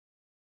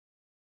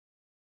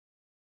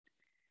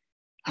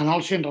 And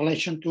also in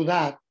relation to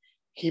that,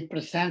 he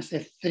presents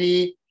the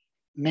 3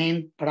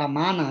 main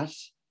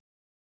pramanas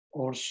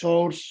or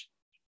source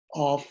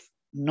of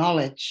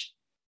knowledge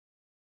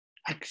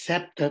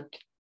accepted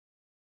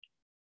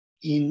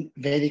in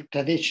Vedic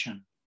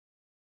tradition,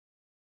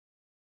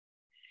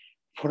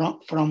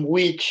 from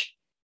which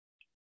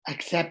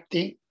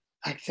accepting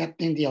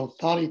the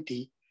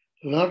authority,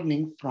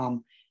 learning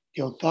from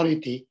the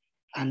authority,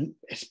 and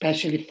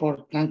especially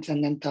for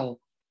transcendental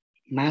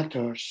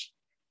matters,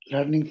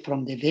 learning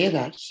from the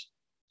Vedas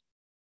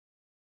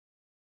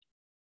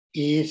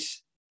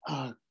is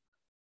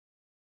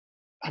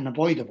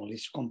unavoidable,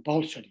 is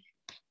compulsory.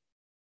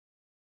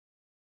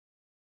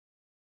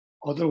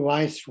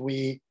 Otherwise,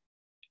 we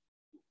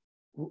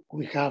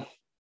have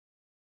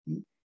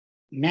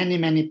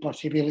many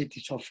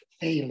possibilities of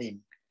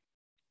failing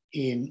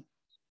in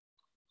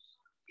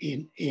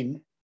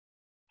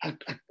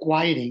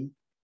acquiring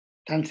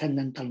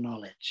transcendental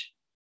knowledge.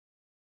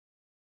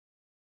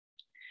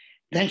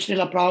 Then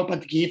Srila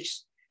Prabhupada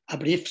gives a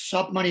brief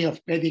summary of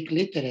Vedic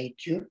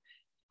literature,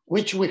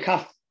 which we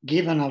have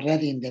given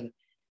already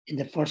in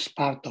the first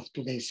part of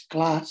today's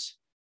class.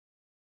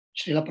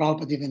 Srila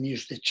Prabhupada didn't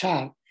use the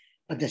chart,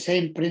 but the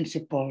same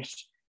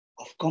principles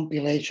of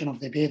compilation of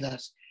the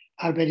Vedas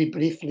are very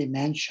briefly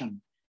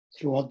mentioned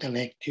throughout the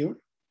lecture.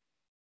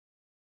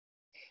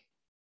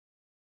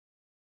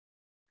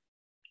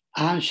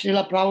 And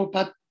Srila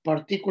Prabhupada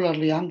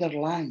particularly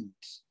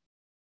underlines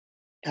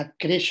that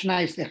Krishna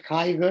is the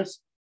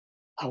highest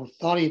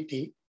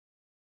authority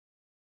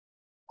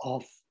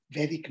of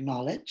Vedic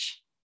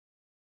knowledge,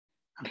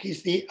 and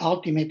he's the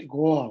ultimate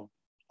goal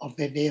of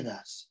the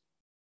Vedas,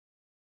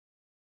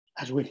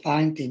 as we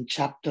find in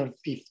chapter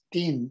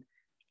 15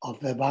 of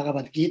the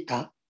Bhagavad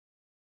Gita.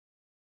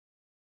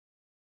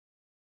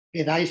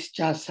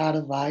 Vedaischa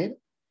sarvair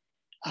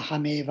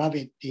ahameva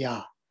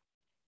vidya,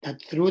 that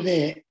through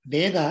the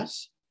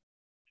Vedas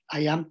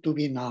I am to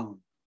be known.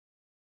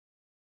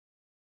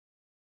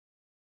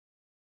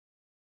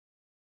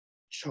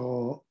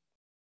 So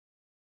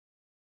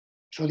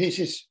this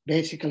is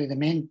basically the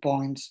main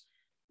points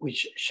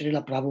which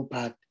Srila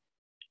Prabhupada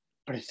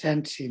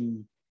presents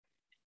in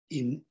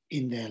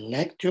the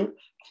lecture,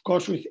 of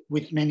course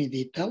with many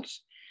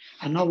details.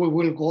 And now we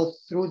will go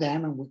through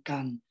them and we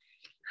can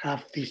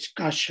have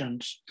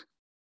discussions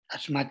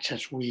as much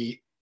as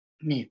we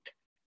need.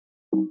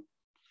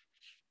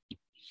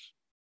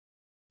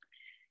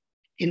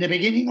 In the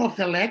beginning of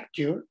the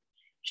lecture,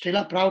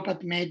 Srila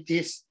Prabhupada made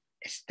this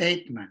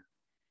statement.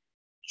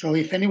 So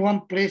if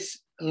anyone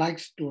please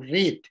likes to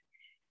read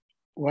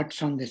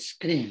what's on the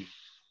screen.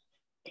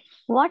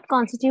 What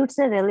constitutes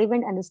a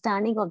relevant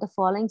understanding of the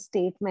following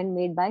statement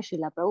made by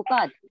Srila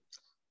Prabhupada?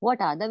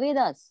 What are the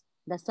Vedas?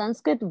 The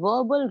Sanskrit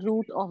verbal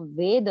root of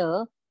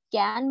Veda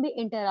can be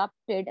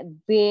interrupted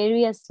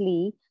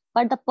variously,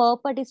 but the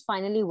purport is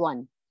finally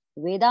one.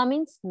 Veda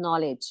means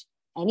knowledge.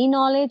 Any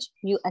knowledge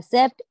you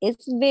accept is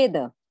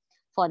Veda.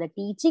 For the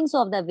teachings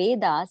of the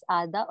Vedas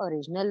are the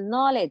original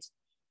knowledge.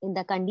 In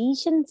the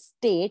conditioned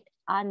state,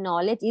 our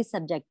knowledge is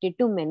subjected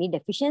to many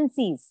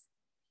deficiencies.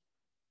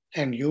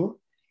 Thank you.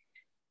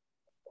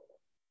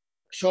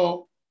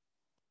 So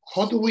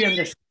how do we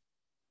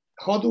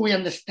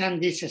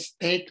understand this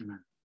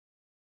statement?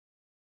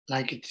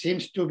 Like it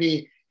seems to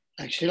be,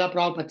 like Srila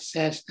Prabhupada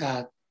says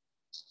that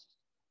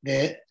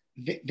the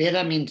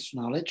Veda means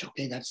knowledge.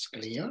 Okay, that's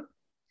clear.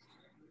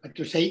 But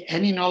to say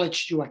any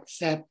knowledge you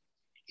accept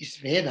is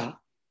Veda,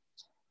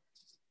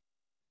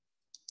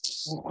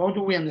 how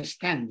do we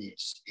understand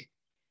this?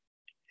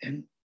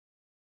 And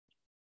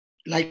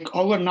like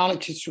our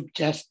knowledge is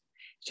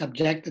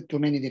subjected to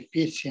many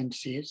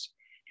deficiencies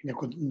in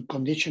the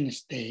conditioned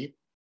state,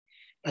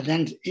 but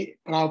then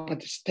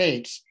Prabhupada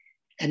states,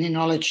 any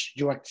knowledge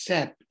you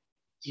accept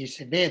is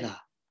a Veda.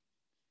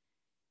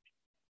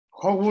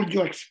 How would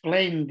you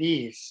explain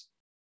this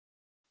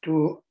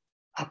to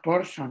a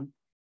person,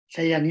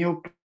 say a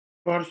new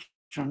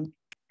person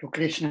to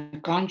Krishna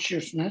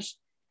consciousness,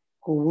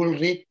 who will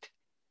read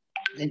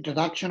the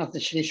introduction of the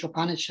Sri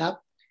Upanishad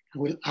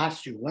and will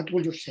ask you, what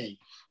will you say?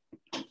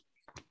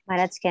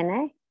 Maharaj, can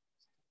I?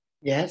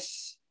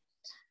 Yes.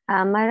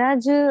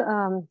 Maharaj,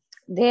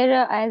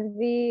 as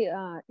we,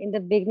 in the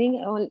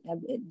beginning,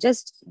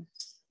 just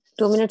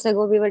 2 minutes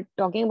ago, we were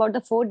talking about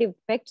the 4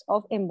 defects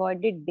of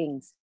embodied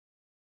beings.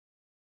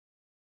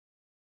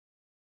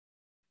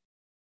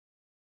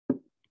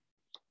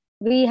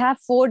 We have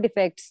 4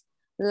 defects,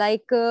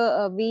 like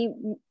we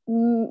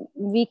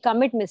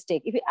commit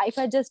mistake. If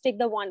I just take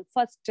the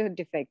first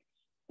defect,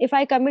 if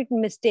I commit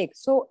mistake,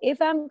 so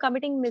if I'm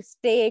committing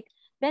mistake,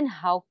 then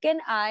how can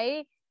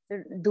I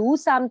do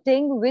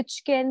something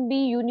which can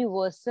be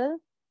universal?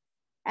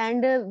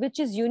 And which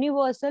is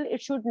universal,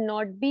 it should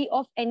not be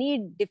of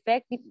any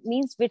defect. It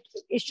means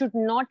it should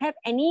not have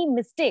any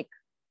mistake.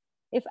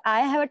 If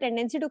I have a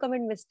tendency to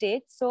commit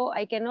mistakes, so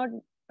I cannot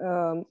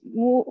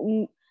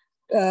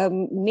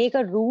make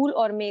a rule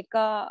or make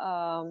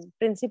a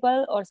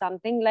principle or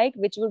something like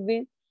which would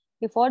be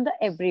before the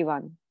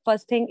everyone.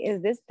 First thing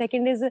is this.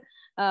 Second is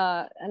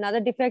another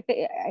defect.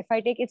 If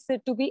I take it's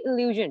to be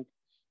illusion.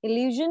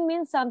 Illusion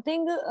means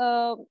something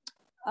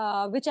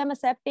which I'm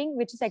accepting,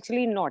 which is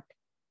actually not.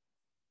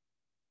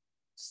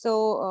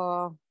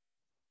 So,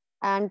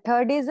 and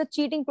third is the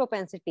cheating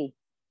propensity.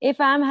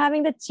 If I'm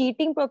having the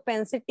cheating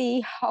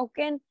propensity, how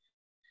can,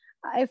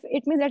 if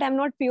it means that I'm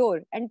not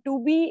pure, and to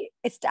be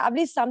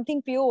established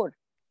something pure,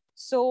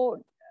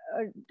 so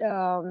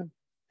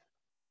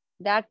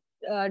that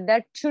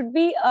should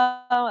be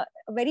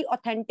very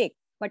authentic.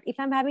 But if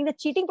I'm having the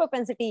cheating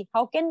propensity,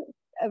 how can,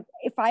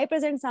 if I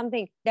present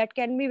something that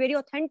can be very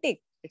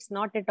authentic? It's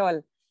not at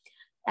all.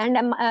 And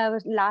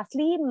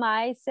lastly,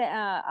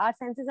 our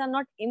senses are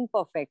not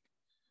imperfect.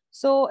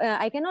 So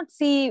I cannot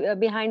see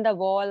behind the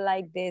wall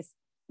like this.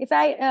 If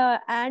I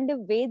and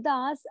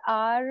Vedas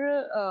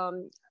are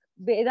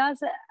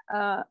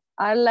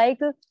like,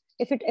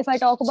 if I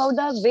talk about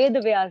the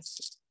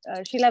Vedavyas,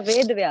 Srila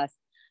Vedavyas,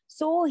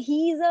 so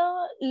he's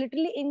a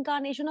literally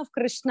incarnation of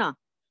Krishna.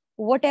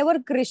 Whatever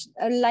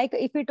Krishna, like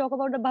if we talk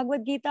about the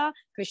Bhagavad Gita,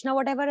 Krishna,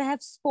 whatever I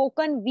have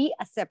spoken, we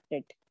accept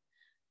it.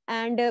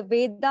 And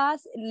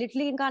Vedas,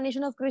 literally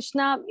incarnation of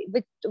Krishna,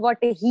 with what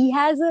he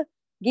has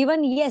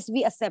given, yes,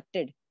 we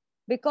accepted,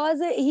 because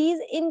he is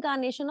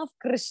incarnation of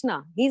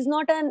Krishna. He's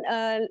not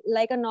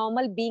like a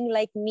normal being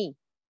like me.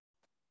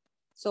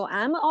 So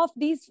I'm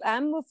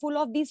full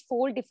of these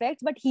 4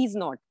 defects, but he's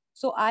not.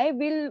 So I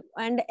will,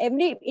 and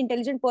every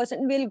intelligent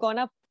person will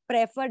gonna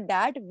prefer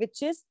that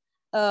which is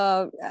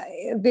from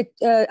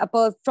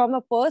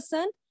a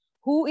person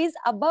who is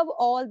above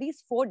all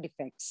these 4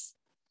 defects.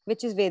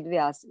 which is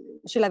Vedvyas,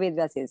 Srila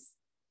Vedvyas is.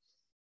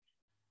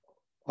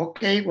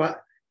 Okay,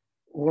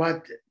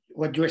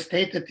 what you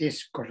stated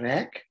is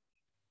correct.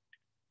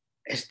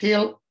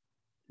 Still,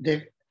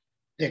 the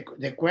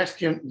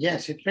question,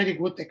 yes, it's very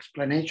good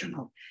explanation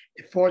of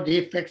the 4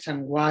 defects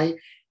and why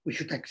we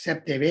should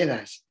accept the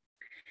Vedas.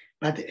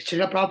 But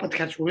Srila Prabhupada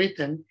has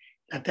written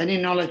that any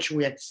knowledge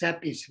we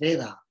accept is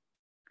Veda.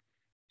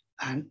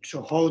 And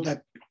so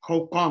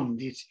how come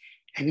this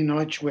any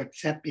knowledge we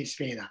accept is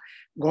Veda?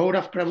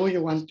 Gaurav Prabhu,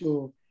 you want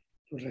to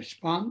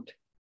respond?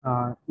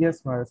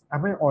 Yes, Maharaj.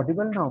 Am I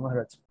audible now,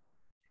 Maharaj?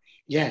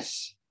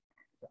 Yes.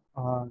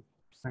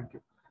 Thank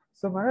you.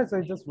 So, Maharaj,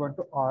 I just want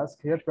to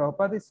ask here,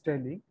 Prabhupada is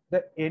telling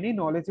that any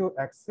knowledge you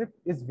accept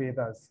is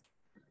Vedas.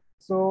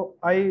 So,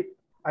 I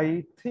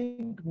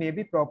think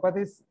maybe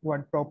Prabhupada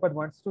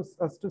wants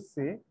us to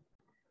say,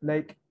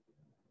 like,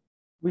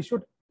 we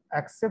should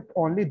accept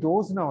only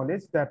those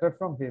knowledge that are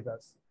from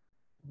Vedas.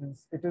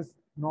 Means it is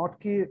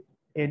not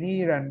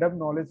any random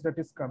knowledge that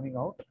is coming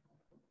out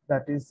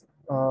that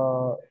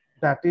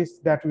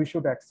we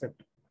should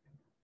accept.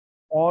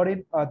 Or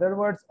in other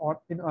words,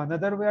 or in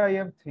another way, I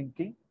am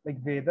thinking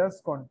like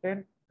Vedas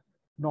contain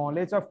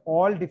knowledge of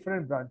all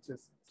different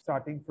branches,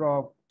 starting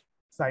from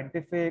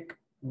scientific,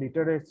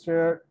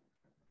 literature,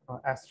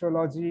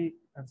 astrology,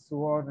 and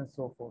so on and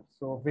so forth.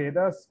 So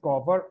Vedas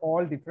cover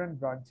all different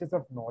branches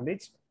of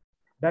knowledge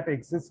that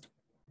exist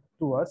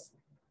to us.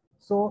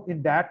 So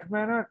in that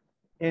manner,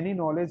 any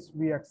knowledge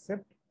we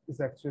accept is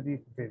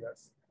actually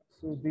Vedas.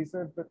 So these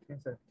are the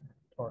things I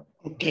thought.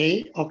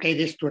 Okay,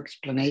 these 2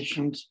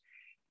 explanations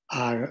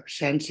are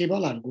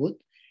sensible, are good.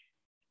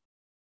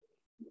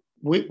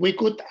 We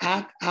could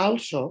add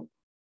also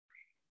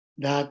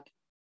that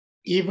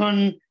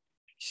even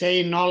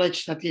say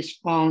knowledge that is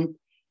found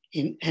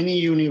in any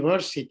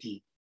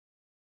university,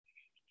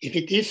 if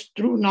it is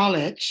true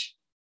knowledge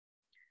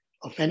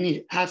of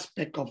any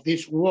aspect of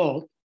this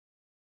world,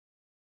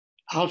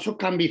 also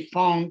can be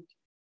found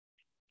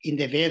in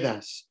the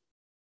Vedas.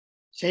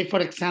 Say, for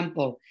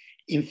example,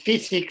 in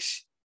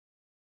physics,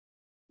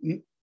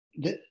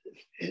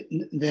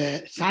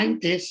 the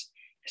scientists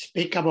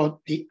speak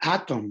about the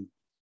atom,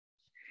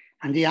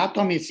 and the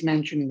atom is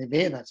mentioned in the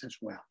Vedas as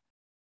well.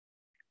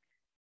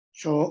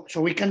 So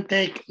we can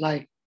take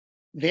like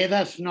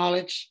Vedas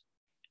knowledge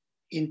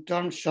in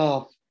terms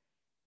of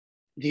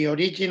the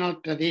original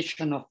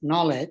tradition of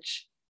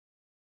knowledge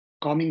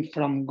coming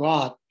from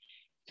God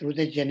through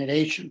the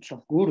generations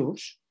of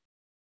gurus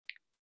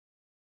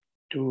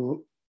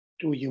to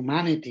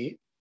humanity.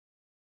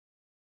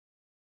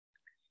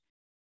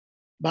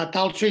 But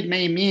also it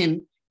may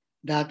mean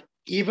that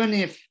even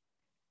if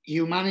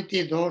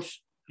humanity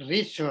does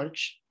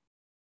research,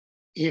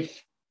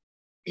 if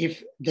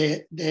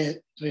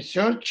the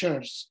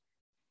researchers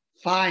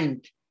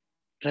find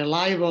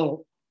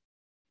reliable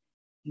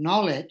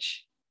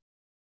knowledge,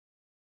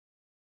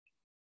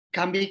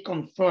 can be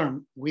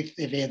confirmed with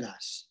the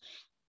Vedas.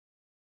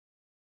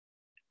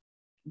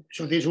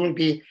 So this will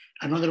be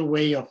another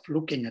way of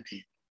looking at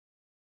it.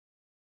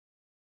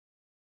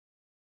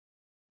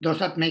 Does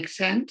that make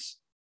sense?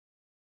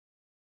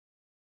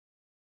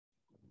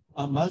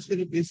 Maharaj, can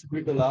you please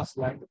repeat the last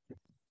line?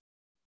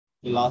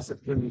 The last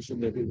explanation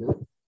that you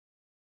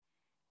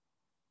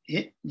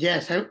did.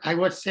 Yes, I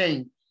was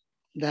saying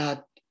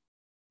that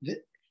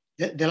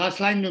the last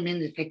line, you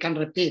mean if I can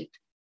repeat?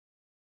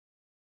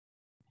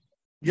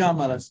 Yeah,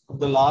 Maharaj,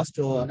 the last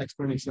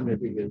explanation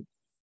that you gave.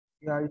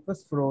 Yeah, it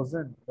was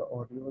frozen. The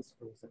audio was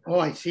frozen. Oh,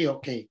 I see.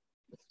 Okay.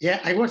 Yeah,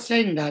 I was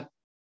saying that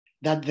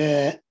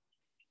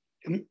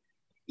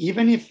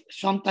even if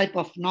some type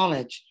of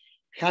knowledge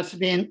has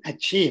been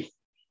achieved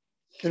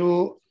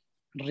through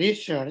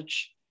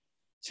research,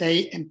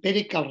 say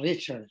empirical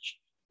research,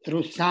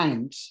 through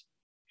science,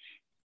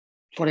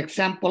 for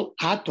example,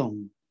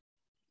 atom.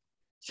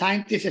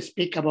 Scientists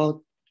speak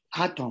about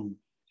atom,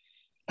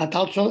 but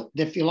also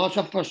the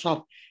philosophers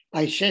of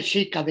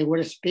Vaisheshika, they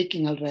were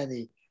speaking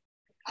already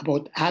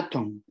about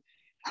atom.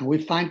 And we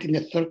find in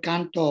the 3rd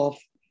canto of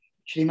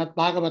Srimad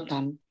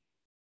Bhagavatam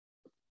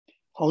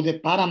how the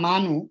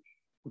Paramanu,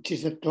 which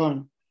is the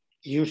term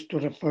used to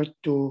refer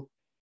to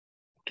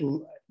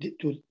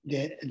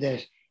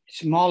the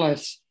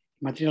smallest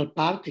material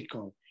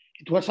particle,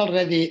 it was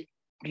already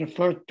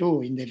referred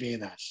to in the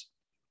Vedas.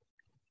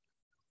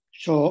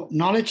 So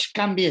knowledge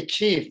can be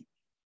achieved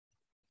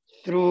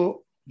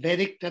through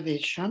Vedic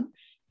tradition,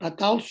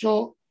 but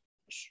also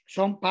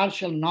some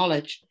partial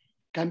knowledge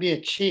can be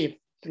achieved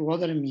through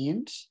other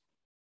means,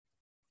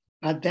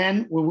 but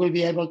then we will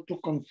be able to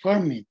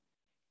confirm it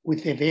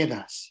with the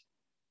Vedas.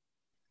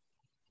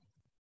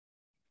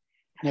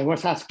 And I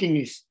was asking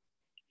is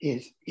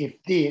if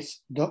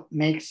this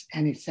makes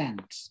any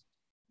sense.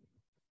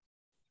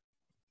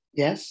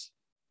 Yes?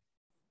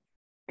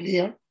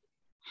 Clear?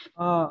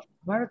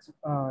 Maharaj,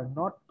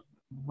 not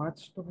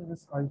much to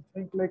this. I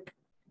think like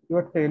you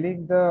are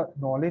telling the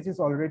knowledge is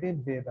already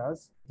in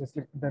Vedas, just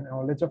like the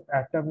knowledge of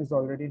atom is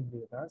already in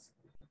Vedas.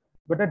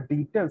 but the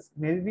details,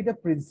 maybe the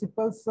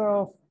principles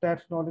of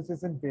that knowledge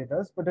is in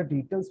Vedas, but the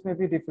details may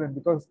be different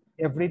because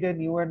every day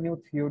new and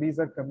new theories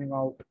are coming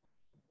out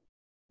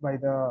by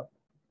the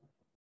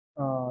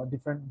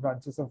different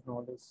branches of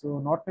knowledge. So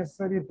not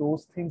necessarily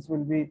those things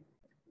will be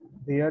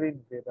there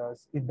in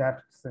Vedas in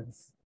that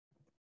sense.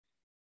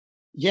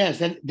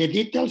 Yes, and the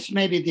details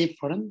may be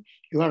different,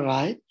 you are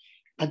right,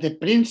 but the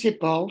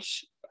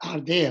principles are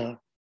there.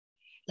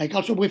 Like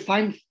also we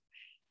find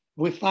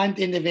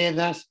in the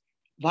Vedas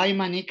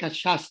Vaimanika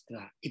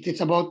Shastra. It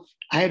is about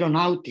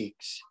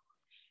aeronautics.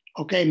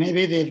 Okay,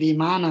 maybe the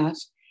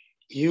Vimanas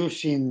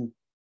used in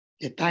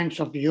the times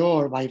of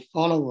yore by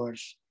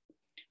followers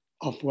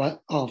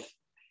of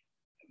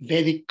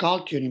Vedic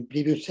culture in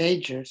previous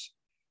ages,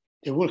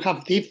 they will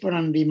have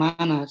different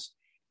Vimanas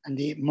and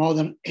the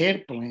modern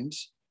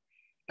airplanes,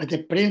 but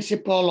the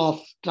principle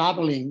of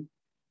traveling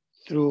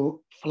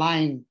through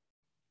flying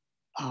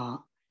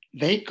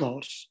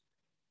vehicles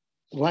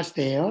was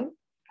there,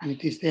 and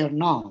it is there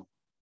now.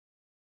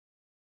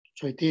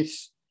 So it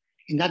is,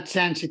 in that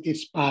sense, it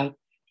is part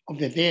of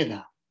the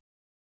Veda.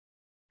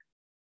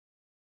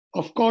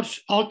 Of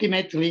course,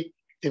 ultimately,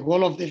 the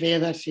goal of the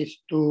Vedas is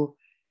to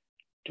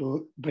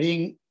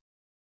bring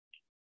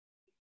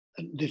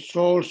the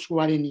souls who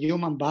are in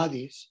human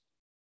bodies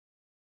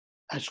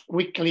as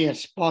quickly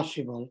as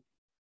possible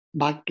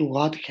back to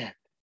Godhead,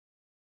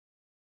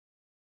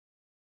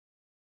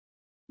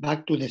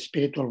 back to the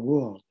spiritual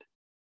world.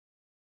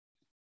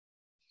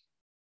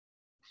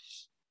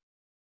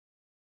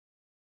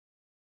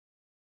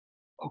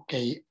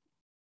 Okay,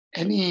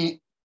 any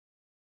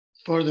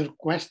further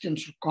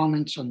questions or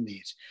comments on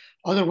this?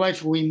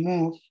 Otherwise, we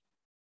move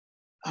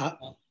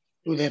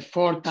to the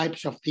 4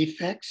 types of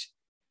defects.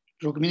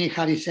 Rukmini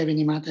Hari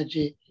Sevini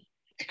Mataji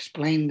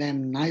explained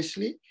them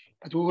nicely,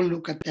 but we will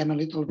look at them a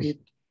little bit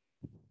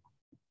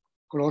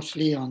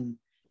closely on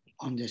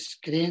the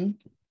screen.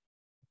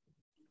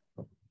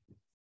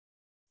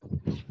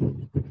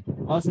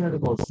 Asking a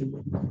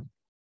question.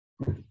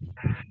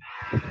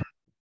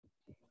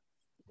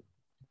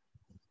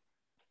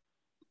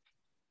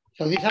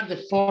 So these are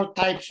the 4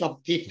 types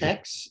of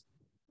defects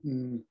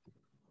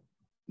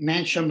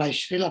mentioned by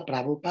Srila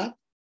Prabhupada.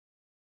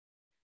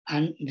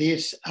 And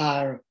these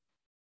are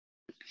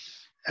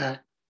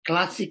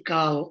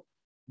classical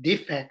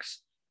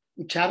defects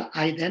which are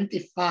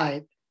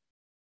identified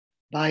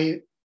by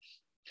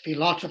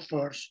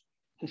philosophers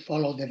who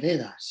follow the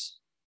Vedas.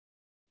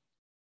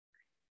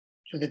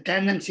 So the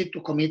tendency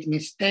to commit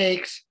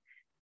mistakes,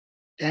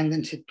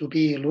 tendency to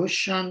be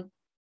illusion,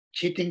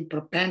 cheating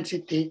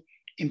propensity,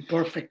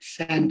 imperfect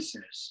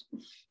senses.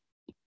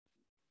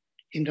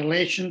 In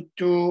relation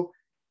to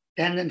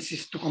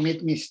tendencies to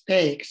commit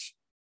mistakes,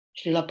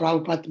 Srila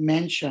Prabhupada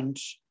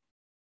mentions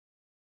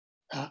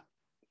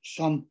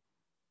some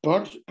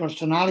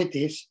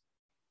personalities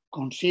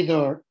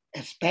considered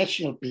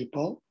special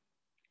people,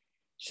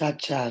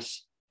 such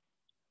as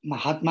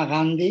Mahatma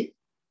Gandhi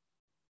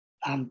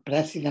and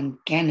President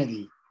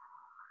Kennedy.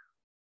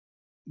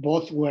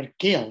 Both were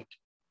killed.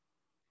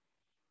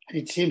 And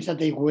it seems that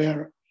they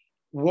were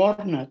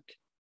warned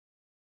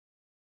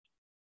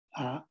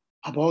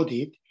about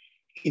it.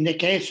 In the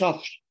case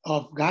of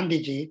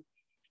Gandhiji,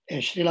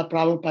 Srila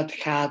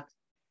Prabhupada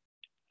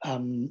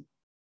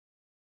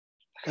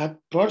had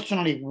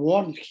personally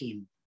warned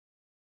him.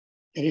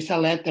 There is a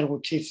letter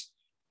which is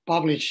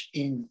published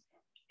in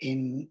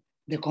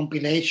the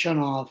compilation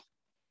of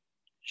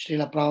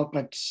Srila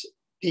Prabhupada's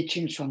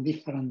teachings on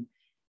different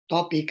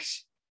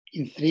topics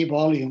in 3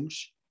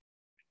 volumes.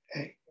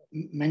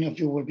 Many of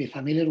you will be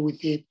familiar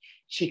with it,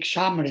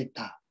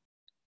 Shikshamrita.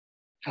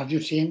 Have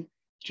you seen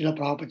Srila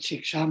Prabhupada's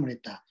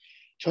Shikshamrita?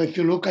 So if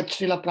you look at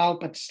Srila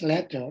Prabhupada's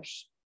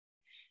letters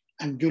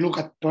and you look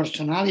at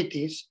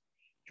personalities,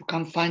 you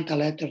can find a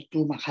letter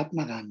to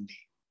Mahatma Gandhi.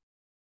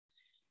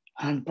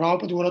 And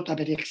Prabhupada wrote a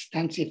very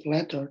extensive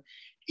letter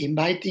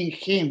inviting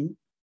him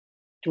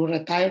to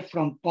retire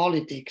from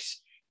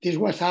politics. This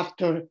was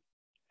after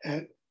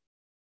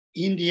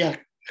India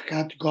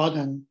had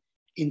gotten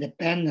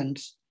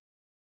independence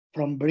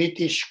from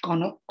British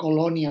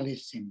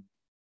colonialism.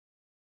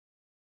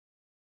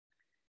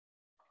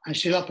 And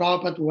Srila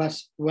Prabhupada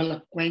was well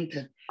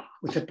acquainted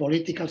with the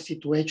political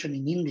situation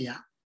in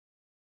India.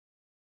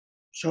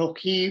 So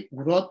he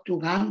wrote to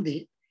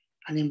Gandhi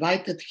and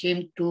invited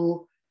him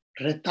to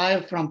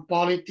retire from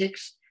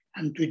politics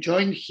and to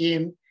join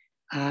him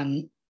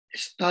and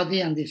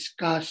study and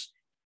discuss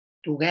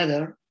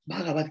together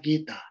Bhagavad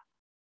Gita.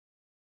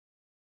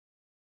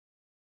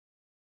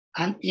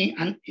 And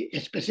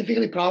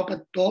specifically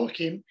Prabhupada told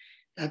him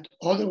that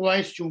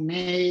otherwise you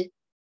may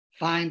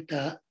find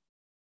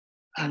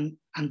an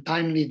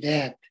untimely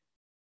death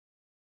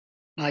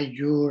by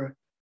your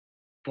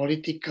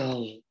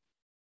political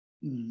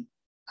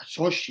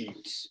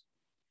associates.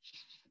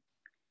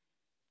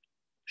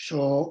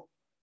 So,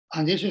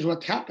 and this is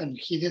what happened.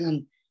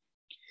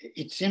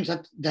 It seems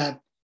that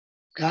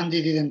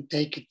Gandhi didn't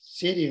take it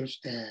serious.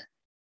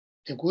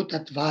 The good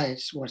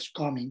advice was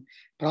coming.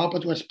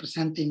 Prabhupada was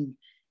presenting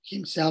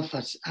himself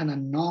as an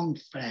unknown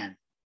friend.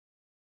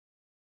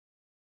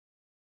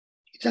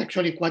 It's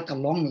actually quite a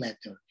long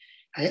letter.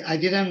 I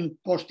didn't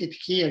post it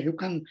here. You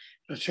can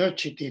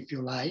research it if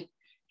you like,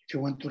 if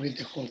you want to read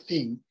the whole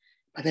thing.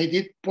 But I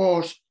did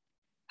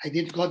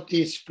got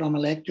this from a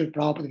lecture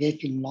Prabhupada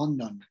gave in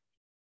London,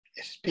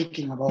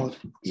 speaking about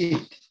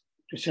it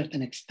to a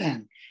certain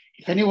extent.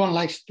 If anyone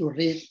likes to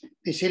read,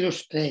 this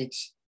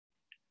illustrates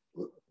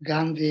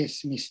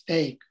Gandhi's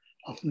mistake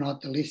of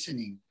not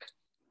listening.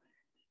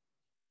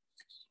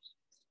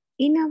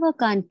 In our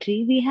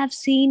country, we have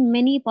seen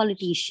many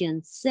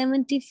politicians,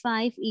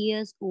 75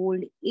 years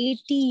old,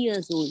 80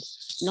 years old,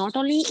 not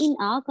only in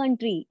our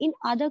country, in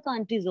other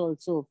countries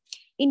also.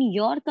 In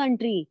your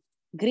country,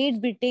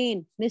 Great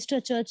Britain,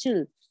 Mr.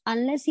 Churchill,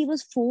 unless he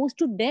was forced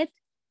to death,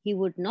 he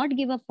would not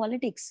give up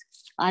politics.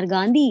 Our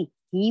Gandhi,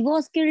 he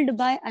was killed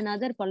by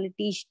another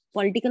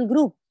political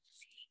group.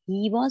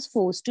 He was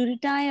forced to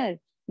retire.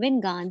 When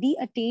Gandhi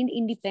attained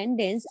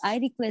independence, I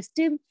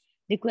requested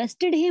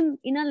him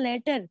in a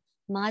letter,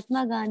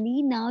 Mahatma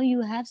Gandhi, now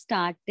you have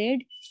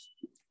started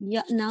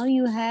your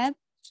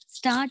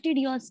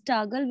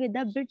struggle with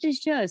the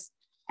Britishers,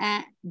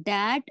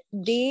 that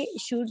they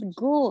should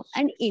go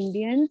and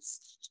Indians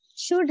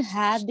should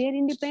have their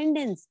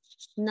independence.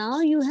 Now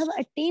you have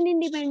attained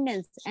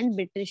independence and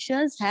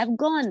Britishers have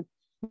gone.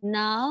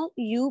 Now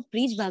you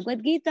preach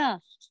Bhagavad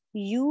Gita.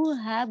 You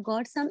have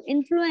got some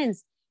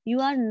influence. You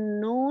are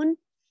known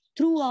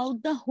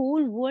throughout the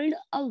whole world,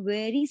 a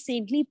very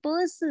saintly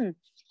person.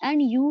 And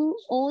you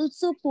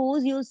also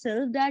pose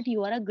yourself that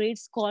you are a great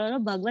scholar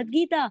of Bhagavad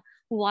Gita.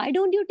 Why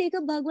don't you take a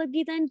Bhagavad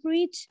Gita and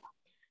preach?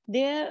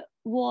 There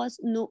was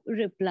no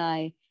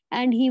reply.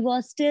 And he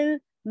was still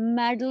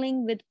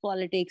meddling with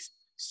politics.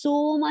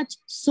 So much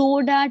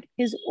so that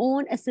his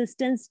own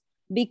assistants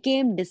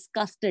became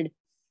disgusted.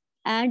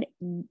 And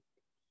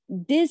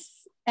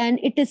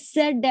it is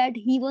said that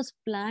he was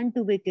planned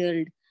to be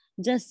killed.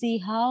 Just see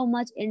how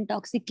much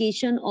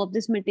intoxication of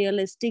this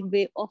materialistic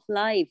way of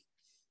life.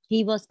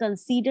 He was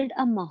considered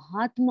a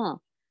Mahatma,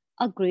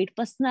 a great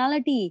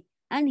personality,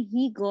 and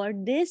he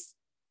got this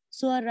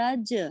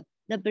Swaraj.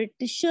 The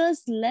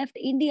Britishers left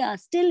India.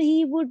 Still,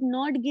 he would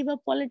not give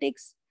up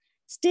politics.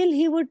 Still,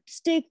 he would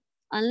stick.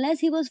 Unless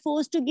he was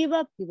forced to give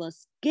up, he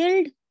was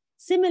killed.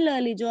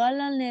 Similarly,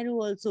 Jawaharlal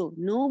Nehru also.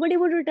 Nobody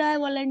would retire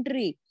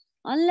voluntarily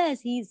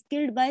unless he is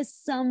killed by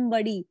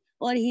somebody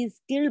or he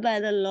is killed by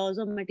the laws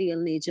of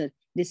material nature.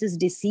 This is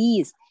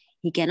disease.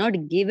 He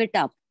cannot give it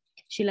up.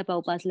 Srila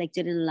Prabhupada's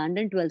lecture in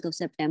London, 12th of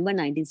September,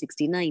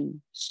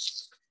 1969.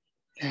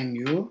 Thank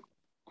you.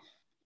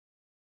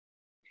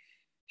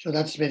 So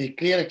that's a very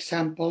clear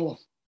example of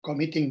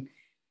committing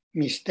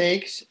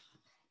mistakes.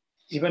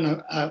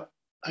 Even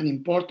an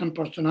important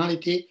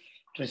personality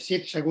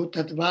receives a good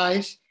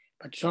advice,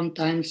 but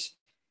sometimes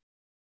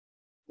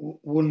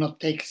will not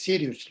take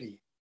seriously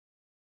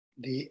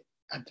the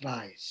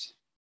advice.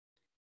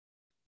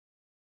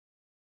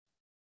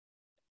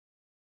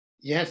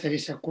 Yes, there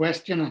is a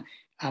question.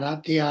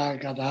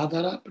 Aratya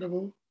Gadadhara,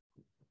 Prabhu.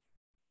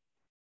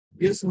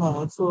 Yes,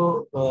 ma'am.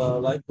 So,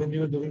 like when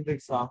you were doing the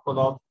example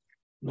of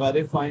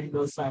verifying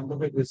the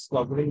scientific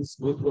discoveries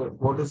with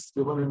what is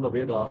given in the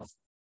Vedas,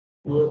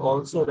 you were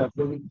also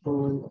referring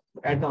to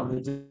atom,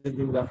 which is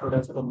being referred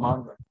as the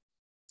mantra.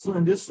 So,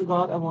 in this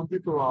regard, I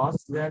wanted to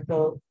ask that,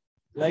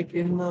 like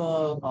in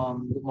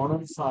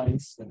modern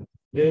science,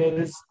 there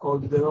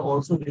are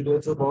also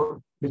details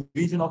about the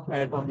division of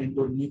atom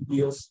into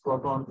nucleus,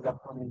 proton,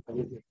 electron, and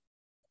everything.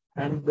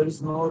 And there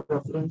is no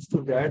reference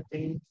to that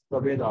in the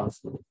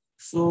Vedas.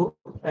 So,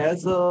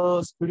 as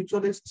a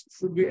spiritualist,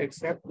 should we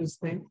accept this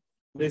thing,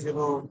 this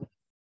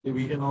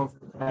division of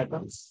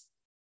atoms?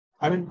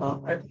 I mean,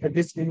 at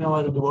least in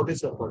our devotee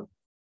circle,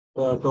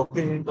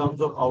 talking in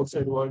terms of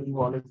outside world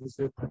knowledge is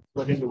different,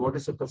 but in devotee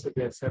circle, should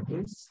we accept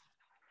this?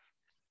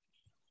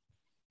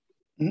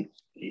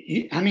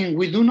 I mean,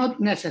 we do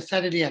not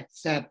necessarily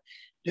accept.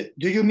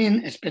 Do you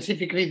mean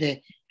specifically the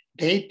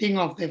dating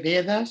of the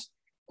Vedas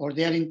or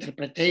their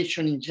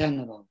interpretation in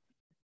general?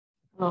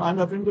 No, I'm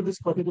referring to this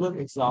particular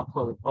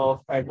example of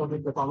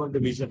atomic atomic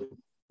division.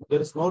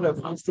 There is no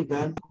reference to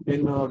them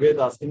in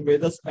Vedas. In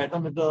Vedas,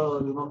 atom is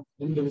the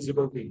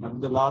indivisible thing. I mean,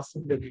 the last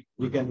thing that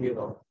we can hear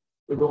of.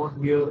 We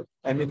don't hear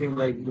anything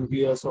like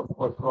nucleus or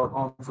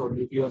protons or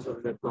nucleus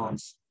or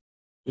electrons,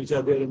 which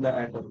are there in the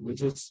atom,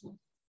 which is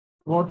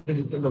not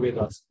in the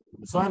Vedas.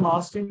 So I'm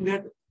asking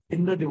that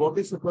in the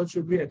devotee circle,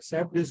 should we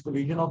accept this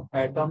division of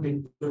atom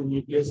into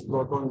nucleus,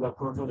 proton,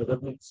 electrons, and other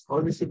things,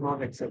 or we should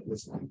not accept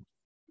this one?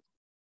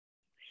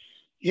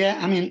 Yeah,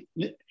 I mean,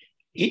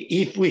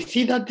 if we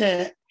see that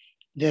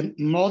the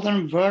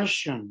modern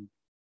version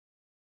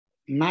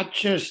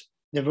matches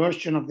the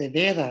version of the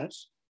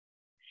Vedas,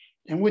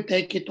 then we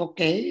take it,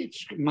 okay,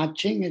 it's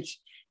matching,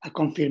 it's a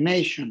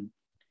confirmation.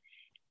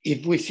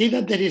 If we see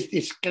that there is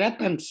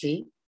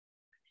discrepancy,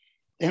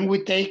 then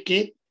we take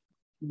it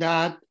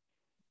that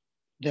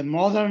the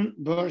modern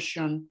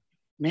version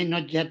may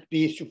not yet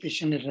be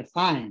sufficiently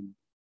refined,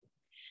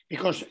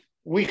 because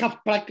we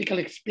have practical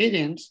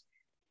experience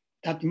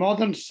that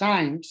modern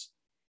science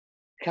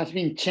has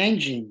been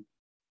changing.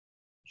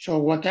 So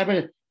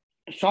whatever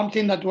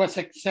something that was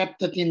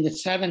accepted in the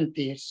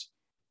 70s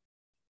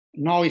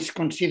now is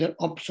considered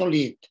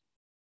obsolete,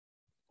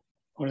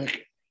 or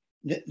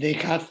they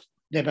have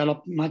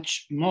developed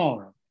much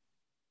more.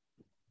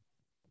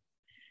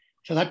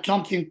 So that's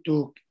something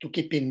to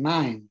keep in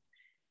mind,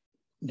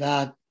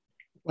 that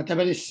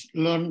whatever is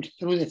learned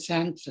through the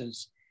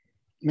senses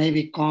may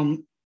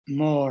become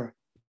more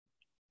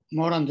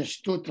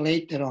understood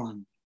later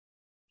on,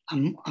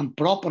 and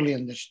properly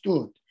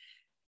understood.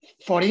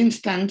 For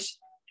instance,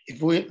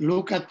 if we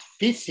look at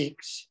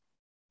physics,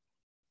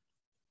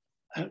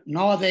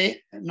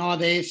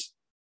 nowadays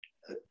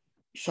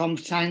some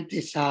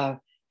scientists are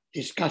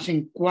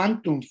discussing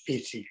quantum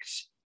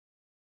physics,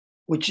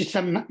 which is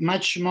a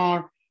much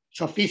more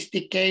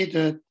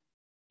sophisticated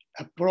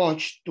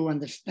approach to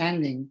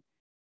understanding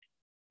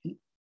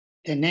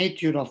the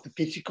nature of the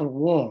physical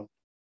world.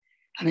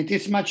 And it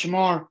is much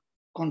more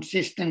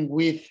consistent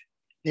with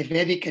the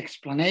Vedic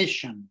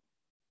explanation,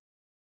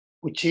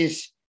 which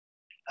is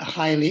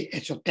highly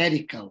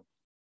esoterical.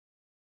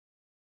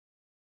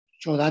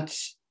 So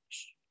that's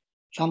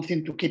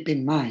something to keep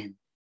in mind.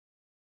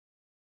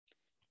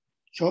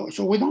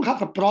 So we don't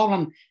have a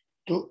problem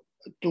to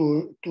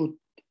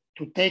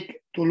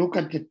look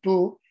at the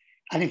two,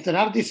 and if there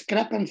are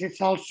discrepancies,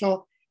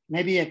 also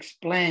maybe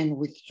explain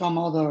with some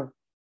other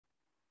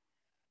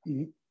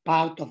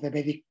part of the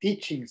Vedic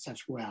teachings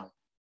as well.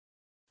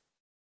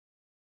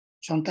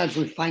 Sometimes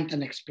we find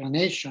an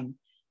explanation,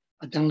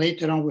 but then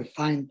later on we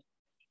find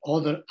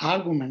other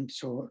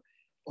arguments or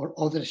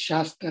other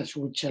shastras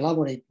which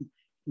elaborate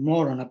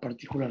more on a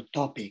particular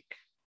topic.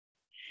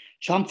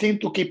 Something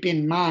to keep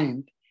in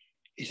mind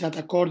is that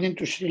according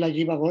to Srila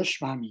Jiva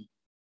Goswami,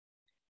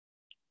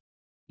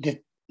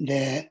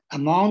 the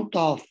amount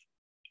of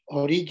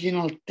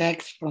original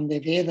text from the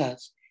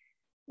Vedas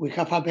we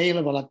have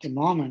available at the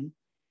moment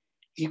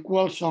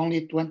equals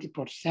only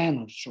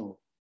 20% or so.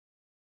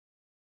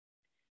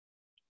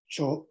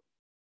 So,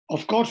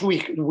 of course, we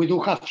do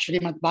have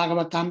Srimad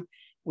Bhagavatam,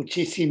 which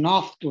is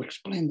enough to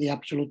explain the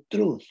absolute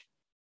truth.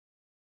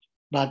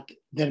 But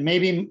there may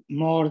be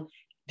more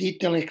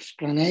detailed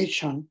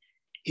explanation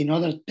in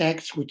other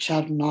texts which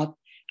are not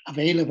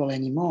available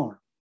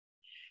anymore.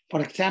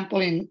 For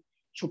example, in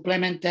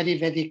supplementary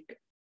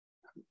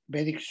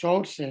Vedic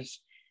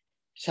sources,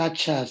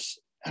 such as,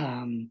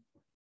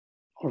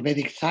 or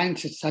Vedic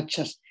sciences, such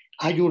as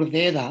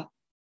Ayurveda,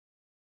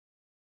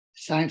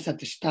 science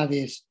that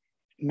studies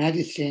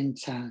medicine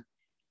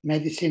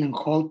and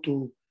how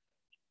to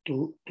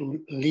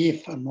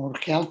live a more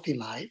healthy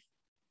life.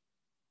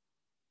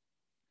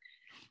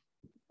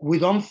 We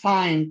don't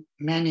find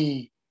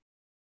many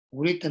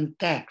written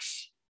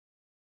texts.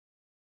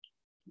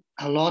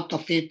 A lot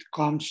of it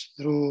comes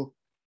through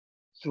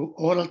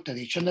oral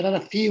tradition. There are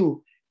a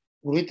few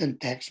written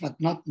texts, but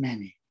not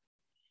many,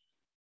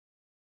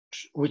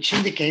 which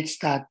indicates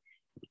that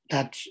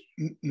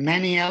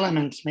many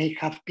elements may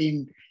have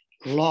been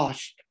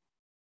lost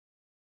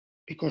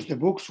because the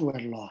books were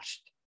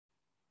lost.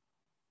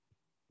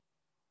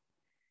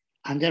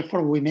 And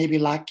therefore we may be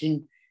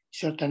lacking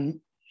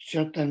certain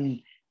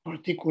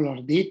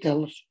particular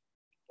details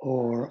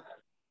or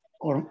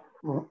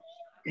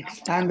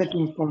expanded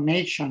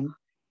information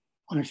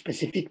on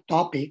specific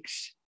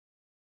topics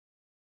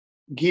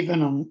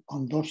given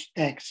on those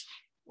texts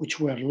which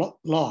were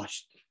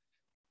lost.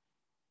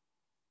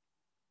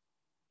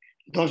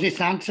 Does this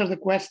answer the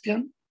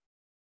question?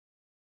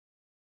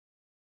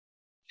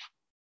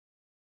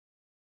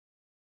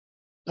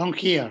 Don't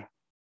hear.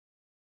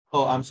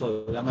 Oh, I'm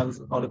sorry. Am I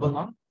audible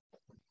now?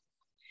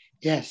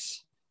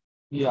 Yes.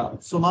 Yeah.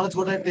 So, Maharaj,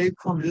 what I take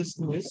from this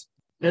is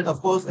that,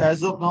 of course,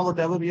 as of now,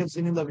 whatever we have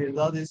seen in the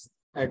Vedas is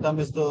atom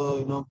is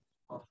the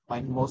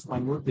most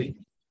minute thing.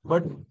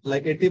 But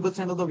like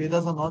 80% of the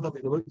Vedas are not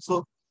available.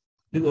 So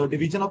the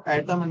division of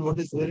atom and what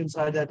is there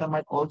inside the atom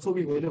might also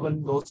be available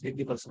in those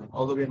 80%,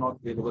 although we are not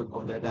available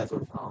for that as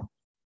of now.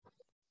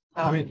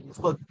 I mean,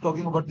 for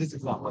talking about this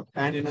example,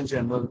 and in a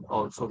general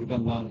also, we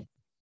can learn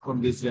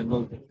from this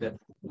general thing that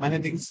many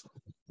things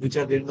which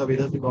are there in the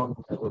Vedas we don't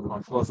have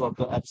because of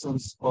the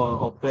absence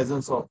or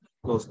presence of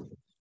those things.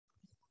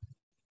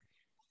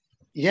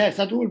 Yes,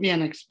 that will be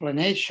an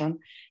explanation.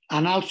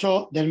 And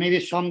also there may be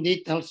some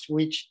details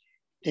which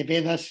the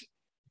Vedas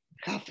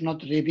have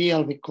not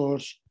revealed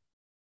because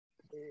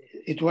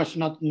it was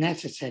not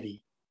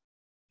necessary.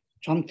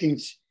 Some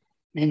things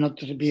may not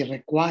be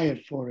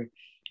required for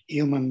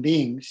human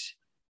beings.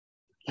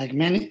 Like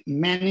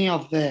many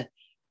of the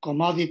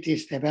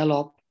commodities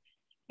developed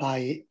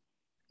by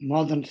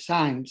modern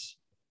science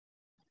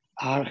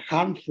are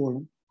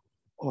harmful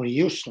or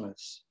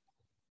useless.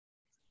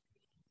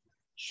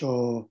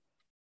 So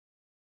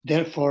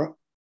therefore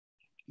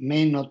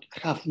may not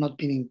have not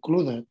been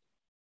included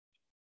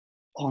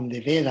on the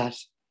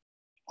Vedas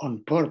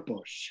on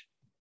purpose.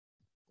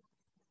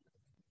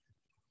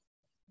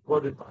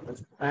 Got it, Maharaj.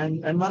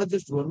 And Maharaj,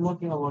 just one more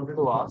thing I wanted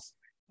to ask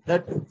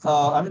that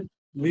I mean,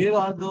 where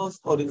are those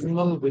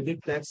original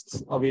Vedic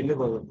texts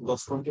available?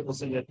 Those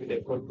 20% that we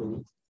referred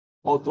to,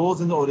 or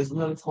those in the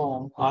original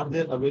form, are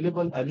they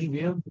available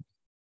anywhere?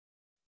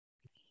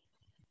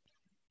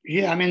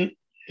 Yeah, I mean,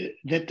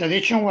 the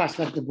tradition was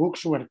that the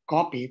books were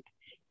copied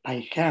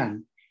by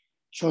hand.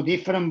 So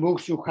different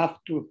books you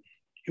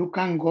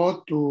can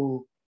go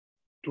to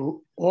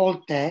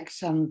old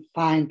texts and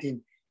find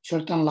in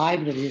certain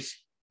libraries,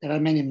 there are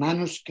many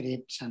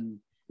manuscripts and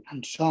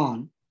so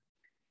on.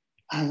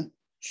 And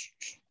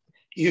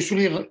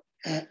usually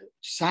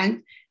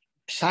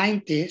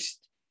scientists,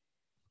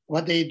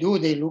 what they do,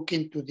 they look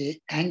into the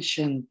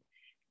ancient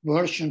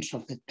versions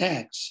of the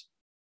text.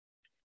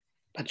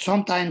 But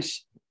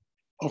sometimes,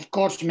 of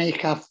course,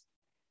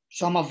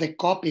 some of the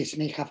copies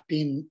may have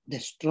been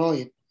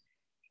destroyed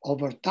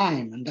over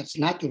time, and that's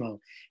natural.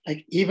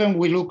 Like even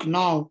we look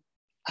now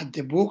at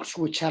the books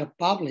which are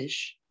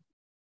published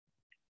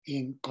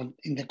in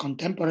the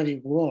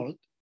contemporary world,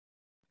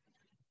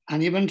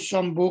 and even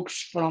some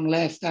books from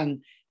less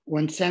than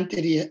 1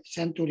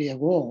 century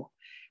ago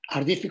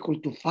are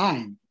difficult to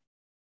find.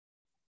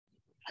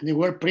 And they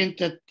were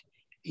printed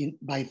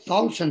by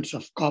thousands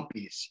of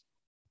copies,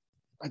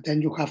 but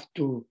then you have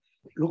to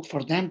look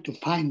for them to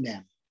find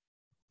them.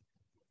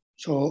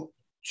 So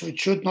it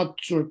should not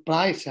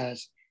surprise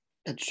us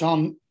that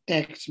some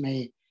texts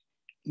may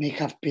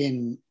have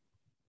been,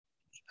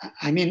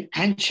 I mean,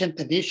 ancient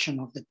edition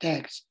of the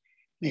text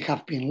may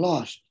have been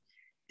lost.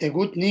 The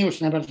good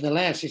news,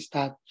 nevertheless, is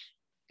that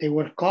they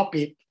were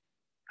copied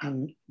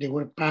and they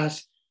were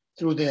passed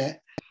through the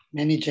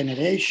many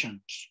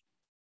generations.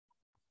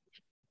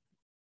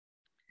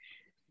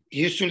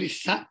 Usually,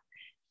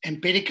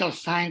 empirical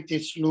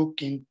scientists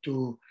look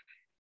into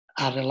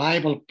a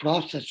reliable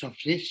process of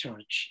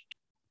research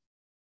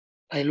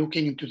by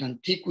looking into the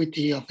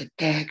antiquity of the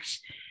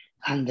text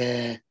and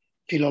the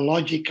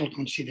philological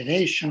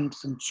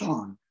considerations and so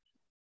on.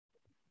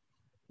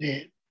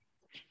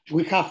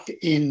 We have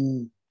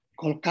in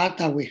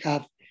Kolkata, we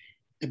have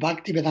the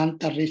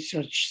Bhaktivedanta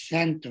Research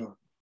Center,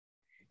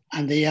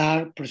 and they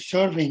are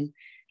preserving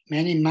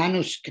many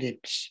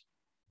manuscripts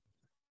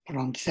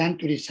from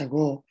centuries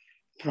ago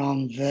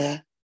from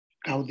the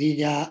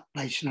Gaudiya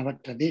Vaishnava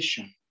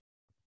tradition.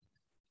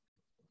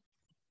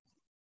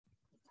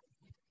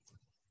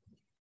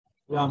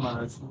 Yeah,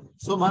 Maharaj.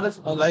 So, Maharaj,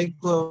 like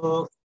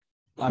the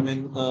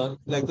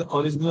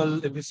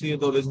original, if you see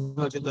the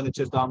original Chaitanya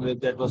Charitamrita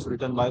that was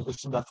written by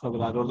Krishnadas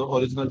Kaviraj, or the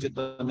original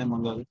Chaitanya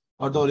Mangal,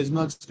 or the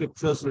original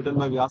scriptures written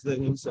by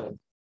Vyasadeva himself,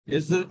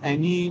 is there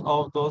any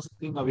of those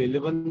things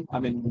available? I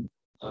mean,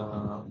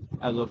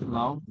 as of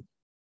now?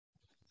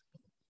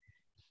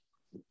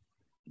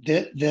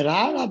 There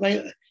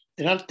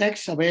are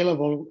texts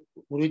available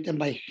written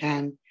by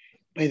hand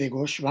by the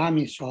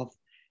Goswamis of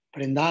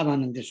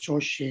Vrindavan and the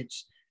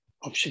associates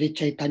of Sri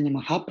Chaitanya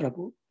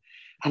Mahaprabhu.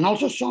 And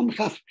also some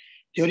have,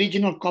 the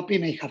original copy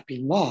may have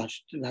been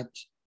lost,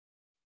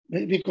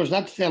 because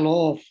that's the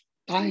law of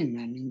time.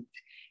 I mean,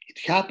 it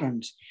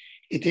happens.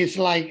 It is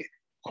like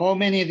how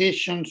many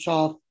editions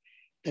of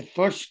the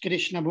first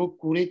Krishna book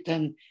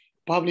written,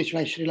 published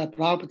by Srila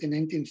Prabhupada in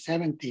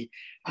 1970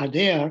 are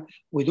there.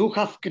 We do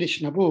have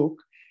Krishna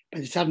book,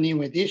 but these are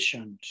new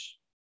editions.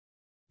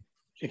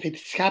 So if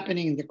it's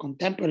happening in the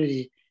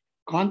contemporary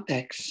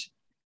context,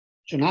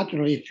 so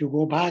naturally, if you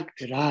go back,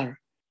 there are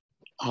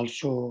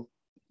also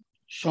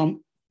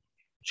some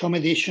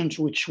editions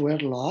which were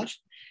lost,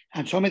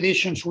 and some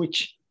editions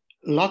which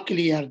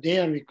luckily are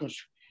there because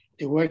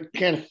they were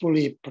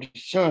carefully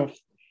preserved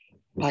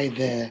by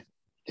the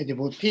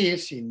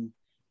devotees in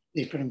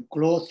different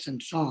cloths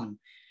and so on.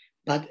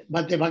 But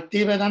the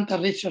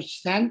Bhaktivedanta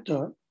Research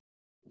Center,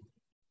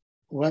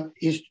 what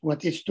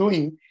it's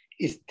doing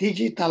is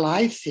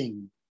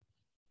digitalizing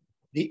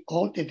the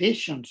old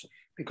editions,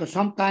 because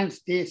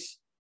sometimes these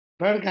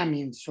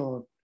pergamins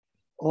or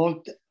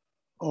old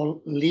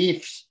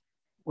leaves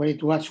where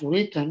it was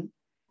written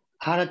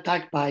are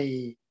attacked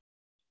by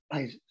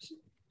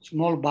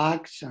small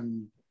bugs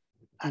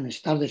and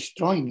start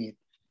destroying it.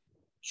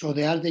 So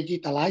they are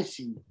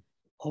digitalizing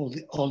all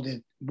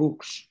the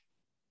books.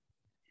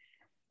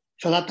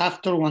 So that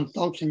after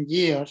 1,000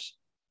 years,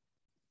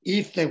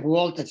 if the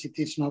world as it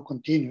is now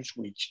continues,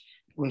 which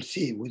we'll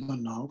see, we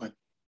don't know, but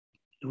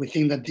we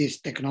think that this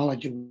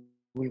technology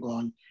will go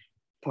on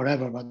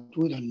forever, but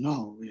we don't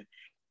know.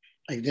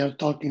 Like they're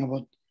talking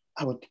about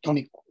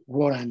atomic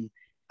war and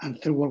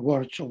third world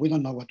war, so we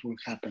don't know what will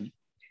happen.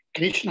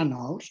 Krishna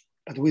knows,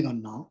 but we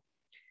don't know.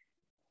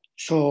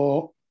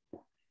 So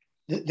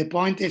the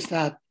point is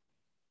that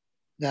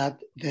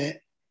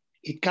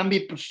it can be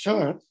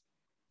preserved,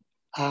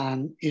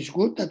 and it's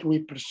good that we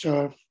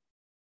preserve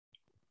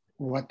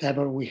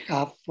whatever we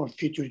have for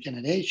future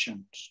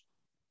generations.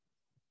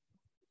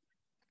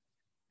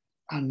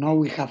 And now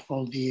we have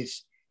all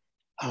these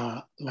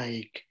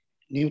like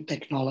new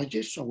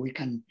technologies, so we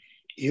can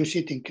use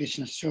it in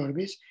Krishna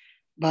service.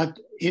 But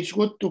it's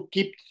good to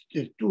keep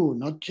the two,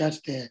 not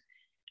just the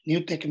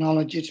new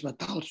technologies,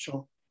 but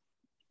also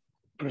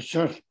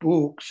preserve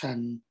books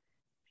and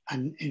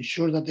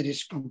ensure that there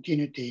is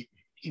continuity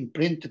in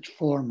printed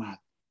format,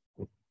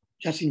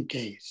 just in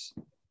case.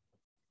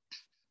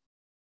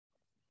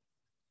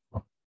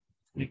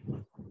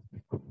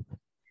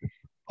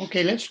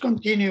 Okay, let's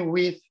continue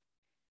with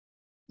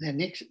the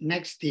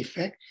next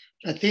defect.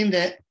 So I think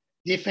the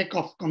defect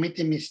of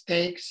committing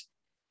mistakes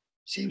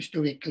seems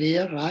to be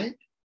clear, right?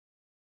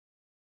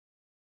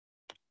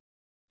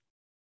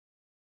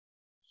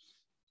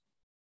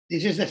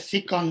 This is the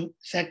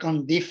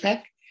second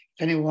defect.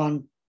 If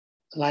anyone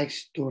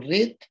likes to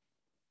read.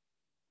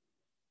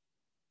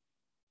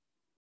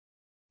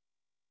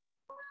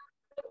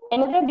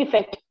 Another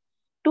defect,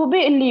 to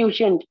be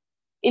illusioned.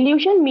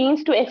 Illusion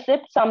means to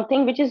accept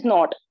something which is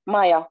not,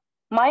 Maya.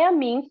 Maya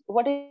means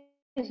what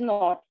is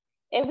not.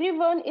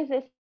 Everyone is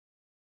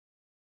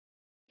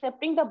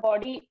accepting the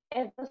body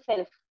as the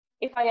self.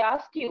 If I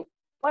ask you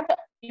what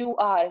you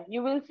are,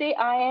 you will say,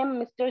 I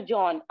am Mr.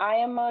 John, I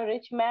am a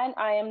rich man,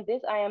 I am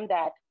this, I am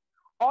that.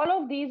 All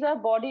of these are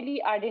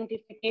bodily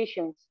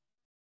identifications.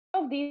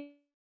 All of these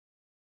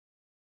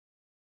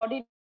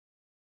bodily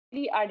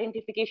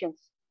identifications.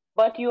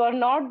 But you are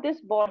not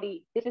this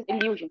body. This is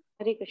illusion.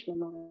 Hare Krishna.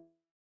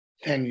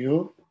 Thank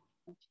you.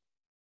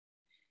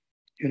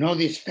 You know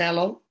this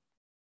fellow?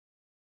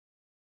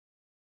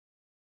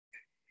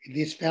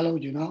 This fellow,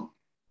 you know?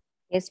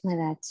 Yes,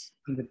 Maharaj.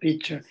 In the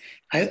picture.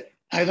 I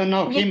don't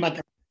know him, but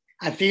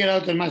I figured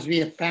out there must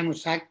be a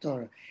famous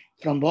actor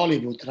from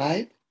Bollywood,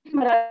 right?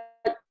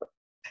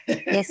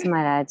 Yes,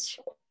 Maharaj.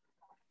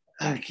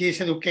 And he's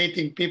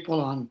educating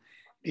people on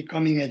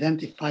becoming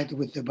identified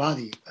with the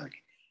body.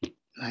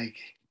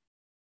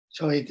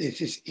 So it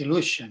is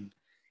illusion.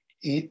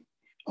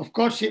 Of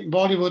course,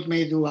 Bollywood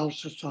may do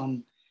also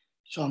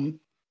some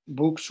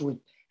books with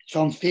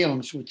some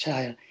films which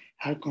are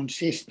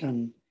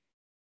consistent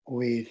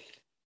with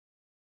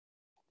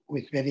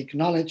Vedic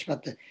knowledge,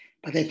 but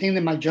I think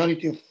the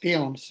majority of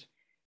films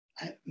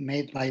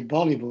made by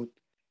Bollywood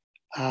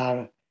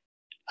are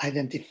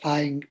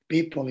identifying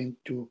people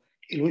into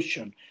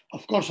illusion.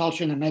 Of course,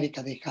 also in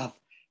America they have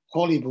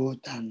Hollywood,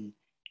 and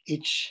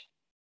each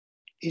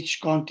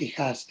country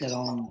has their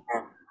own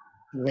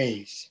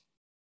ways.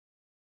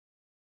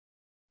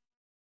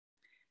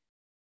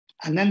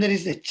 And then there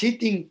is the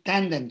cheating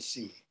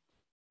tendency.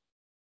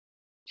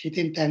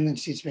 Cheating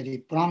tendency is very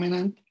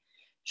prominent.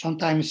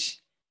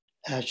 Sometimes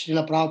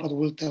Srila Prabhupada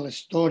will tell a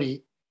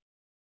story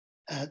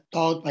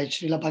taught by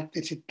Srila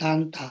Bhakti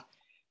Siddhanta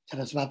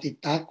Saraswati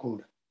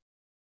Thakur,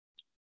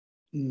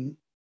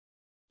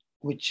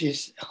 which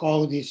is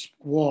how this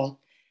world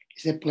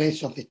is a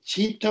place of the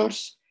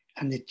cheaters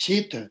and the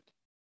cheated.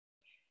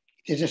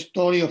 It is a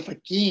story of a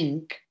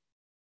king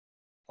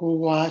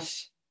who had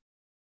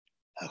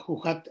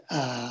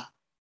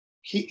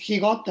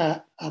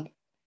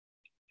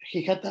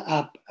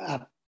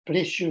a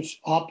precious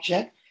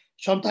object.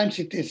 Sometimes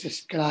it is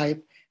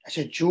described as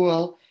a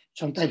jewel.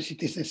 Sometimes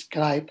it is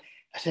described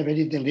as a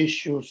very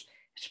delicious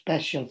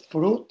special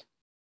fruit.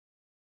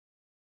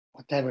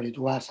 Whatever it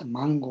was, a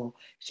mango,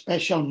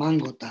 special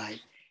mango type.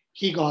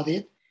 He got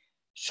it.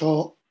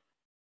 So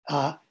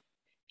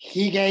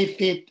he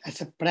gave it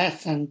as a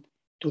present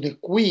to the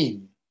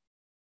queen.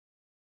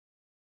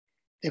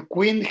 The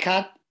queen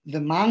had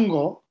the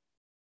mango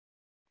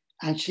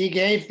and she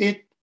gave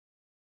it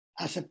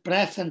as a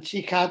present.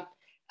 She had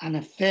an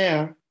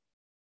affair,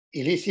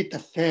 illicit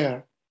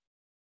affair,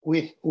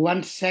 with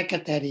one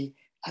secretary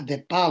at the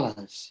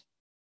palace.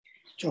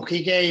 So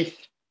he gave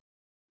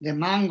the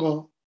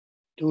mango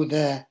to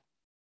the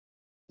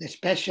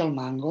special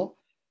mango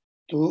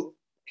to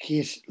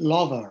his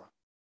lover.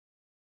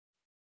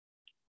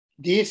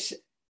 This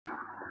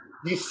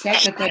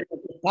secretary of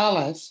the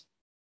palace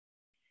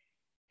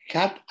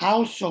had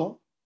also,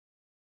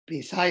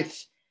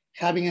 besides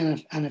having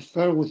an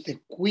affair with the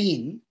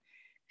queen,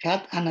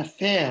 had an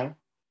affair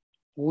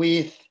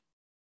with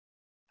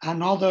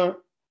another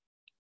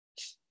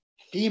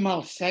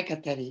female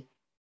secretary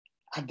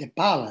at the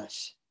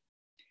palace.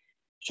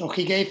 So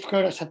he gave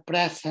her as a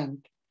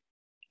present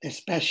the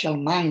special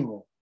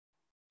mango.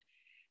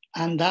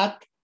 And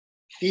that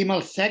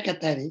female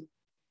secretary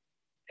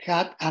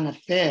had an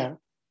affair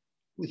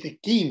with the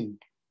king.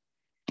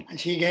 And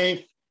she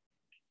gave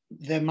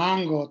the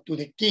mango to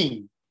the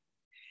king.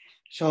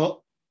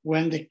 So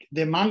when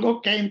the mango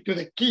came to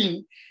the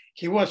king,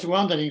 he was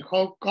wondering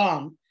how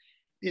come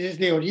this is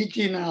the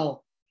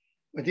original,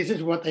 but this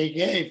is what I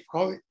gave,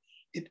 how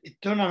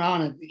it turned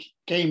around and it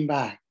came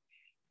back.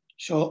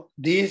 So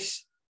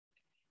this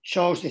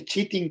shows the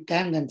cheating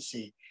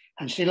tendency.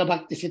 And Srila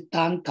Bhakti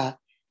Siddhanta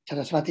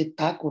Saraswati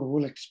Thakur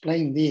will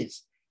explain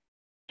this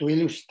to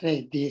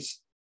illustrate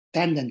this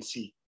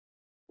tendency,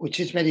 which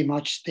is very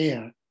much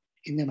there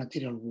in the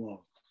material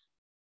world.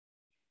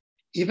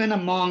 Even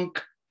among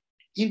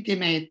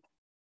intimate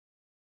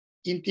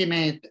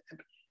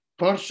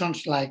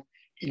persons, like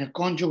in a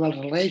conjugal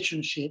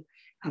relationship,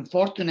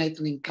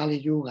 unfortunately in Kali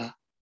Yuga,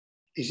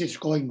 this is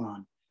going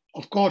on.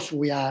 Of course,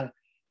 we're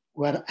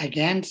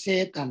against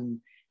it,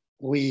 and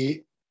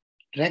we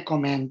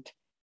recommend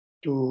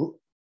to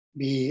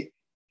be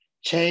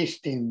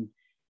chaste in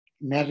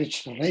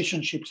marriage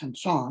relationships and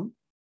so on,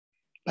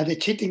 but the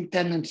cheating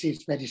tendency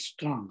is very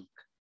strong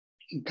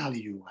in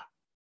Kali Yuga.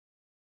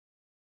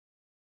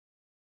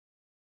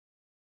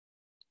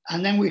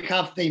 And then we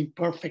have the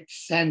imperfect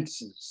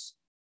senses.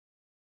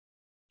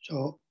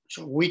 So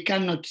we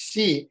cannot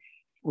see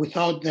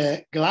without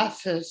the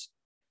glasses,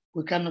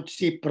 we cannot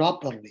see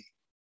properly.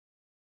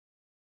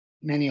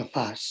 Many of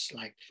us,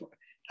 like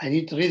I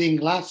need reading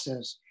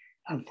glasses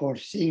and for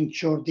seeing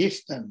short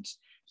distance.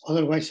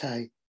 Otherwise,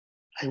 I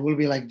will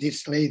be like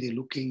this lady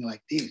looking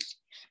like this.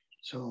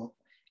 So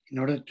in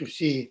order to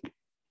see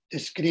the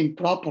screen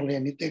properly, I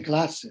need the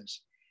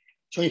glasses.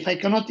 So if I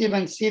cannot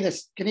even see the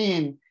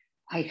screen,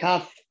 I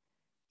have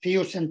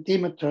few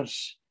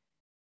centimeters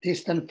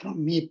distant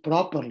from me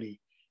properly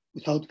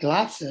without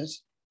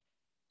glasses,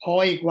 how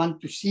I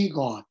want to see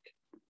God?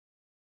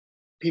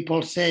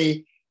 People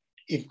say,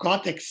 if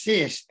God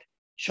exists,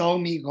 show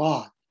me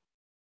God.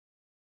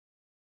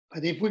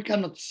 But if we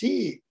cannot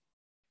see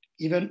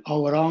even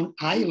our own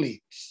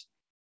eyelids,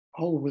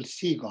 how we will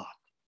see God?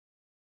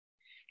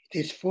 It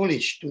is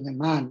foolish to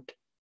demand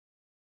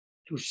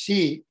to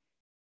see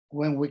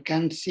when we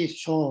can see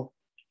so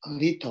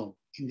little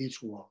in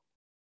this world.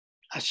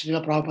 As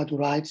Srila Prabhupada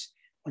writes,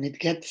 when it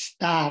gets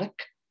dark,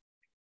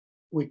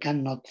 we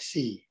cannot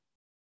see.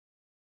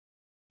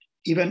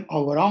 Even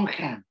our own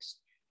hands,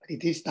 but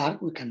it is dark,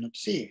 we cannot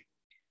see.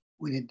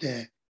 We need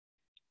the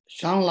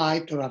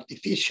sunlight or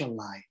artificial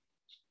light.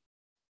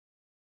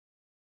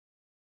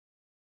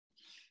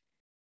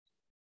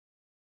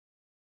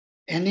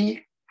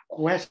 Any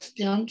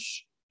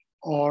questions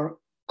or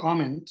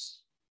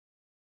comments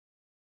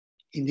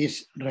in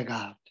this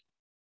regard?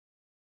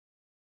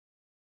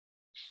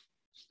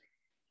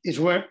 This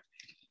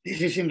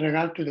is in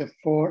regard to the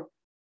 4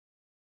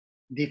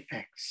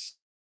 defects.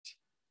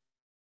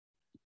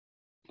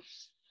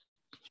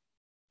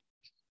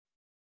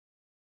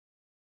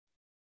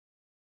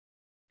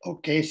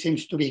 Okay,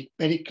 seems to be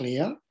very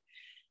clear.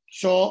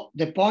 So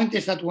the point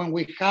is that when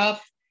we have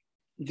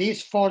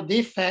these 4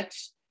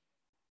 defects,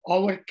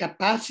 our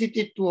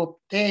capacity to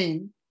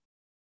obtain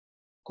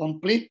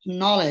complete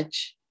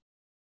knowledge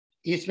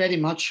is very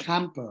much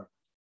hampered.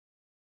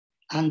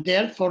 And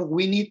therefore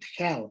we need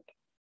help.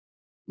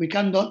 We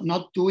cannot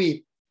not do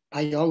it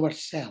by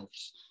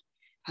ourselves.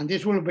 And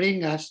this will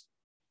bring us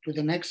to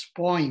the next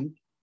point.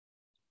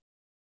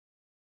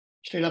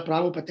 Srila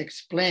Prabhupada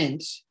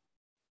explains,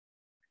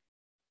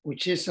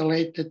 which is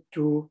related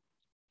to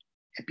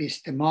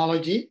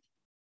epistemology,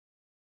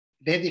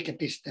 Vedic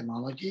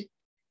epistemology,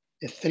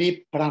 the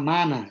 3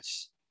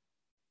 pramanas.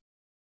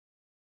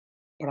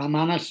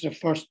 Pramanas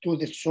refers to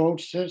the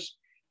sources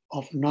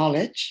of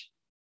knowledge.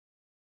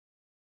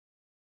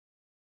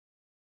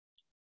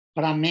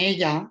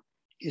 Prameya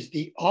is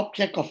the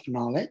object of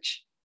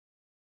knowledge.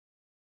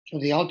 So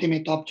the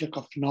ultimate object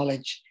of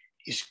knowledge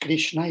is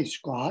Krishna, is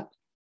God.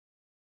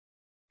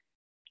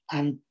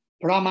 And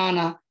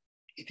pramana,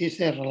 it is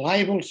a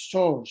reliable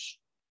source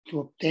to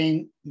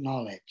obtain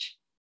knowledge.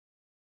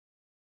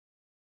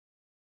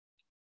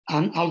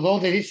 And although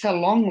there is a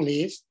long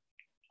list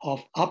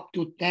of up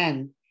to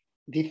 10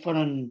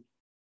 different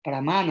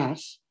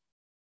pramanas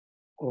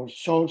or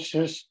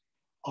sources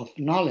of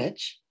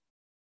knowledge,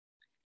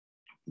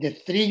 the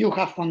 3 you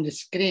have on the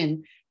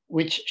screen,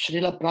 which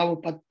Srila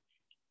Prabhupada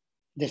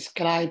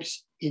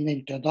describes in the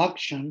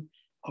introduction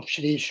of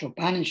Sri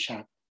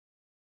Ishopanishad,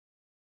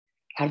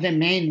 are the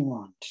main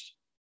ones.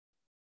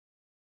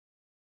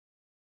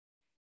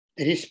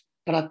 There is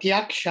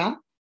pratyaksha,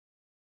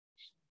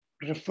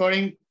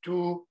 referring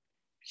to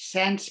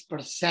sense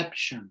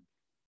perception.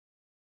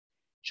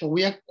 So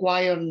we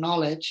acquire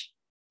knowledge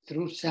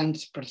through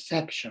sense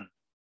perception,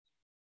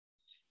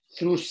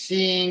 through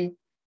seeing,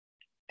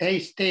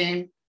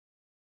 tasting.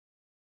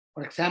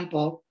 For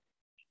example,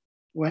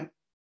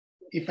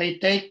 if I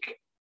take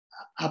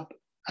a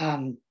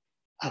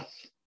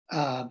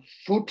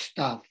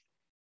foodstuff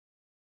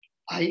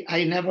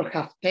I never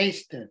have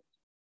tasted,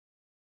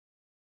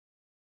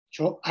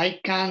 so I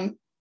can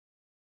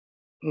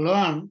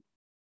learn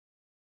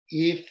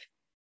if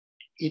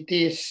it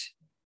is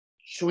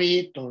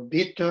sweet or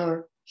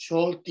bitter,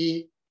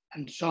 salty,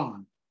 and so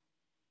on.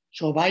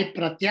 So by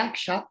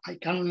pratyaksha, I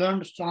can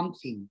learn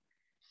something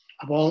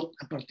about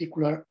a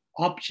particular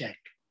object.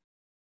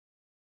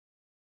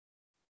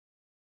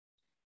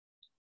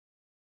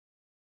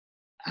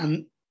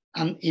 And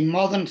in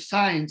modern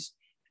science,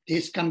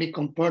 this can be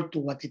compared to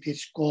what it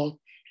is called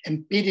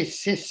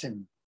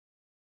empiricism.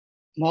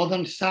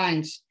 Modern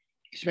science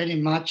is very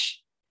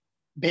much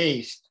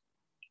based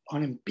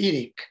on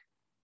empiric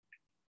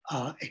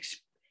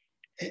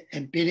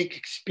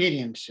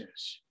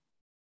experiences.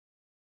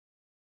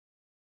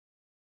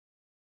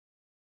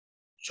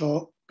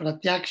 So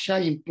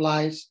pratyaksha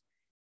implies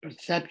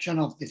perception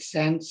of the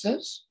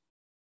senses.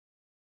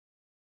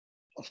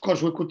 Of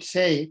course, we could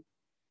say,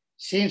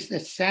 since the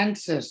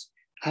senses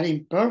are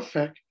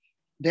imperfect,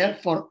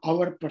 therefore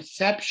our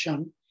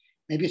perception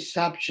may be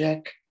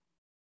subject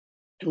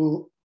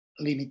to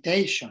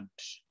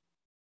limitations.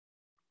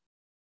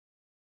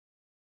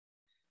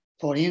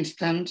 For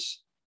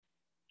instance,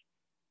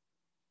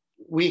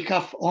 we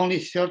have only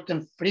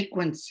certain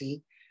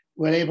frequency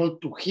we're able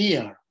to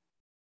hear.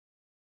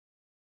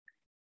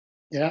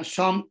 There are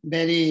some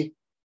very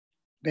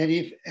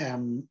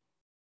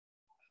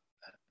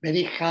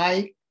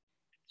high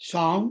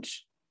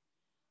sounds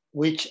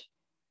which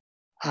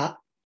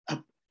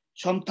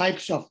some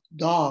types of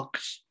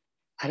dogs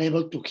are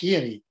able to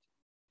hear it.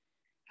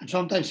 And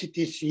sometimes it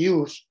is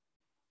used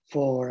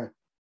for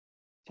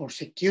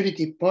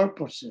security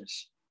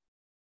purposes,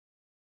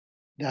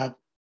 that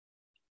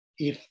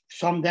if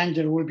some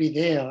danger will be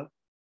there,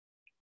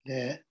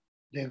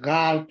 the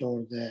guard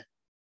or the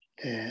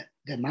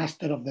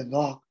master of the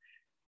dog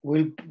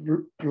will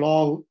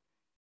blow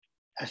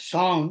a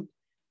sound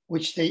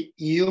which the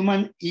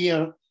human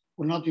ear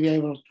will not be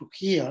able to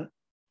hear,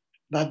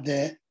 but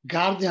the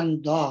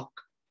guardian dog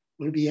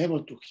will be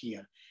able to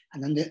hear,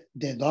 and then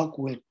the dog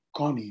will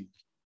come in.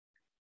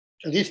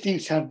 So these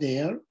things are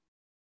there,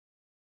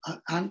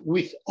 and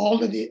with all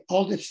the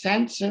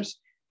sensors,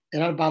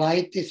 there are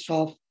varieties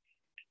of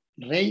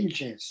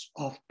ranges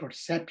of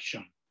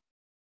perception.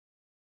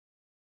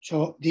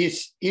 So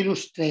this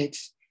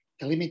illustrates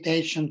the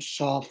limitations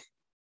of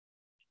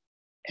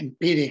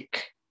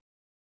empiric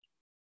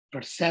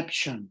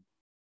perception,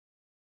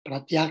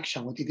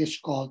 pratyaksha, what it is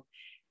called,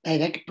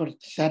 direct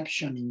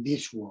perception in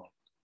this world.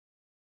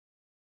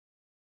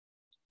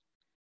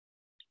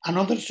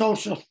 Another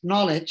source of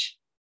knowledge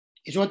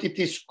is what it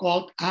is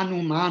called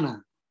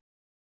anumana,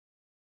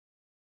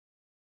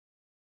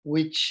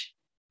 which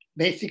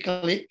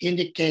basically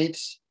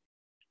indicates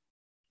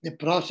the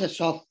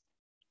process of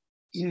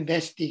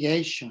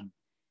investigation,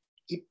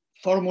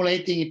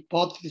 formulating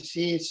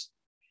hypotheses.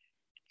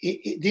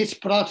 This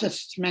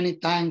process many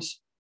times,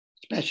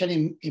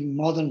 especially in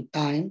modern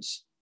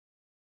times,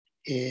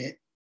 it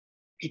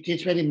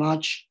is very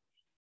much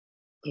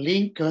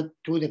linked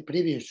to the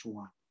previous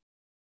one.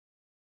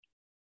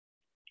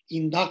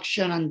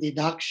 Induction and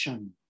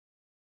deduction.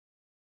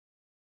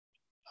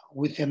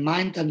 With the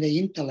mind and the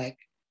intellect,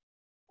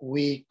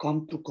 we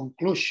come to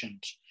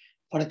conclusions.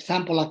 For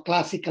example, a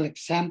classical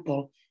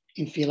example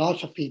in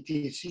philosophy, it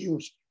is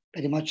used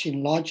very much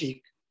in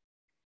logic,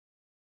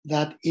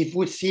 that if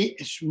we see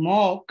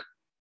smoke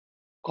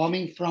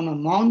coming from a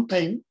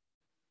mountain,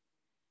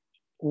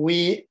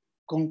 we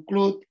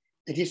conclude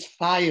there is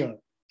fire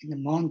in the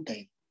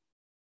mountain.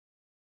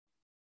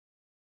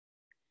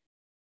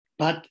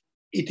 But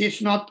it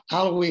is not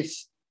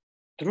always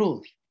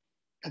true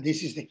that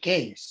this is the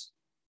case.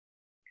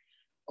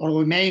 Or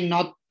we may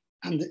not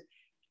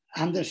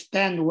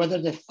understand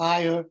whether the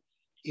fire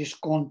is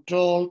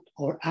controlled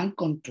or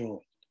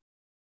uncontrolled.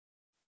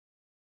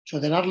 So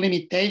there are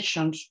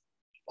limitations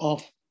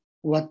of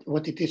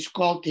what it is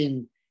called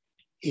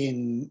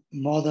in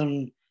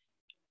modern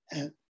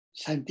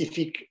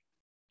scientific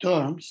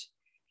terms,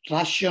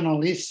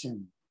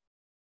 rationalism,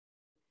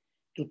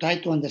 to try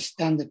to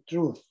understand the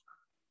truth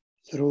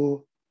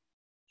through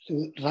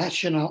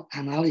rational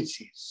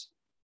analysis.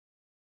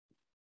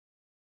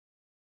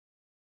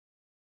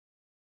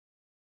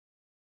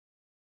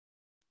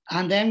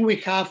 And then we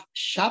have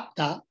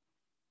Shabda,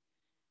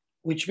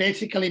 which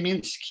basically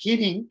means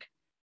hearing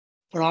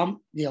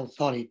from the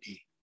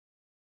authority.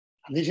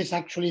 And this is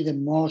actually the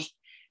most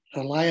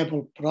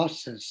reliable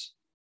process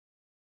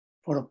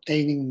for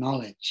obtaining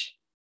knowledge.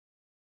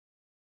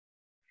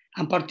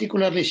 And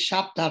particularly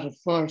Shabda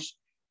refers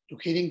to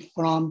hearing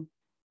from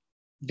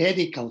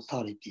Vedic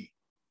authority.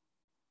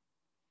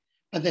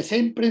 But the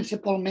same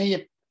principle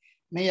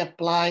may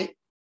apply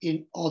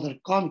in other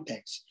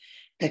contexts.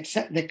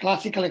 The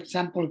classical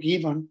example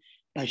given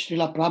by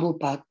Srila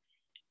Prabhupada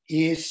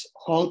is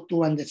how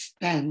to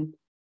understand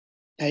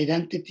the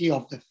identity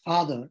of the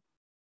father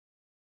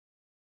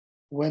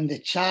when the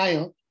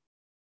child,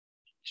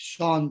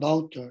 son,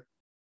 daughter,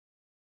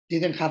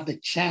 didn't have the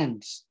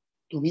chance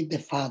to meet the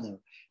father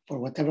for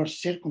whatever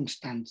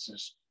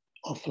circumstances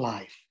of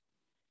life.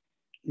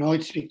 Now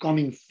it's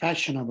becoming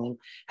fashionable.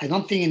 I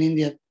don't think in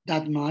India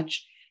that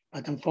much,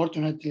 but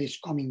unfortunately it's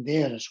coming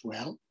there as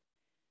well.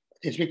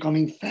 It's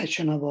becoming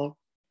fashionable,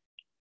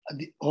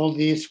 all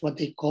these, what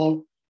they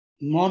call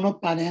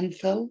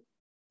monoparental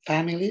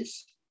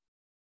families.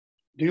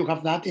 Do you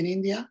have that in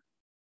India?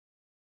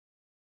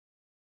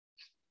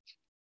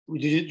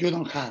 You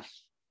don't have.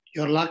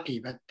 You're lucky,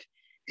 but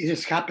it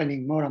is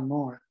happening more and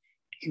more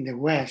in the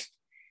West.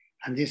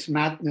 And this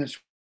madness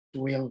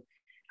will,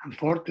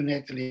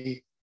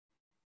 unfortunately,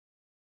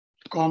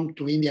 come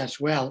to India as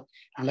well,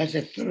 unless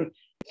the third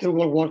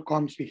World War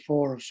comes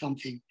before or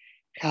something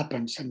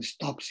happens and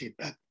stops it.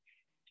 But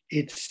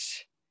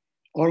it's,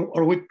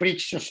 or we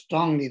preach so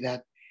strongly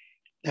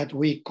that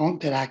we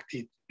counteract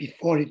it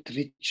before it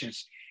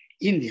reaches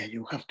India.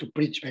 You have to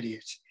preach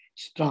very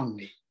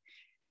strongly.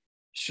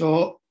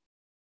 So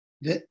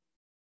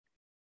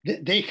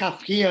they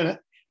have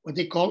here what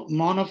they call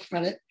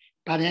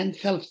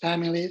monoparental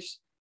families,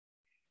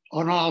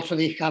 or no, also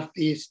they have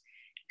this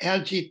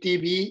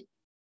LGTB.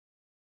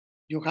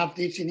 You have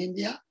this in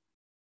India?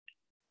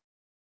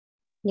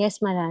 Yes,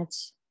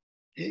 Maharaj.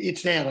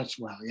 It's there as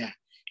well, yeah.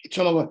 It's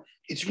all over,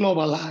 it's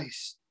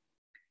globalized.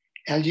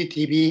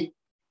 LGTB,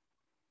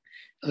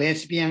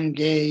 lesbian,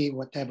 gay,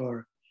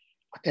 whatever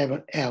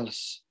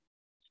else.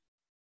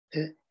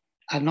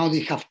 And now they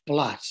have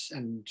plus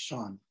and so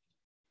on.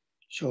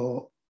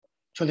 So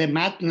the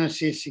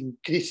madness is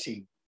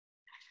increasing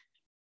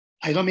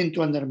I don't mean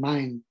to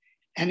undermine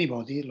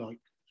anybody, like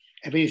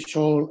every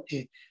soul,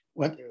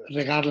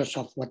 regardless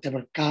of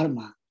whatever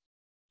karma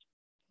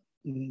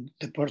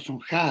the person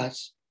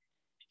has,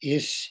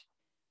 is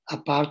a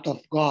part of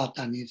God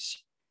and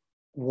is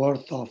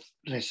worth of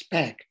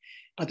respect.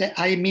 But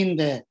I mean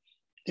the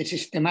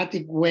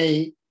systematic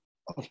way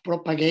of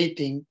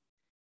propagating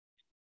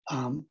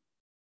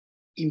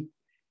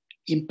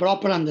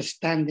improper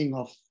understanding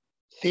of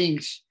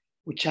things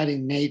which are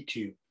innate to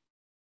you.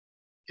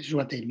 This is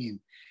what I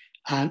mean.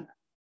 And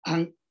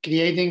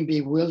creating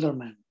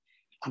bewilderment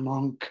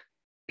among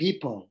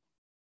people,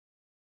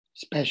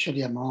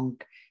 especially among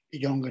the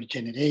younger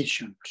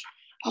generations,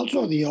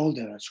 also the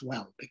older as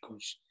well,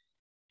 because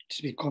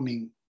it's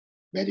becoming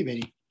very,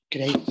 very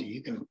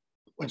crazy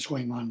what's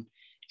going on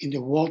in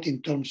the world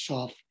in terms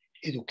of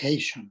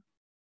education.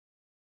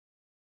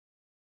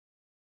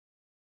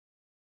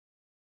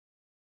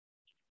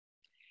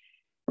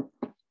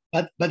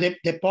 But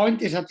the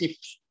point is that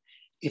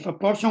if a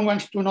person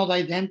wants to know the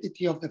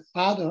identity of the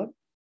father,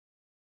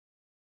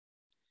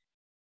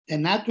 the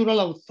natural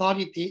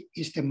authority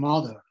is the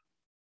mother,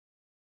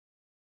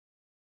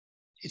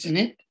 isn't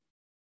it?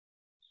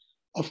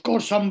 Of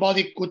course,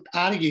 somebody could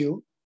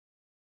argue,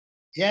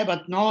 yeah,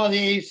 but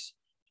nowadays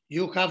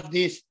you have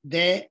this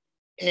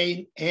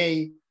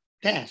DNA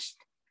test.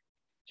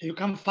 So you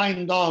can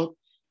find out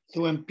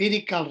through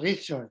empirical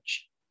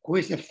research who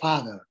is the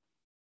father.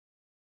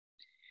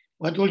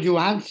 What will you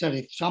answer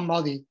if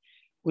somebody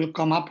will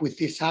come up with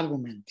this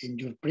argument in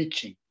your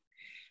preaching?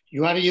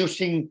 You are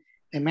using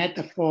the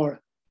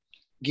metaphor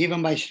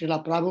given by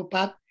Srila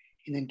Prabhupada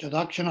in the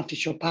introduction of the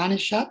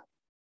Upanishad,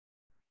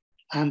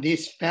 and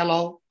this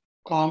fellow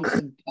comes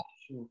and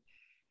tells you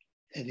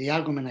the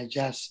argument I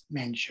just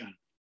mentioned.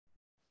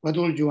 What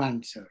will you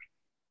answer?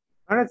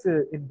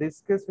 In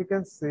this case, we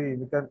can say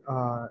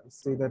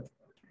that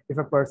if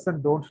a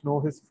person don't know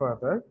his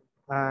father,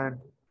 and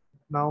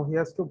now he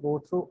has to go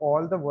through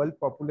all the world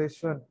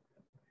population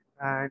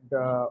and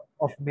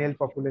of male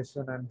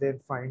population, and then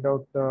find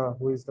out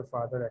who is the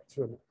father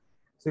actually.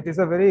 So it is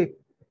a very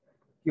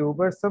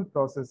cumbersome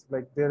process.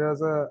 Like there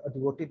was a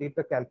devotee did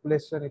the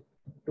calculation. It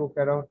took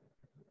around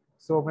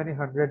so many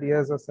 100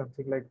 years or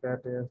something like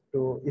that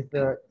to if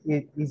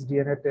each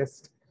DNA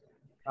test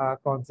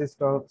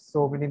consists of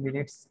so many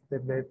minutes,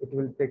 then it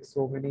will take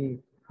so many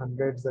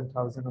hundreds and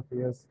thousands of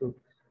years to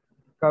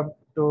come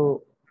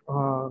to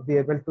be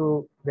able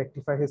to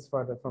rectify his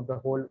father from the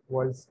whole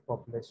world's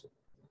population.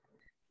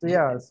 So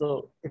yeah,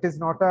 so it is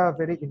not a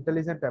very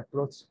intelligent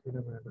approach in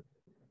a manner.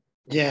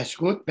 Yes,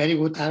 good, very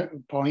good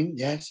point.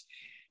 Yes,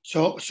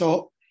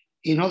 so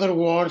in other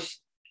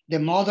words, the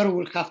mother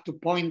will have to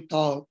point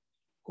out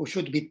who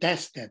should be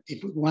tested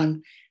if we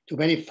want to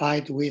verify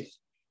it with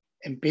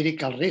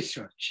empirical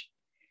research.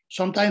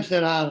 Sometimes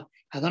there are,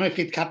 I don't know if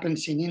it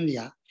happens in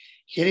India,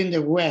 here in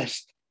the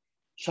West,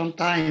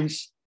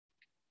 sometimes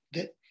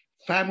the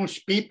famous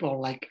people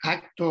like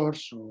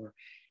actors or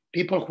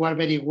people who are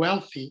very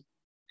wealthy,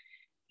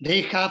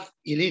 they have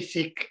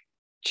illicit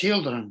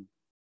children.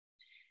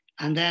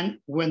 And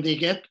then when they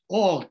get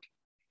old,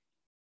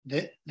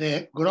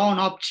 the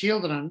grown-up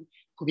children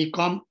who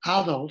become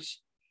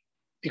adults,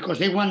 because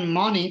they want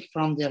money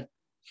from their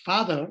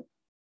father,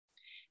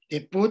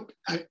 they put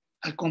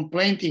a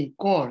complaint in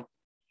court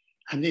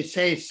and they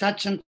say,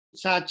 such and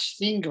such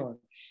singer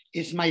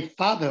is my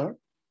father.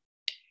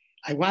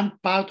 I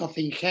want part of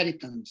the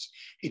inheritance.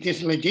 It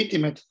is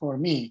legitimate for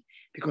me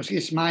because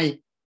he's my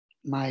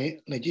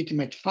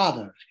legitimate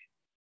father.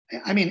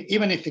 I mean,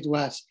 even if it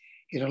was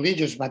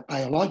irreligious, but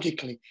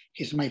biologically,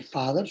 he's my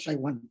father, so I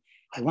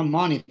want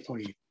money for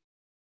it.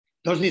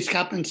 Does this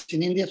happen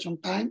in India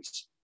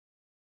sometimes?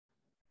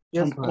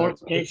 Yes, Some court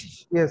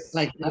cases? Yes,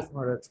 like yes,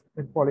 Maharaj.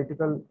 In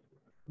political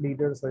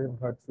leaders, I have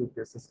heard few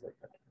cases like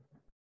that.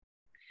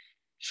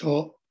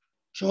 So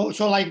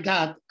like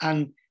that,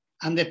 and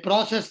the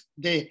process,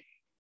 the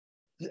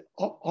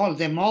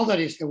mother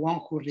is the one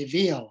who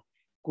reveals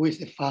who is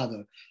the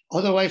father.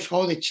 Otherwise,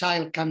 how the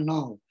child can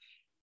know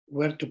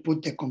where to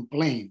put the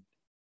complaint?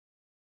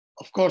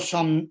 Of course,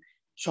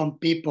 some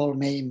people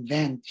may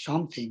invent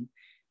something,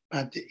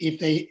 but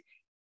if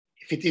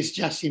it is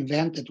just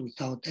invented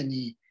without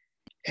any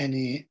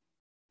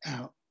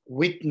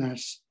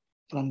witness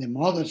from the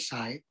mother's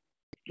side,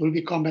 it will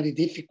become very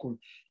difficult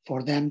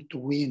for them to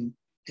win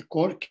the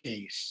court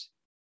case.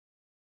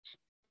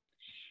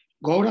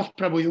 Gaurav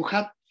Prabhu, you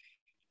had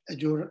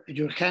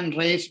your hand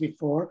raised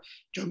before.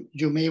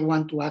 You may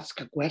want to ask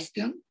a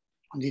question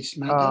on this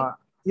matter.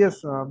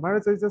 Yes,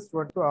 Maharaj, I just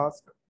want to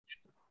ask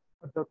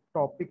the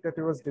topic that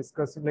he was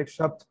discussing, like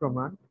Shabd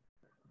Praman.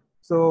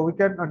 So we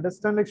can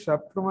understand like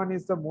Shabd Praman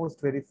is the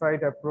most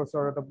verified approach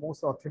or the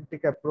most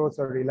authentic approach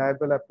or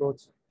reliable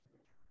approach.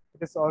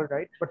 It is all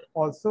right. But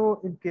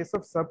also in case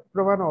of Shabd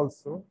Praman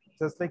also,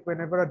 just like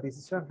whenever a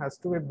decision has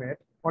to be made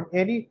on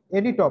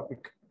any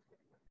topic,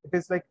 it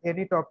is like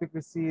any topic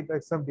we see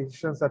like some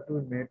decisions are to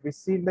be made. We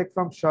see like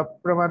from Shabd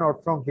Praman or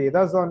from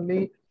Vedas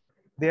only,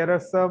 there are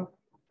some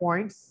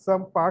points,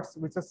 some parts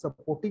which are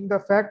supporting the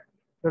fact.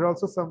 There are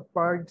also some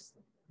points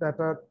that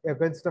are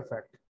against the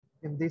fact.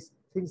 And these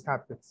things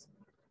happens,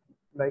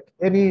 like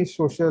any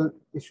social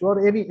issue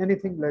or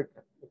anything like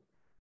that.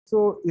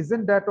 So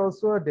isn't that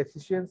also a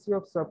deficiency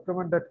of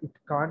Saptaman, that it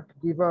can't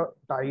give a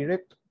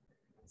direct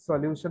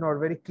solution or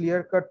very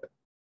clear-cut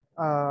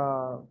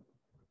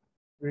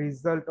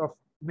result of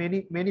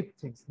many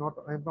things? Not,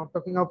 I'm not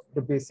talking of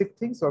the basic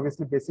things.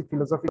 Obviously, basic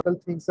philosophical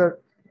things are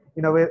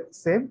in a way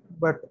same,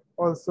 but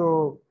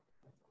also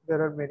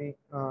there are many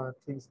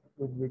things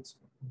in which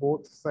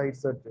both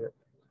sides are there.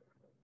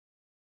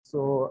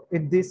 So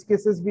in these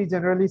cases, we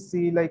generally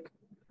see like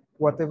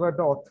whatever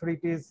the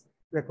authorities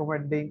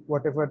recommending,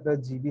 whatever the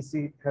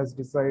GBC has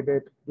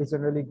decided, we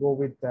generally go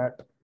with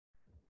that.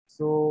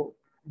 So,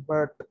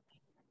 but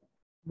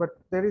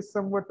there is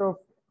somewhat of,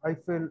 I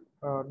feel,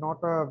 not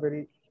a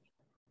very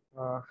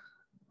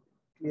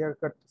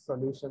clear-cut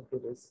solution to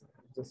this.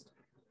 Just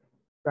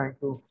trying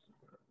to,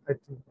 I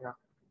think, yeah.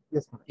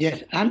 Yes, ma'am.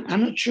 Yes,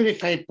 I'm not sure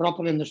if I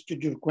properly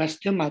understood your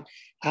question, but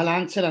I'll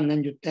answer and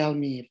then you tell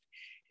me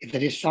if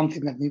there is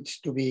something that needs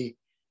to be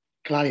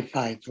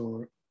clarified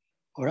or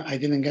I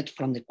didn't get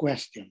from the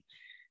question.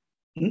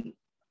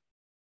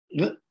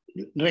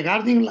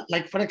 Regarding,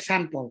 like, for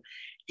example,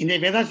 in the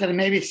Vedas, there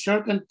may be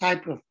certain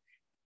type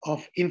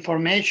of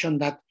information,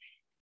 that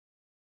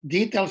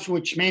details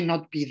which may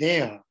not be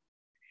there.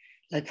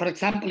 Like, for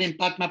example, in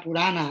Padma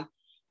Purana,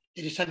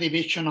 there is a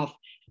division of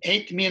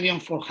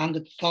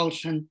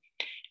 8,400,000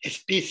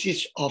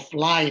 species of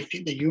life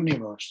in the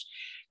universe,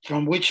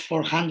 from which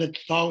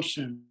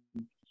 400,000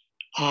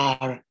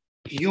 are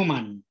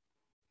human,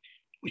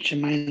 which in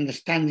my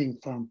understanding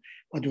from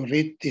what you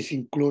read, this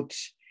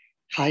includes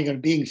higher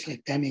beings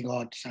like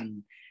demigods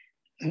and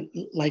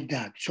like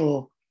that.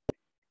 So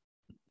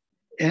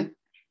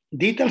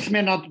details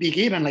may not be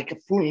given, like a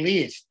full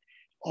list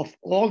of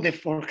all the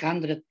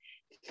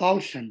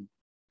 400,000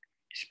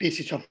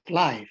 species of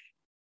life.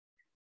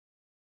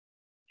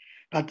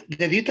 But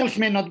the details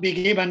may not be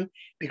given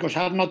because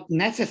are not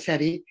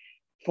necessary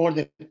for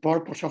the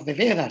purpose of the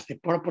Vedas. The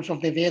purpose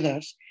of the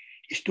Vedas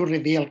is to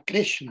reveal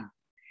Krishna.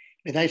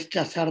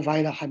 Vedaischa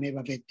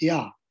Vairahameva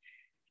Vedya,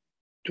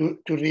 to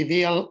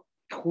reveal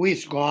who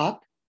is God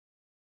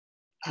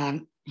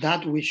and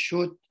that we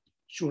should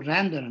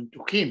surrender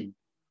unto him.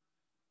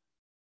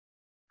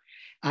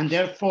 And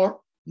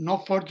therefore, no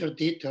further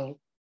detail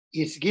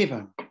is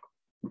given.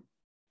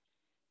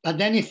 But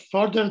then if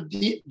further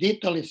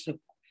detail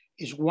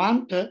is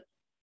wanted,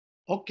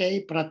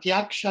 okay,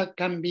 pratyaksha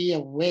can be a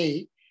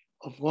way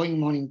of going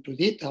more into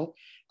detail,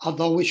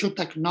 although we should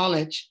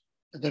acknowledge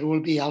that there will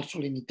be also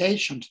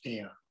limitations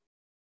there.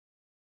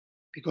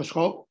 Because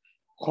how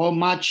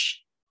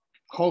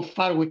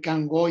far we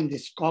can go in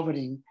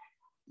discovering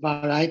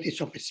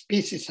varieties of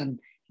species and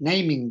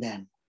naming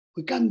them.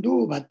 We can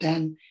do, but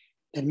then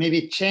there may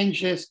be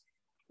changes.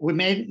 We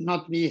may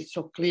not be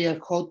so clear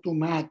how to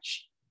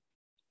match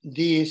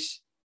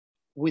this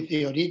with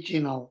the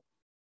original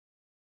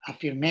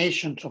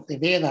affirmations of the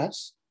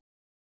Vedas.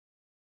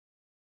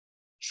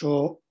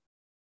 So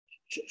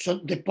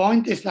the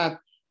point is that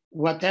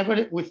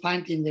whatever we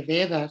find in the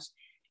Vedas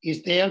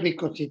is there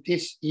because it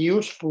is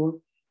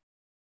useful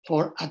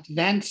for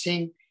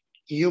advancing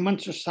human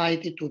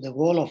society to the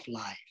goal of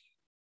life.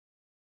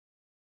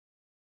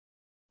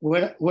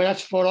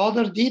 Whereas for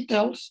other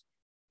details,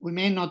 we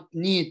may not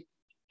need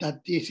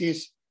that this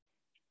is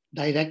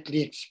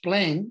directly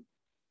explained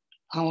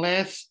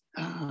unless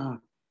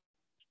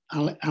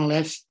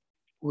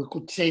we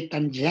could say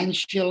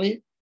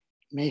tangentially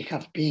may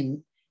have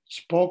been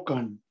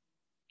spoken.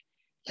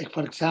 Like,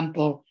 for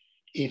example,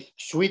 if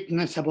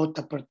sweetness about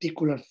a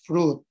particular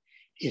fruit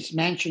is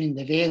mentioned in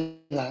the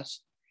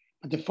Vedas,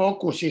 but the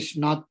focus is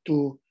not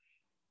to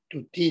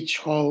teach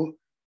how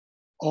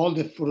all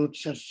the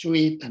fruits are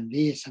sweet and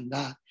this and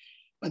that,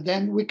 but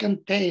then we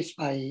can taste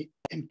by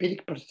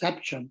empiric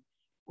perception,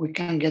 we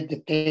can get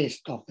the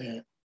taste of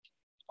the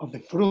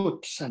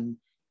fruits and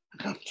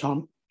have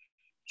some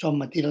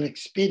material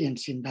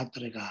experience in that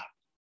regard.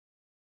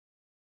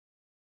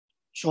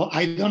 So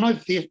I don't know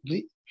if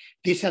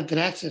this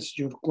addresses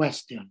your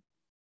question.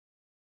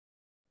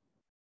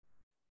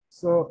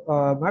 So,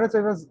 Maharaj,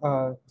 I was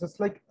just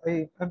like,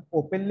 I'm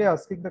openly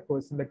asking the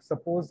question, like,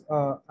 suppose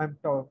I'm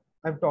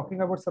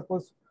talking about,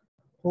 suppose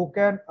who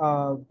can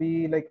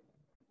be like,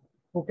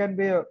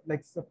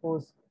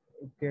 suppose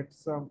get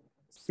some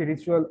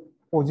spiritual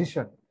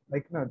position,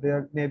 like, no,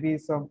 there may be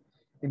some,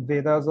 in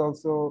Vedas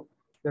also,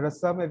 there are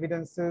some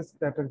evidences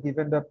that are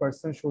given the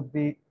person should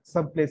be,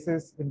 some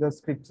places in the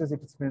scriptures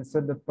it is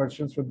mentioned that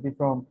person should be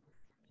from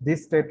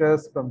this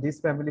status, from this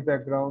family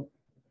background,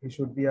 he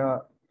should be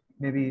a,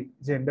 maybe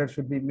gender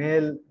should be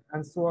male,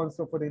 and so on and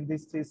so forth. In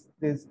these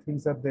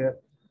things are there.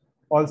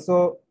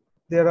 Also,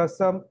 there are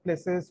some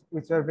places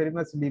which are very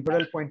much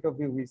liberal point of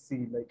view. We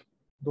see like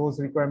those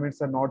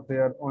requirements are not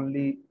there.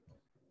 Only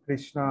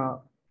Krishna,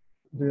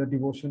 the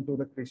devotion to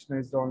the Krishna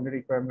is the only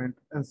requirement,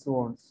 and so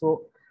on.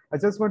 So I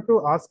just want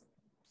to ask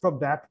from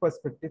that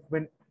perspective,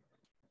 when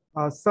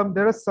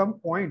there are some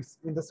points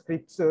in the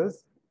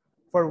scriptures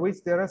for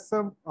which there are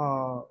some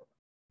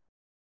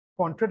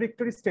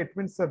contradictory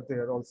statements are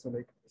there also.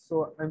 Like,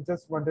 so I'm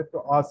just wanted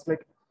to ask,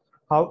 like,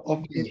 how?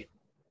 Okay.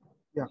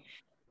 Yeah.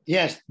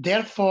 Yes.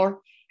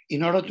 Therefore,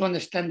 in order to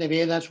understand the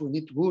Vedas, we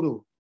need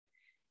guru,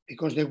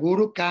 because the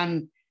guru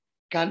can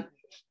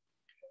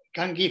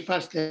give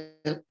us the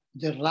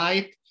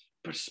right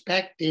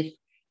perspective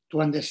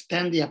to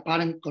understand the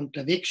apparent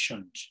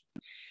contradictions.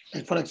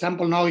 Like, for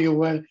example, now you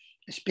were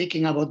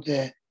speaking about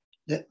the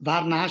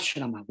Varna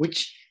Ashrama,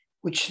 which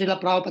Srila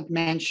Prabhupada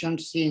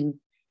mentions in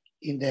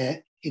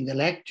the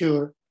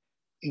lecture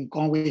in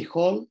Conway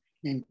Hall,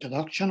 the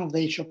introduction of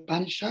the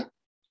Ishopanishad.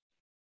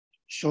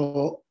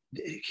 So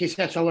he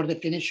says our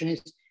definition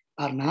is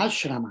Varna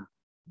Ashrama,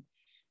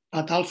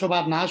 but also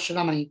Varna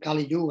Ashrama in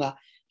Kali Yuga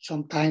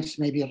sometimes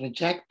may be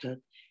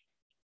rejected.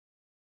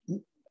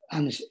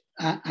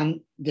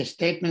 And the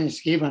statement is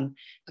given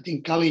that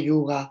in Kali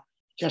Yuga,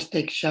 just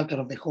take shelter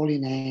of the holy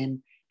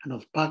name and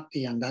of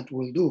bhakti, and that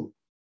will do.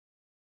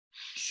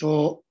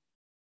 So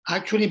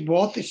actually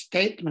both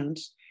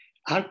statements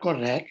are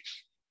correct,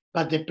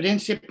 but the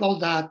principle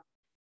that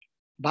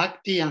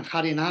bhakti and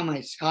harinama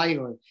is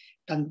higher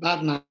than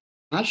Varna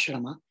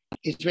Ashrama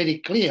is very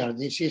clear.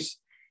 This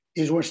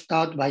was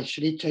taught by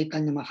Sri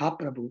Chaitanya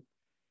Mahaprabhu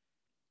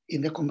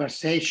in the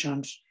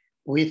conversations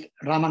with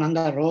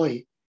Ramananda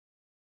Roy.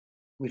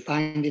 We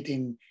find it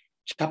in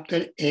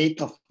chapter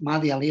 8 of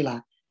Madhya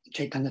Lila,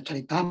 Chaitanya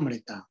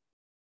Charitamrita.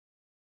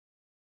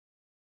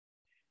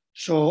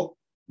 So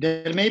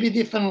there may be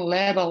different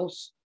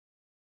levels,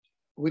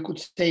 we could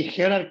say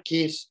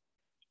hierarchies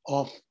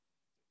of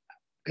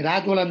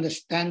gradual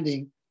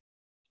understanding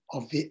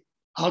of the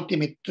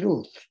ultimate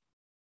truth.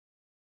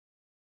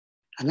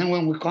 And then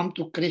when we come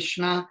to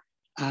Krishna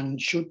and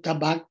Shuddha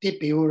Bhakti,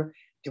 pure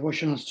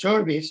devotional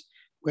service,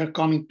 we're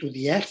coming to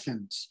the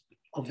essence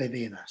of the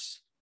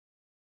Vedas.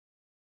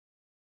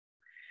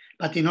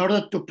 But in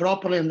order to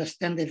properly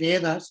understand the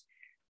Vedas,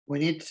 we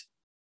need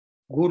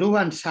Guru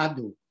and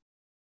Sadhu.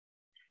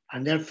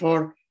 And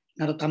therefore,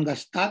 Narottam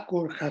Das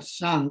Thakur has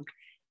sung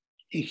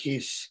in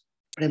his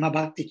Prema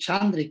Bhakti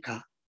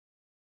Chandrika,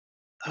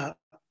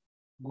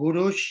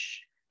 Guru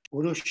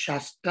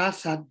Shastra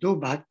Sadhu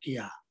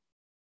Bhakya,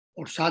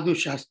 or Sadhu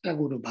Shastra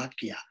Guru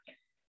Bhakya,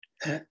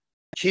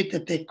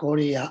 Chittate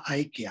Koriya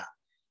Aikya.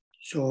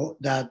 So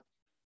that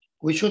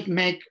we should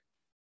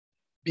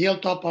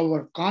build up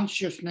our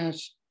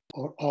consciousness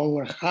or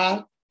our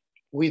heart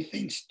with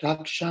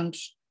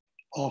instructions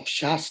of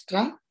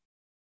Shastra,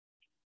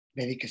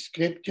 Vedic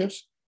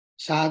scriptures,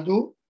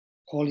 Sadhu,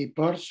 holy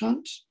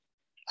persons,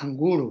 and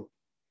Guru.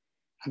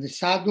 And the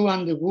Sadhu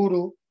and the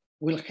Guru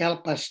will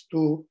help us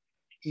to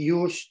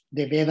use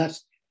the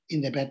Vedas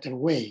in the better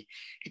way.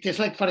 It is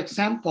like, for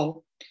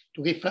example,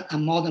 to give a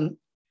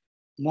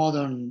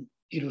modern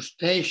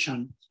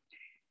illustration,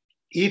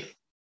 if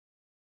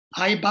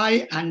I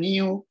buy a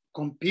new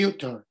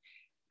computer,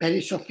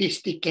 very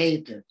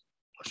sophisticated,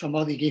 or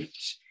somebody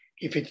gives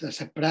it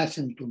as a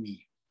present to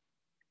me.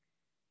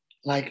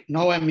 Like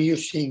now I'm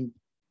using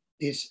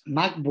this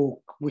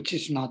MacBook, which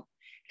is not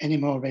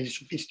anymore very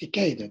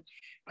sophisticated.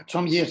 But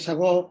some years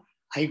ago,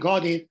 I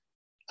got it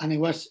and I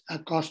was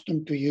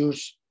accustomed to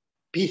use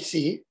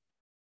PC.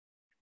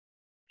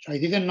 So I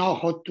didn't know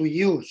how to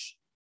use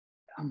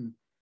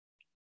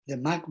the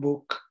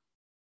MacBook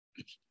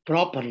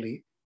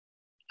properly.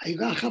 I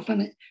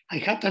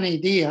had an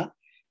idea,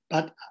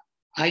 but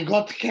I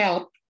got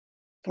help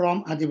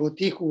from a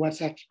devotee who was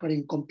expert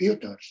in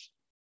computers.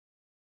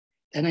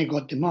 Then I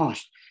got the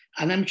most.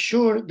 And I'm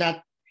sure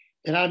that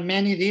there are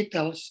many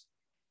details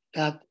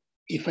that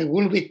if I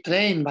will be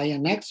trained by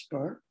an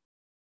expert,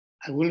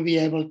 I will be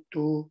able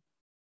to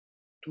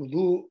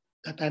do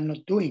that I'm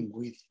not doing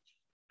with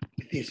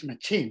this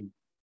machine.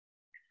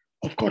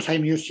 Of course,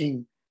 I'm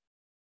using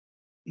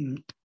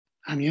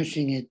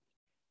it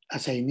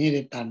as I need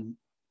it, and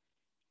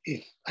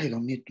if I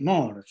don't need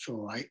more,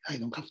 so I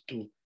don't have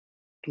to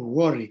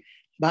worry.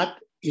 But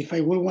if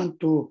I will want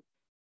to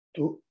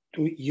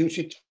use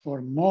it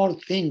for more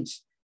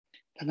things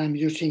than I'm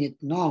using it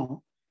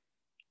now,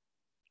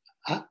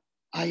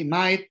 I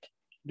might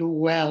do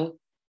well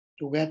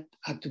to get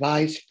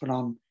advice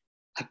from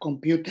a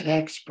computer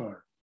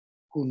expert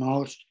who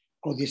knows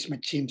how these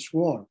machines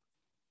work.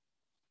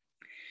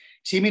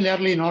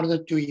 Similarly, in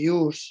order to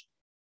use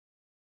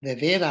the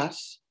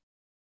Vedas,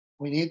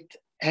 we need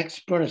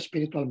expert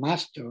spiritual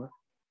master,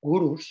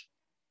 gurus,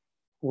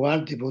 who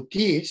are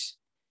devotees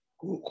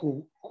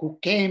who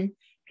came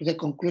to the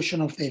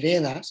conclusion of the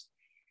Vedas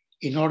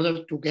in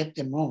order to get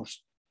the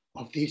most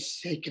of these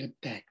sacred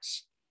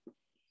texts.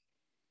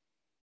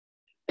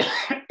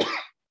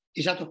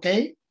 Is that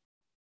okay?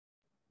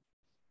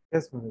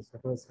 Yes, Maharaj,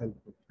 that was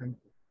helpful. Thank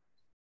you.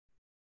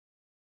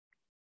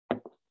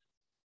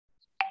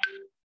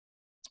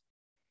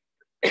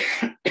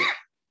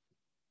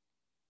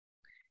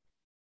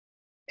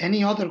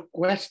 Any other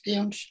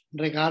questions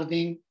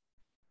regarding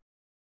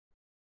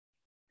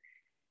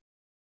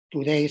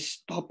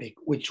today's topic,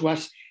 which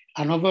was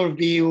an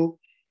overview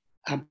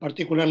and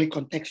particularly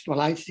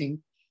contextualizing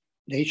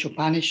the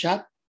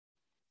Ishopanishad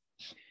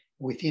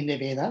within the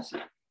Vedas?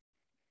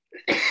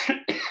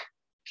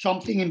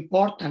 something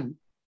important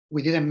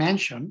we didn't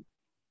mention,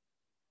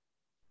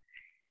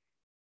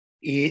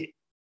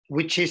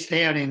 which is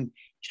there in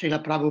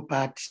Srila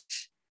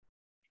Prabhupada's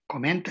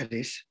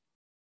commentaries,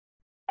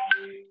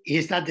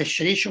 is that the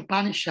Sri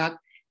Upanishad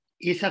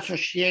is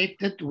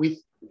associated with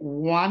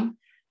one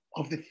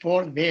of the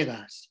 4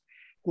 Vedas.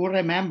 Who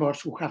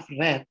remembers, who have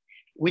read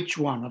which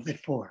one of the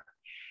 4?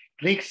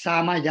 Rig,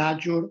 Sama,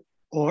 Yajur,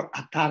 or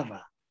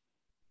Atharva?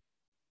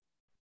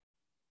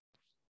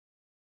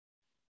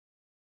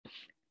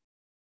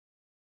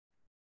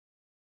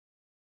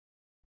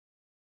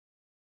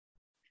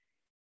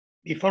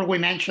 Before we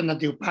mention that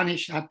the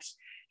Upanishads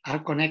are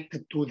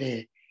connected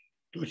to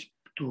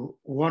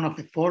one of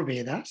the 4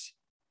 Vedas,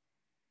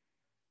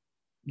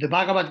 the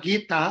Bhagavad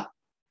Gita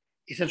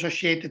is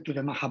associated to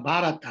the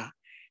Mahabharata,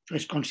 so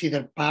it's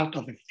considered part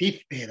of the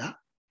 5th Veda.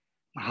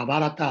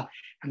 Mahabharata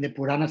and the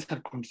Puranas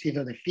are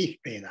considered the 5th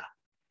Veda.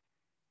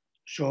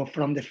 So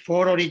from the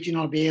 4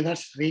 original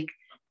Vedas, Rig,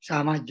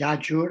 Sama,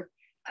 Yajur,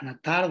 and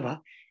Atharva,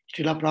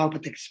 Srila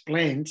Prabhupada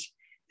explains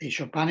the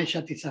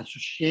Upanishad is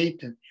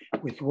associated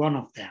with one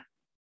of them.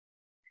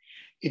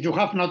 If you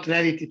have not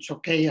read it, it's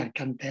okay, I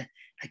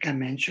can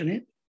mention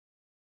it.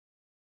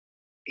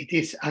 It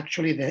is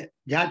actually the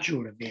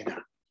Yajur Veda.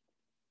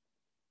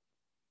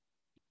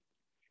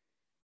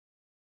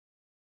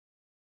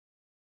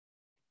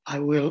 I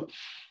will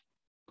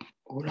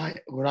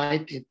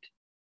write it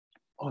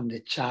on the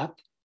chat.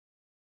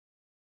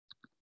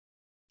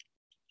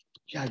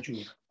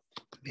 Yajur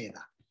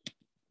Veda.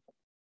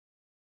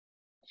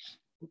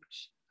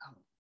 Oops, I'll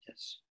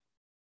just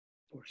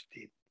post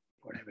it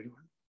for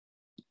everyone.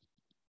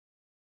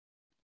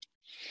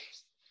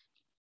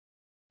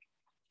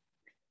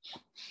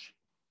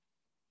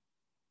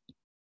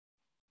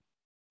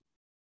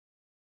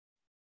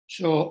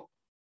 So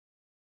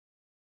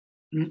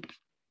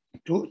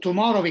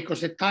tomorrow,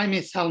 because the time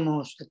is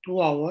almost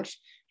 2 hours,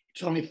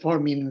 it's only 4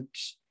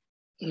 minutes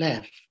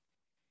left.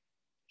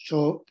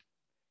 So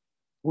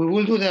we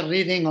will do the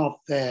reading of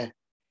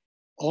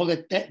all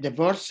the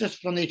verses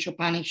from the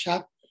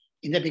Upanishad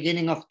in the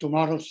beginning of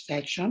tomorrow's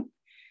section,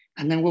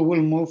 and then we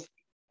will move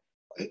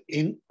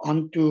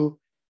onto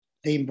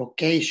the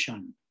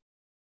invocation.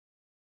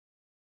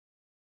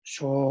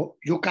 So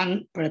you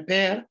can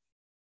prepare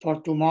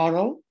for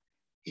tomorrow.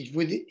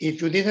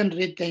 If you didn't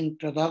read the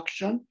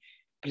introduction,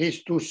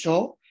 please do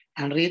so,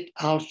 and read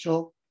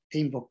also the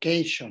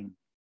invocation.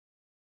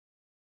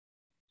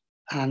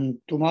 And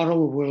tomorrow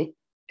we will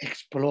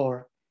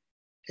explore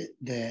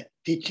the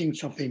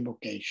teachings of the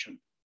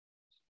invocation.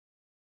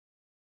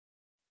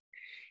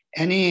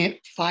 Any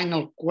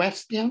final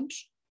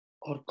questions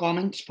or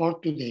comments for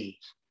today?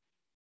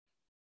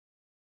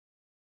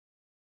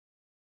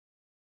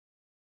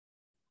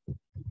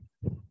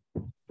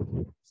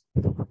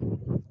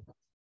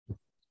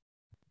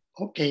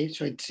 Okay,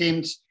 so it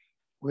seems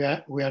we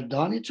are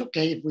done. It's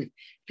okay if we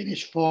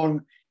finish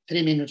form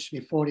 3 minutes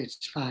before,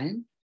 it's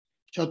fine.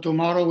 So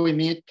tomorrow we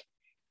meet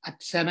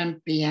at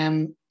 7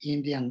 p.m.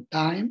 Indian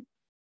time,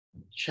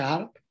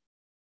 sharp,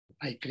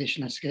 by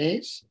Krishna's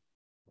grace.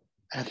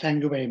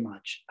 Thank you very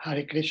much.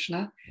 Hare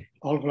Krishna,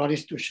 all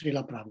glories to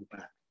Srila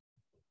Prabhupada.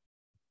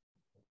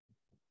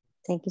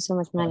 Thank you so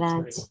much,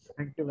 Maharaj.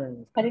 Thank you very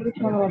much. Hare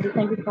Krishna, Maharaj.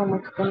 Thank you so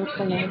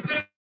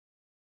much.